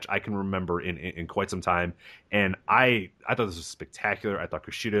heavyweight match I can remember in quite some time. And I thought this was spectacular. I thought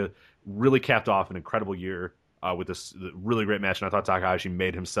Kushida really capped off an incredible year with this really great match. And I thought Takahashi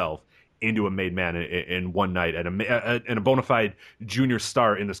made himself into a made man in one night and a bona fide junior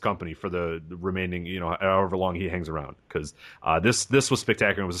star in this company for the remaining, however long he hangs around. Because this was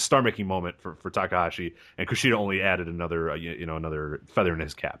spectacular. It was a star-making moment for Takahashi, and Kushida only added another feather in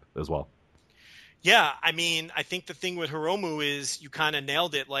his cap as well. Yeah, I mean, I think the thing with Hiromu is you kind of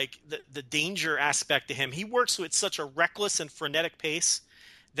nailed it. Like the danger aspect to him, he works with such a reckless and frenetic pace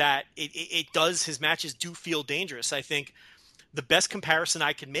that his matches do feel dangerous. I think the best comparison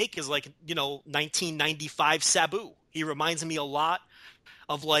I can make is 1995 Sabu. He reminds me a lot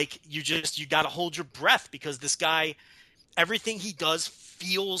of you got to hold your breath because this guy, everything he does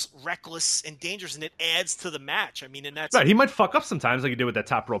feels reckless and dangerous, and it adds to the match. I mean, and that's right. He might fuck up sometimes, like he did with that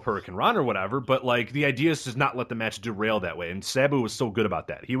top rope Hurricane Run or whatever. But the idea is to not let the match derail that way. And Sabu was so good about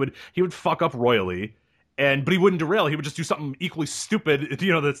that. He would fuck up royally, but he wouldn't derail. He would just do something equally stupid,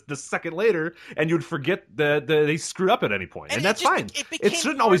 the second later, and you would forget that they screwed up at any point. And that's fine. It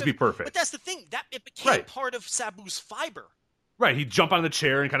shouldn't always be perfect. But that's the thing. That it became part of Sabu's fiber. Right, he'd jump on the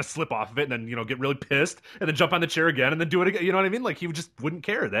chair and kind of slip off of it, and then get really pissed, and then jump on the chair again, and then do it again. You know what I mean? He just wouldn't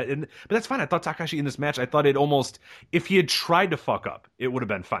care but that's fine. I thought Takahashi in this match, I thought it almost, if he had tried to fuck up, it would have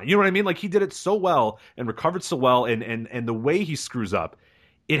been fine. You know what I mean? He did it so well and recovered so well, and the way he screws up,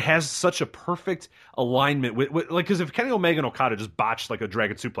 it has such a perfect alignment with because if Kenny Omega and Okada just botched a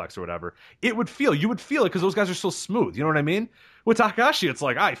dragon suplex or whatever, you would feel it because those guys are so smooth. You know what I mean? With Takahashi, it's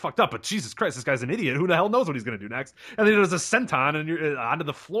he fucked up, but Jesus Christ, this guy's an idiot. Who the hell knows what he's going to do next? And then he does a senton and you're onto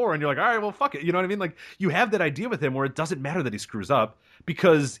the floor and you're all right, well, fuck it. You know what I mean? You have that idea with him where it doesn't matter that he screws up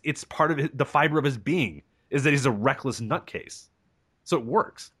because it's part of the fiber of his being is that he's a reckless nutcase. So it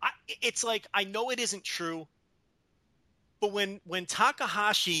works. I know it isn't true, but when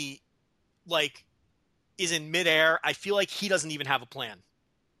Takahashi is in midair, I feel like he doesn't even have a plan.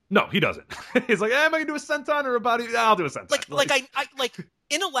 No, he doesn't. He's am I gonna do a senton or a body? I'll do a senton. I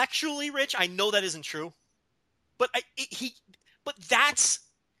intellectually, Rich, I know that isn't true, but that's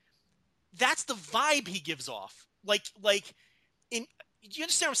the vibe he gives off. Do you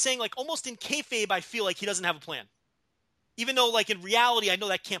understand what I'm saying? Almost in kayfabe, I feel like he doesn't have a plan, even though in reality, I know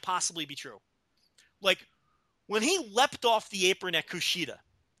that can't possibly be true. When he leapt off the apron at Kushida,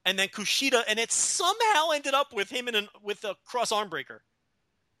 and then Kushida, and it somehow ended up with him with a cross arm breaker.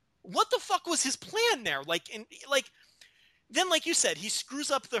 What the fuck was his plan there? Then like you said, he screws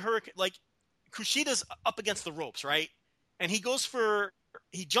up the hurricane. Kushida's up against the ropes, right? And he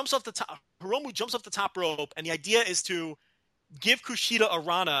jumps off the top. Hiromu jumps off the top rope, and the idea is to give Kushida a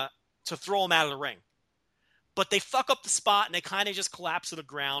Rana to throw him out of the ring. But they fuck up the spot, and they kind of just collapse to the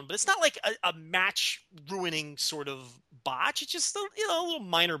ground. But it's not a match-ruining sort of botch. It's just a little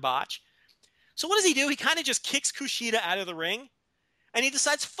minor botch. So what does he do? He kind of just kicks Kushida out of the ring. And he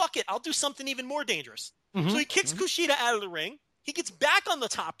decides, fuck it, I'll do something even more dangerous. Mm-hmm. So he kicks Kushida out of the ring. He gets back on the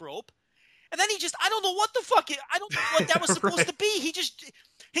top rope. And then I don't know what the fuck, I don't know what that was supposed to be. He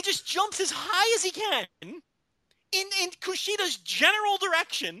just jumps as high as he can in Kushida's general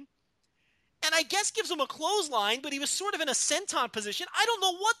direction. And I guess gives him a clothesline, but he was sort of in a senton position. I don't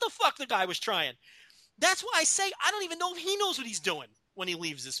know what the fuck the guy was trying. That's why I say I don't even know if he knows what he's doing when he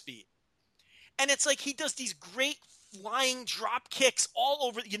leaves his feet. And it's he does these great flying drop kicks all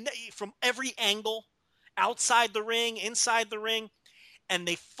over from every angle, outside the ring, inside the ring, and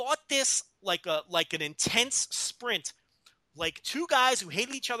they fought this like an intense sprint, like two guys who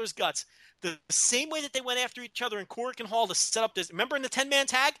hated each other's guts. The same way that they went after each other in Korakuen Hall to set up this. Remember in the 10-man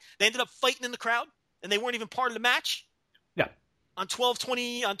tag, they ended up fighting in the crowd, and they weren't even part of the match. Yeah. On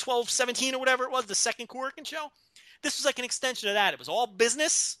 12/20, on 12/17 or whatever it was, the second Korakuen show. This was an extension of that. It was all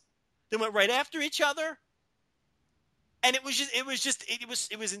business. They went right after each other. And it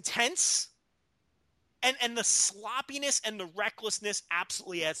was intense. And the sloppiness and the recklessness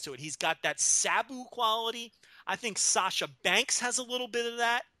absolutely adds to it. He's got that Sabu quality. I think Sasha Banks has a little bit of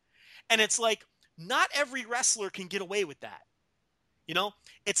that. And it's like, not every wrestler can get away with that. You know,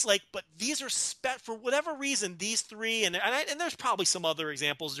 it's like, but these are for whatever reason, these three, and there's probably some other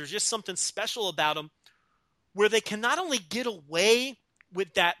examples. There's just something special about them where they can not only get away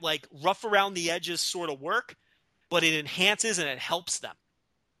with that like rough around the edges sort of work, but it enhances and it helps them.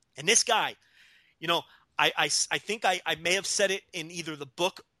 And this guy, you know, I think I may have said it in either the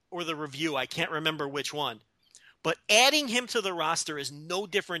book or the review. I can't remember which one. But adding him to the roster is no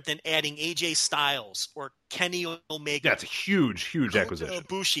different than adding AJ Styles or Kenny Omega. Yeah, it's a huge acquisition.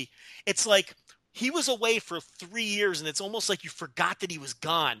 Ibushi. It's like he was away for 3 years, and it's almost like you forgot that he was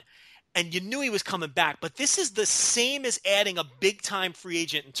gone. And you knew he was coming back. But this is the same as adding a big-time free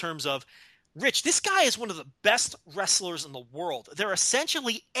agent in terms of, Rich, this guy is one of the best wrestlers in the world. They're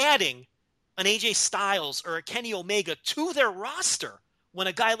essentially adding an AJ Styles or a Kenny Omega to their roster when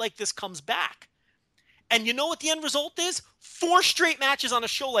a guy like this comes back. And you know what the end result is? 4 straight matches on a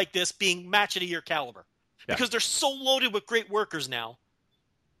show like this being match of the year caliber. Yeah. Because they're so loaded with great workers now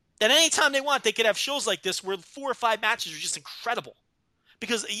that anytime they want, they could have shows like this where 4 or 5 matches are just incredible.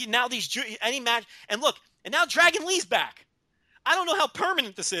 Because now any match, and look, and now Dragon Lee's back. I don't know how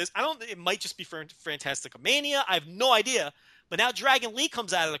permanent this is. It might just be for Fantastic Mania. I have no idea. But now Dragon Lee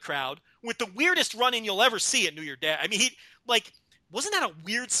comes out of the crowd with the weirdest run-in you'll ever see at New Year's Day. I mean, wasn't that a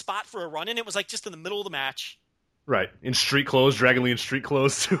weird spot for a run-in? It was like just in the middle of the match. Right. In street clothes, Dragon Lee in street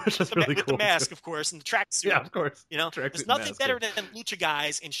clothes, too, which is really with cool. With the mask, of course, and the tracksuit. Yeah, of course. You know, Tracksuit there's nothing mask, better than lucha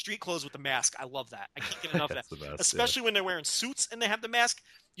guys in street clothes with the mask. I love that. I can't get enough of that. The best, especially when they're wearing suits and they have the mask.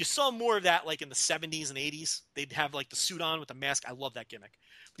 You saw more of that like in the 70s and 80s. They'd have like the suit on with the mask. I love that gimmick.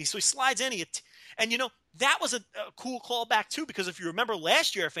 So he slides in, and you know, that was a cool callback too, because if you remember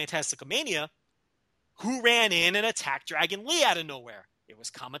last year at Fantastic Mania, who ran in and attacked Dragon Lee out of nowhere? It was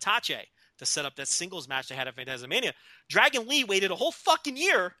Kamatache to set up that singles match they had at Fantastic Mania. Dragon Lee waited a whole fucking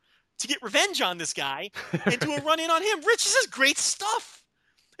year to get revenge on this guy and do a run-in on him. Rich, this is great stuff.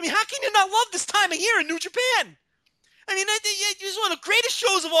 I mean, how can you not love this time of year in New Japan? I mean, it was one of the greatest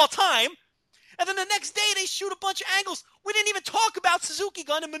shows of all time. And then the next day, they shoot a bunch of angles. We didn't even talk about Suzuki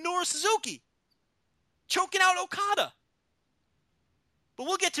Gun and Minoru Suzuki choking out Okada. But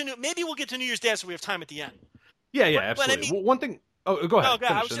maybe we'll get to New Year's Day so we have time at the end. Yeah, absolutely. But I mean, one thing. Oh, go ahead. No,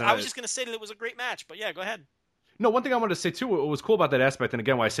 I was just going to say that it was a great match. But yeah, go ahead. No, one thing I wanted to say, too, what was cool about that aspect, and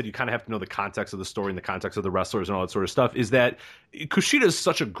again, why I said you kind of have to know the context of the story and the context of the wrestlers and all that sort of stuff, is that Kushida is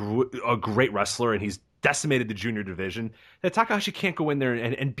such a great wrestler, and he's decimated the junior division, that Takahashi can't go in there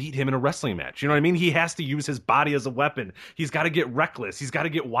and beat him in a wrestling match. You know what I mean? He has to use his body as a weapon. He's got to get reckless. He's got to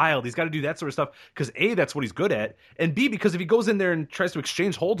get wild. He's got to do that sort of stuff because A, that's what he's good at, and B, because if he goes in there and tries to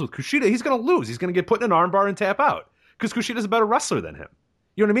exchange holds with Kushida, he's going to lose. He's going to get put in an armbar and tap out because Kushida's a better wrestler than him.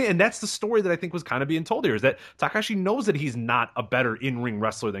 You know what I mean? And that's the story that I think was kind of being told here, is that Takahashi knows that he's not a better in-ring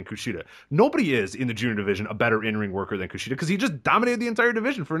wrestler than Kushida. Nobody is in the junior division a better in-ring worker than Kushida because he just dominated the entire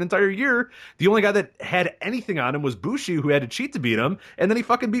division for an entire year. The only guy that had anything on him was Bushi, who had to cheat to beat him, and then he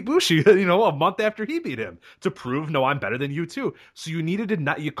fucking beat Bushi, you know, a month after he beat him to prove, no, I'm better than you too. So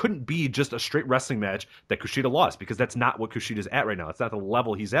you couldn't be just a straight wrestling match that Kushida lost, because that's not what Kushida's at right now. It's not the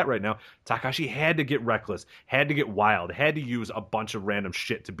level he's at right now. Takahashi had to get reckless, had to get wild, had to use a bunch of random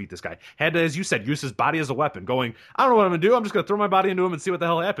shit to beat this guy. Had to, as you said, use his body as a weapon, going, I don't know what I'm going to do. I'm just going to throw my body into him and see what the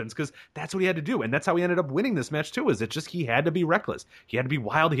hell happens, because that's what he had to do. And that's how he ended up winning this match too, is it just he had to be reckless. He had to be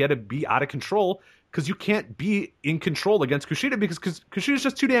wild. He had to be out of control, because you can't be in control against Kushida because Kushida's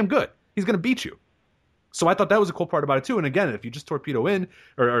just too damn good. He's going to beat you. So I thought that was a cool part about it too. And again, if you just torpedo in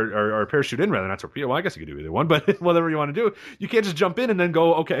or parachute in, rather, not torpedo, well, I guess you could do either one, but whatever you want to do, you can't just jump in and then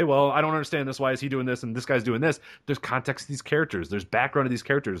go, okay, well, I don't understand this. Why is he doing this? And this guy's doing this. There's context to these characters. There's background to these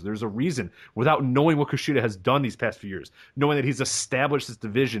characters. There's a reason, without knowing what Kushida has done these past few years, knowing that he's established this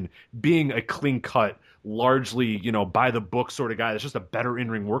division, being a clean cut, largely, you know, by the book sort of guy that's just a better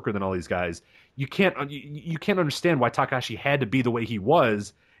in-ring worker than all these guys. You can't understand why Takahashi had to be the way he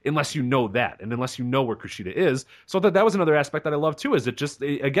was unless you know that, and unless you know where Kushida is. So that was another aspect that I love too, is it just,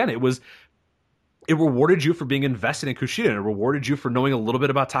 again, it rewarded you for being invested in Kushida, and it rewarded you for knowing a little bit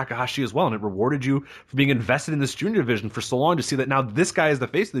about Takahashi as well, and it rewarded you for being invested in this junior division for so long, to see that now this guy is the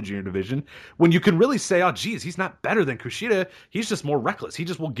face of the junior division, when you can really say, oh, geez, he's not better than Kushida, he's just more reckless. He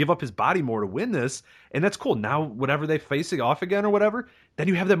just will give up his body more to win this, and that's cool. Now, whatever they face it off again or whatever, then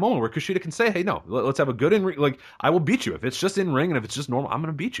you have that moment where Kushida can say, hey, no, let's have a good in-ring, like, I will beat you. If it's just in-ring and if it's just normal, I'm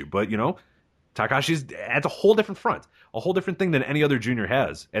going to beat you. But, you know, Takashi's adds a whole different front, a whole different thing than any other junior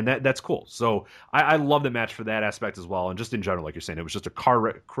has, and that's cool. So I love the match for that aspect as well, and just in general, like you're saying, it was just a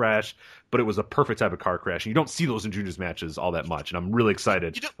car crash, but it was a perfect type of car crash, and you don't see those in juniors matches all that much, and I'm really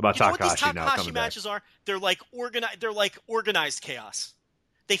excited about Takahashi now coming back. Matches are they're like organized chaos.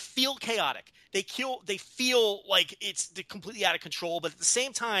 They feel chaotic. They feel like it's completely out of control, but at the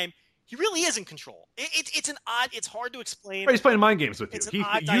same time, he really is in control. It's hard to explain. Right, he's playing mind games with you.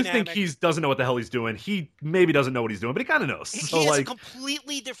 You think he doesn't know what the hell he's doing. He maybe doesn't know what he's doing, but he kind of knows. He has a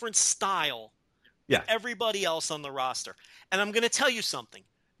completely different style than everybody else on the roster. And I'm going to tell you something.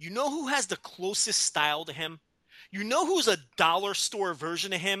 You know who has the closest style to him? You know who's a dollar store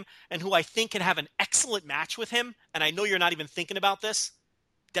version of him and who I think can have an excellent match with him? And I know you're not even thinking about this.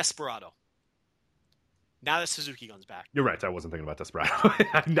 Desperado. Now that Suzuki Gun's back. You're right. I wasn't thinking about Desperado.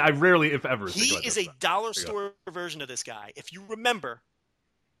 I rarely, if ever, he is a dollar store version of this guy. If you remember,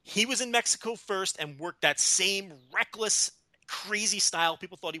 he was in Mexico first and worked that same reckless, crazy style.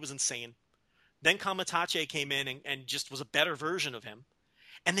 People thought he was insane. Then Kamatache came in and just was a better version of him.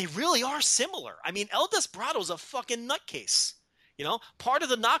 And they really are similar. I mean, El Desperado's a fucking nutcase. You know, part of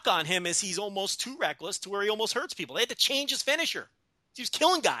the knock on him is he's almost too reckless to where he almost hurts people. They had to change his finisher. He was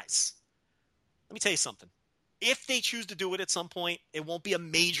killing guys. Let me tell you something. If they choose to do it at some point, it won't be a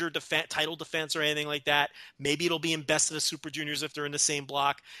major title defense or anything like that. Maybe it'll be in Best of the Super Juniors if they're in the same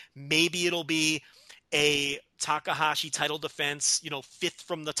block. Maybe it'll be a Takahashi title defense, fifth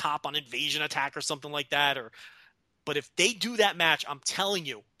from the top on Invasion Attack or something like that. But if they do that match, I'm telling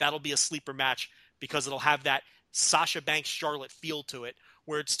you, that'll be a sleeper match because it'll have that Sasha Banks Charlotte feel to it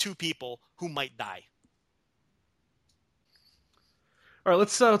where it's two people who might die. All right,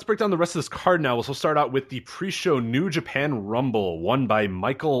 let's break down the rest of this card now. We'll start out with the pre-show New Japan Rumble, won by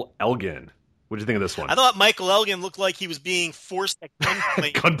Michael Elgin. What did you think of this one? I thought Michael Elgin looked like he was being forced at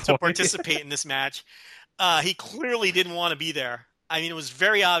gunpoint to participate in this match. He clearly didn't want to be there. I mean, it was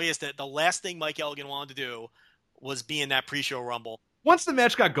very obvious that the last thing Mike Elgin wanted to do was be in that pre-show Rumble. Once the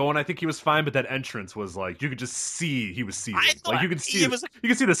match got going, I think he was fine, but that entrance was like you could just see he was seething. Like you could see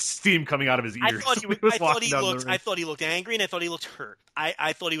the steam coming out of his ears. I thought he looked angry, and I thought he looked hurt.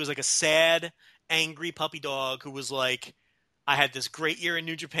 I thought he was like a sad, angry puppy dog who was like, I had this great year in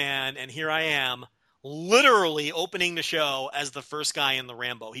New Japan, and here I am, literally opening the show as the first guy in the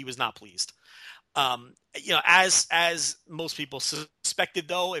Rambo. He was not pleased. As most people suspected,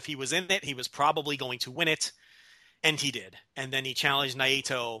 though, if he was in it, he was probably going to win it. And he did. And then he challenged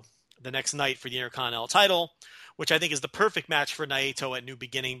Naito the next night for the Intercontinental title, which I think is the perfect match for Naito at New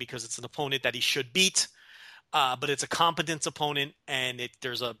Beginning because it's an opponent that he should beat. But it's a competence opponent, and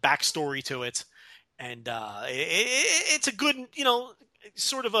there's a backstory to it. And it's a good,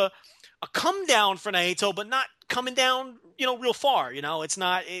 sort of a come down for Naito, but not coming down, real far. It's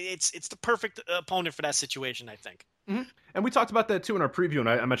the perfect opponent for that situation, I think. Mm-hmm. And we talked about that too in our preview, and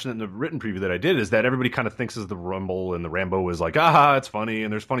I mentioned it in the written preview that I did, is that everybody kind of thinks is the Rumble and the Rambo is like, it's funny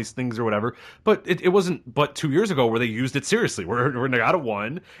and there's funny things or whatever. But it wasn't but 2 years ago where they used it seriously, where Nagata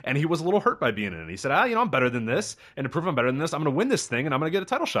won, and he was a little hurt by being in it. He said, I'm better than this, and to prove I'm better than this, I'm going to win this thing, and I'm going to get a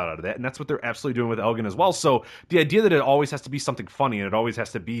title shot out of that. And that's what they're absolutely doing with Elgin as well. So the idea that it always has to be something funny and it always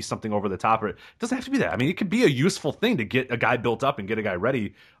has to be something over the top, it doesn't have to be that. I mean, it could be a useful thing to get a guy built up and get a guy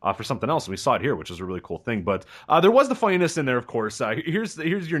ready for something else. And we saw it here, which was a really cool thing. But there was the funniness in there, of course. Here's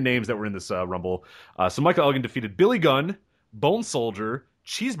your names that were in this Rumble. So Michael Elgin defeated Billy Gunn, Bone Soldier,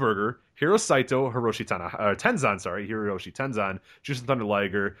 Cheeseburger, Hiro Saito, Hiroshi Tenzan, Jushin Thunder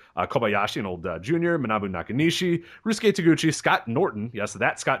Liger, Kobayashi, an old junior, Manabu Nakanishi, Ryusuke Taguchi, Scott Norton, yes,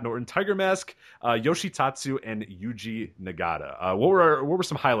 that Scott Norton, Tiger Mask, Yoshitatsu, and Yuji Nagata. What were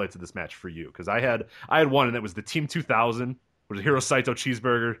some highlights of this match for you? Because I had one, and that was the Team 2000, which was Hiro Saito,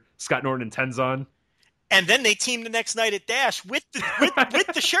 Cheeseburger, Scott Norton, and Tenzan. And then they teamed the next night at Dash with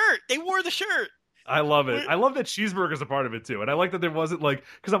the shirt. They wore the shirt. I love it. I love that Cheeseburger's a part of it too. And I like that there wasn't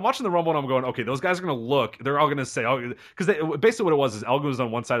because I'm watching the Rumble and I'm going, okay, those guys are going to look, they're all going to say, because basically what it was is Elgin was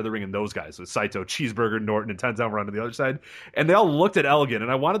on one side of the ring and those guys, so Saito, Cheeseburger, Norton, and Tenzan were on the other side. And they all looked at Elgin, and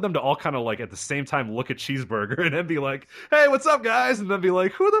I wanted them to all kind of at the same time look at Cheeseburger and then be like, hey, what's up, guys? And then be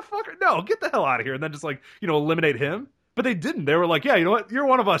like, who the fuck? No, get the hell out of here. And then just eliminate him. But they didn't. They were like, yeah, you know what? You're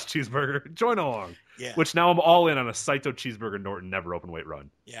one of us, Cheeseburger. Join along. Yeah. Which now I'm all in on a Saito, Cheeseburger, Norton never open weight run.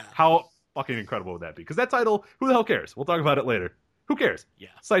 Yeah. How fucking incredible would that be? Because that title, who the hell cares? We'll talk about it later. Who cares? Yeah.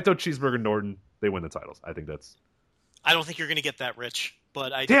 Saito, Cheeseburger, Norton, they win the titles. I think that's... I don't think you're going to get that, Rich.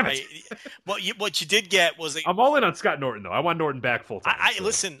 But Damn it. what you did get was I'm all in on Scott Norton though. I want Norton back full time.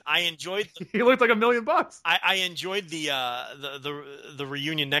 Listen. I enjoyed. He looked like $1 million. I enjoyed the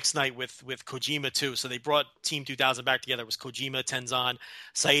reunion next night with Kojima too. So they brought Team 2000 back together. It was Kojima, Tenzan,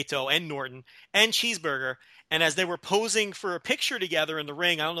 Saito, and Norton and Cheeseburger. And as they were posing for a picture together in the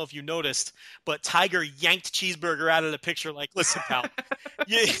ring, I don't know if you noticed, but Tiger yanked Cheeseburger out of the picture. Like, listen, pal,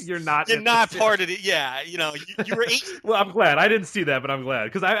 you're not part of it. Yeah, you were 8. Well, I'm glad I didn't see that, but I'm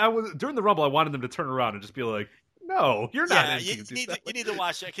glad because I was during the Rumble. I wanted them to turn around and just be like, "No, you're not." Yeah, you need to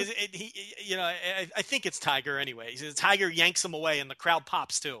watch that because I think it's Tiger anyway. Tiger yanks him away, and the crowd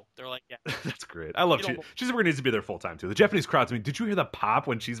pops too. They're like, "Yeah, that's great." I love Cheeseburger needs to be there full time too. The Japanese crowds. I mean, did you hear the pop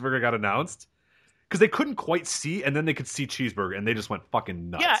when Cheeseburger got announced? Because they couldn't quite see, and then they could see Cheeseburger, and they just went fucking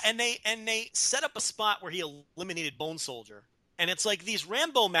nuts. Yeah, and they set up a spot where he eliminated Bone Soldier, and it's like these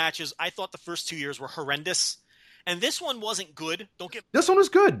Rambo matches. I thought the first 2 years were horrendous, and this one wasn't good. This one was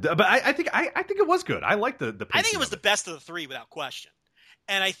good, but I think it was good. I like the. I think it was the best of the three without question,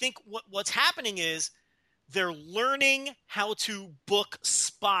 and I think what's happening is they're learning how to book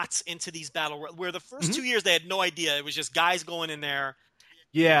spots into these battle where the first 2 years they had no idea. It was just guys going in there.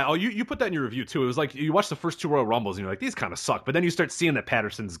 Yeah, you put that in your review too. It was like you watch the first 2 Royal Rumbles and you're like, these kind of suck. But then you start seeing that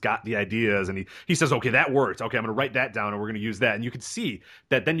Patterson's got the ideas and he says, okay, that worked. Okay, I'm going to write that down and we're going to use that. And you could see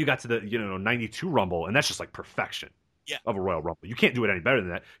that then you got to the 92 Rumble and that's just like perfection of a Royal Rumble. You can't do it any better than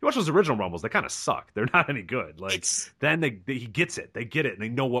that. You watch those original Rumbles, they kind of suck. They're not any good. Like then he gets it. They get it and they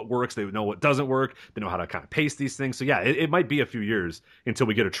know what works. They know what doesn't work. They know how to kind of pace these things. So yeah, it might be a few years until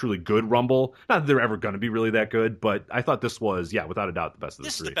we get a truly good Rumble. Not that they're ever going to be really that good, but I thought this was, without a doubt, the best of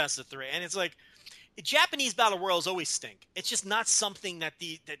the three. This is the best of three. And it's like, Japanese battle royals always stink. It's just not something that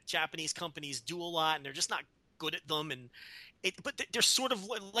that Japanese companies do a lot, and they're just not good at them. But they're sort of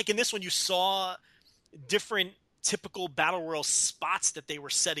like in this one, you saw different typical battle royal spots that they were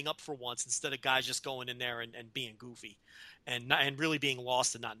setting up for once instead of guys just going in there and being goofy and really being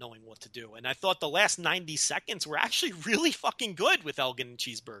lost and not knowing what to do. And I thought the last 90 seconds were actually really fucking good with Elgin and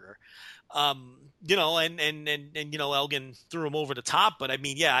Cheeseburger. And Elgin threw him over the top, but I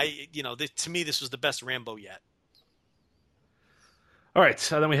mean, to me, this was the best Rambo yet. All right,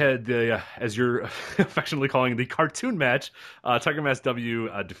 so then we had as you're affectionately calling the cartoon match, Tiger Mask W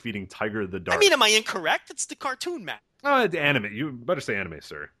defeating Tiger the Dark. I mean, am I incorrect? It's the cartoon match. The anime. You better say anime,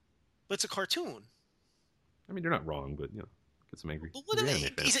 sir. But it's a cartoon. I mean, you're not wrong, but get some angry. But what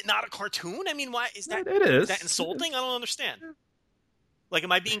is it not a cartoon? I mean, why is that? It is. Is that insulting? I don't understand. Like,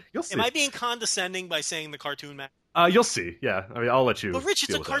 am I being condescending by saying the cartoon match? You'll see. Yeah, I mean, I'll let you. But Rich,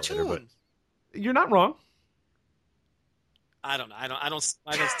 it's a cartoon. Later, you're not wrong. I don't know. I don't.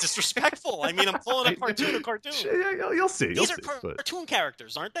 It's disrespectful. I mean, I'm calling a cartoon a cartoon. Yeah, you'll see. These are cartoon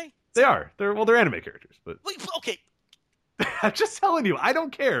characters, aren't they? They are. They're anime characters. But okay. I'm just telling you. I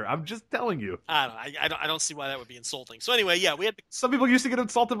don't care. I'm just telling you. I don't see why that would be insulting. So anyway, we had some people used to get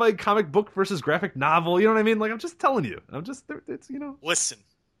insulted by comic book versus graphic novel. You know what I mean? Like I'm just telling you. It's Listen.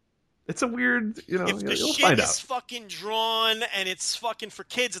 It's a weird, if the shit is fucking drawn and it's fucking for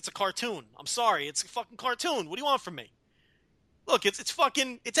kids, it's a cartoon. I'm sorry, it's a fucking cartoon. What do you want from me? Look,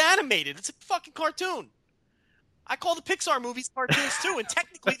 it's animated. It's a fucking cartoon. I call the Pixar movies cartoons too, and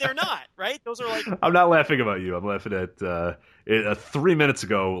technically they're not, right? Those are like. I'm not laughing about you. I'm laughing at 3 minutes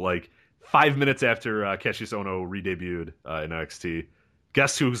ago, like 5 minutes after Cassius Ohno re-debuted in NXT.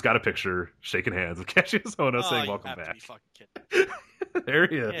 Guess who's got a picture shaking hands with Cassius Ohno saying "Welcome back"? To be fucking kidding. There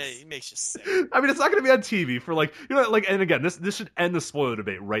he is. Yeah, he makes you sick. I mean, it's not going to be on TV for and again, this should end the spoiler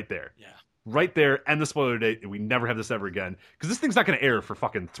debate right there. Yeah. Right there, end the spoiler date, and we never have this ever again. Because this thing's not going to air for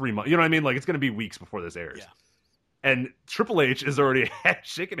fucking 3 months. You know what I mean? Like, it's going to be weeks before this airs. Yeah. And Triple H is already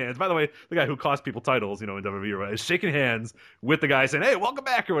shaking hands. By the way, the guy who cost people titles, in WWE, is shaking hands with the guy saying, hey, welcome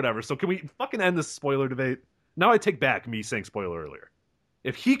back, or whatever. So can we fucking end this spoiler debate? Now I take back me saying spoiler earlier.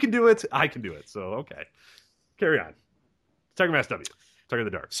 If he can do it, I can do it. So, okay. Carry on. Tiger Mask W. Tiger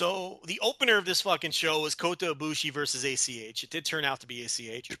the Dark. So, the opener of this fucking show was Kota Ibushi versus ACH. It did turn out to be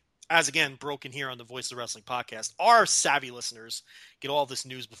ACH. As again, broken here on the Voice of Wrestling podcast. Our savvy listeners get all this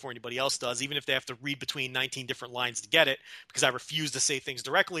news before anybody else does, even if they have to read between 19 different lines to get it, because I refuse to say things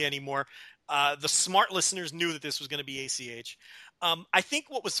directly anymore. The smart listeners knew that this was going to be ACH. I think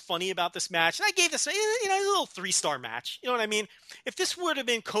what was funny about this match, and I gave this a little 3-star match. You know what I mean? If this would have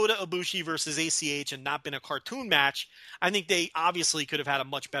been Kota Ibushi versus ACH and not been a cartoon match, I think they obviously could have had a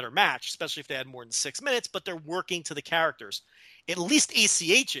much better match, especially if they had more than 6 minutes, but they're working to the characters. At least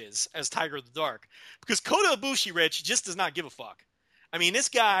ACH is, as Tiger the Dark. Because Kota Ibushi, Rich, just does not give a fuck. I mean, this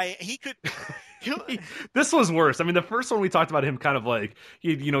guy, he could. This was worse. I mean, the first one we talked about him kind of like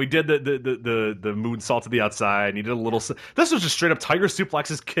he did the moonsault to the outside, and he did a little. This was just straight up tiger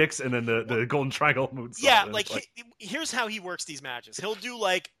suplexes, kicks, and then the golden triangle moonsault. Yeah, here's how he works these matches. He'll do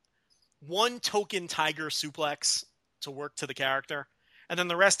like one token tiger suplex to work to the character, and then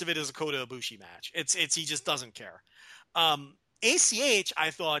the rest of it is a Kota Ibushi match. It's he just doesn't care. ACH,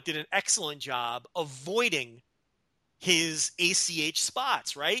 I thought, did an excellent job avoiding his ACH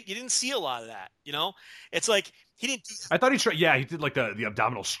spots, right? You didn't see a lot of that, It's like he didn't. I thought he tried. Yeah, he did like the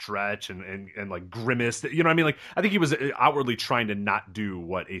abdominal stretch and like grimace. You know what I mean? Like I think he was outwardly trying to not do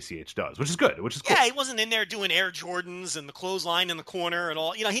what ACH does, which is good. Which is cool. Yeah, he wasn't in there doing Air Jordans and the clothesline in the corner and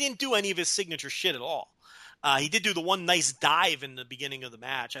all. He didn't do any of his signature shit at all. He did do the one nice dive in the beginning of the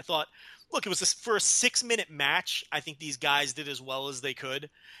match. I thought, look, it was for a 6-minute match. I think these guys did as well as they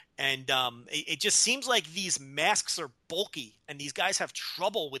could. And it just seems like these masks are bulky, and these guys have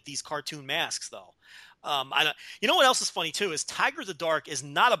trouble with these cartoon masks, though. You know what else is funny, too, is Tiger the Dark is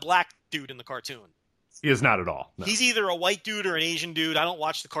not a black dude in the cartoon. He is not at all. No. He's either a white dude or an Asian dude. I don't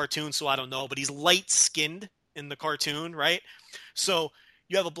watch the cartoon, so I don't know. But he's light-skinned in the cartoon, right? So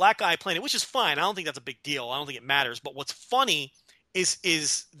you have a black guy playing it, which is fine. I don't think that's a big deal. I don't think it matters. But what's funny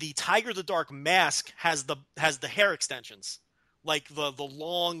is the Tiger the Dark mask has the hair extensions. Like the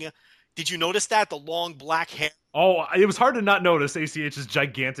long, did you notice that? The long black hair. Oh, it was hard to not notice ACH's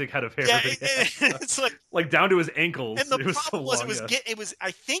gigantic head of hair. Yeah, it's like down to his ankles. And the it was problem so long,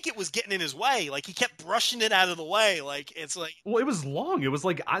 I think it was getting in his way. Like he kept brushing it out of the way. Like it's like. Well, it was long. It was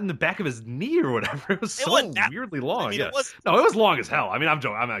like on the back of his knee or whatever. It was so weirdly long. I mean, yeah. it was long as hell. I mean, I'm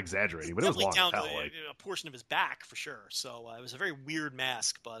joking. I'm not exaggerating, but it was long down as hell. To a portion of his back for sure. So it was a very weird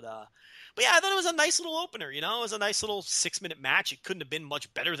mask, but yeah, I thought it was a nice little opener. It was a nice little 6-minute match. It couldn't have been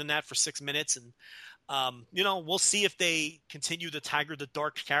much better than that for 6 minutes, and. We'll see if they continue the Tiger the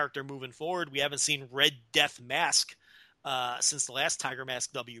Dark character moving forward. We haven't seen Red Death Mask since the last Tiger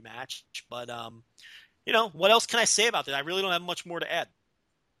Mask W match. But, what else can I say about that? I really don't have much more to add.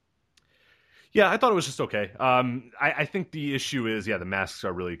 Yeah, I thought it was just okay. I think the issue is, the masks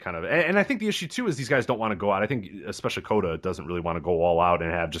are really kind of, and I think the issue too is these guys don't want to go out. I think especially Kota doesn't really want to go all out and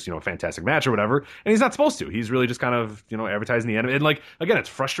have just a fantastic match or whatever, and he's not supposed to. He's really just kind of advertising the anime, and like again, it's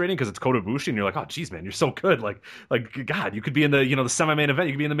frustrating because it's Kota Ibushi, and you're like, oh geez, man, you're so good. Like God, you could be in the the semi-main event,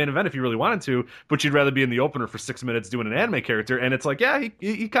 you could be in the main event if you really wanted to, but you'd rather be in the opener for 6 minutes doing an anime character, and it's like, yeah,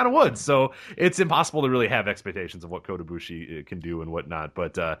 he kind of would. So it's impossible to really have expectations of what Kota Ibushi can do and whatnot.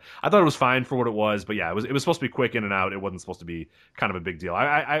 But I thought it was fine for what it was. But yeah, it was supposed to be quick in and out. It wasn't supposed to be kind of a big deal.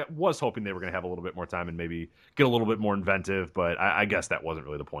 I was hoping they were going to have a little bit more time and maybe get a little bit more inventive, but I guess that wasn't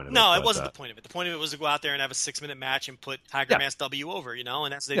really the point of it. No, it wasn't the point of it. The point of it was to go out there and have a 6-minute match and put Tiger Mask W over, and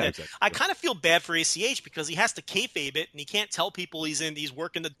that's what they did. Exactly. I kind of feel bad for ACH because he has to kayfabe it, and he can't tell people he's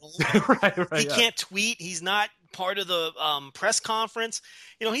working the dome. right, he can't tweet. He's not part of the press conference.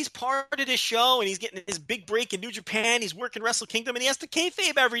 He's part of this show, and he's getting his big break in New Japan. He's working Wrestle Kingdom, and he has to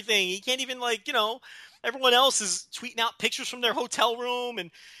kayfabe everything. He can't even everyone else is tweeting out pictures from their hotel room, and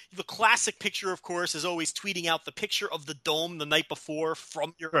the classic picture, of course, is always tweeting out the picture of the dome the night before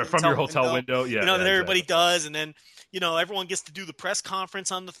from your hotel window. Yeah, that everybody does, and then everyone gets to do the press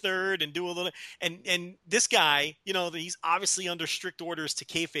conference on the 3rd and do a little. And this guy, he's obviously under strict orders to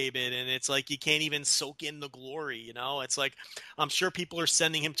kayfabe it, and it's like you can't even soak in the glory. It's like I'm sure people are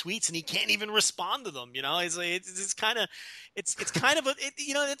sending him tweets, and he can't even respond to them. It's kind of you kind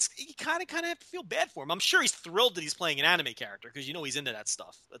of have to feel bad for him. I'm sure he's thrilled that he's playing an anime character because he's into that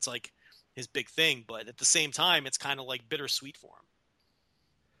stuff. That's like his big thing, but at the same time, it's kind of like bittersweet for him.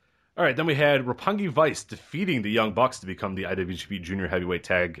 All right, then we had Roppongi Vice defeating the Young Bucks to become the IWGP Junior Heavyweight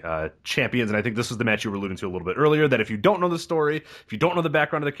Tag Champions, and I think this was the match you were alluding to a little bit earlier, that if you don't know the story, if you don't know the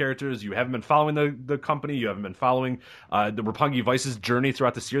background of the characters, you haven't been following the company, you haven't been following the Roppongi Vice's journey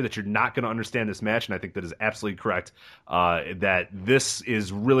throughout this year, that you're not going to understand this match, and I think that is absolutely correct, that this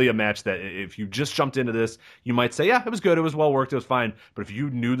is really a match that if you just jumped into this, you might say, yeah, it was good, it was well worked, it was fine, but if you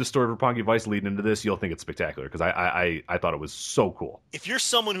knew the story of Roppongi Vice leading into this, you'll think it's spectacular, because I thought it was so cool. If you're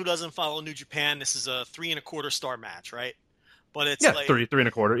someone who doesn't follow New Japan, this is a 3.25 star match, right? But it's like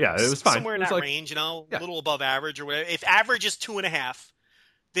 3.25. Yeah, it was fine. Somewhere in that range, a little above average or whatever. If average is 2.5,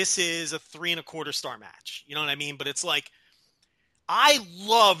 this is a 3.25 star match. You know what I mean? But it's like, I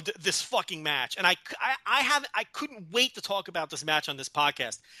loved this fucking match, and I couldn't wait to talk about this match on this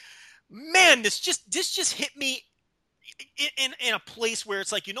podcast. Man, this just hit me in a place where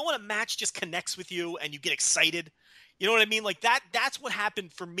it's like, when a match just connects with you and you get excited. You know what I mean? Like that's what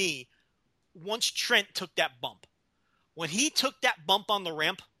happened for me once Trent took that bump. When he took that bump on the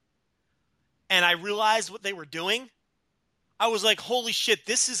ramp and I realized what they were doing, I was like, holy shit,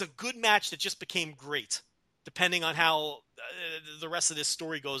 this is a good match that just became great, depending on how the rest of this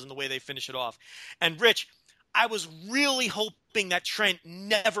story goes and the way they finish it off. And Rich, I was really hoping that Trent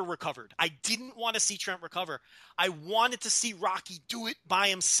never recovered. I didn't want to see Trent recover. I wanted to see Rocky do it by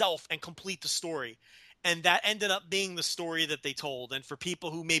himself and complete the story. And that ended up being the story that they told. And for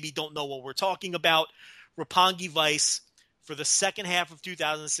people who maybe don't know what we're talking about, Roppongi Vice, for the second half of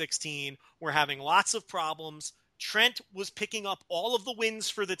 2016, were having lots of problems. Trent was picking up all of the wins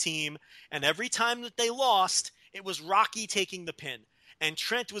for the team, and every time that they lost, it was Rocky taking the pin. And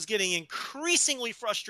Trent was getting increasingly frustrated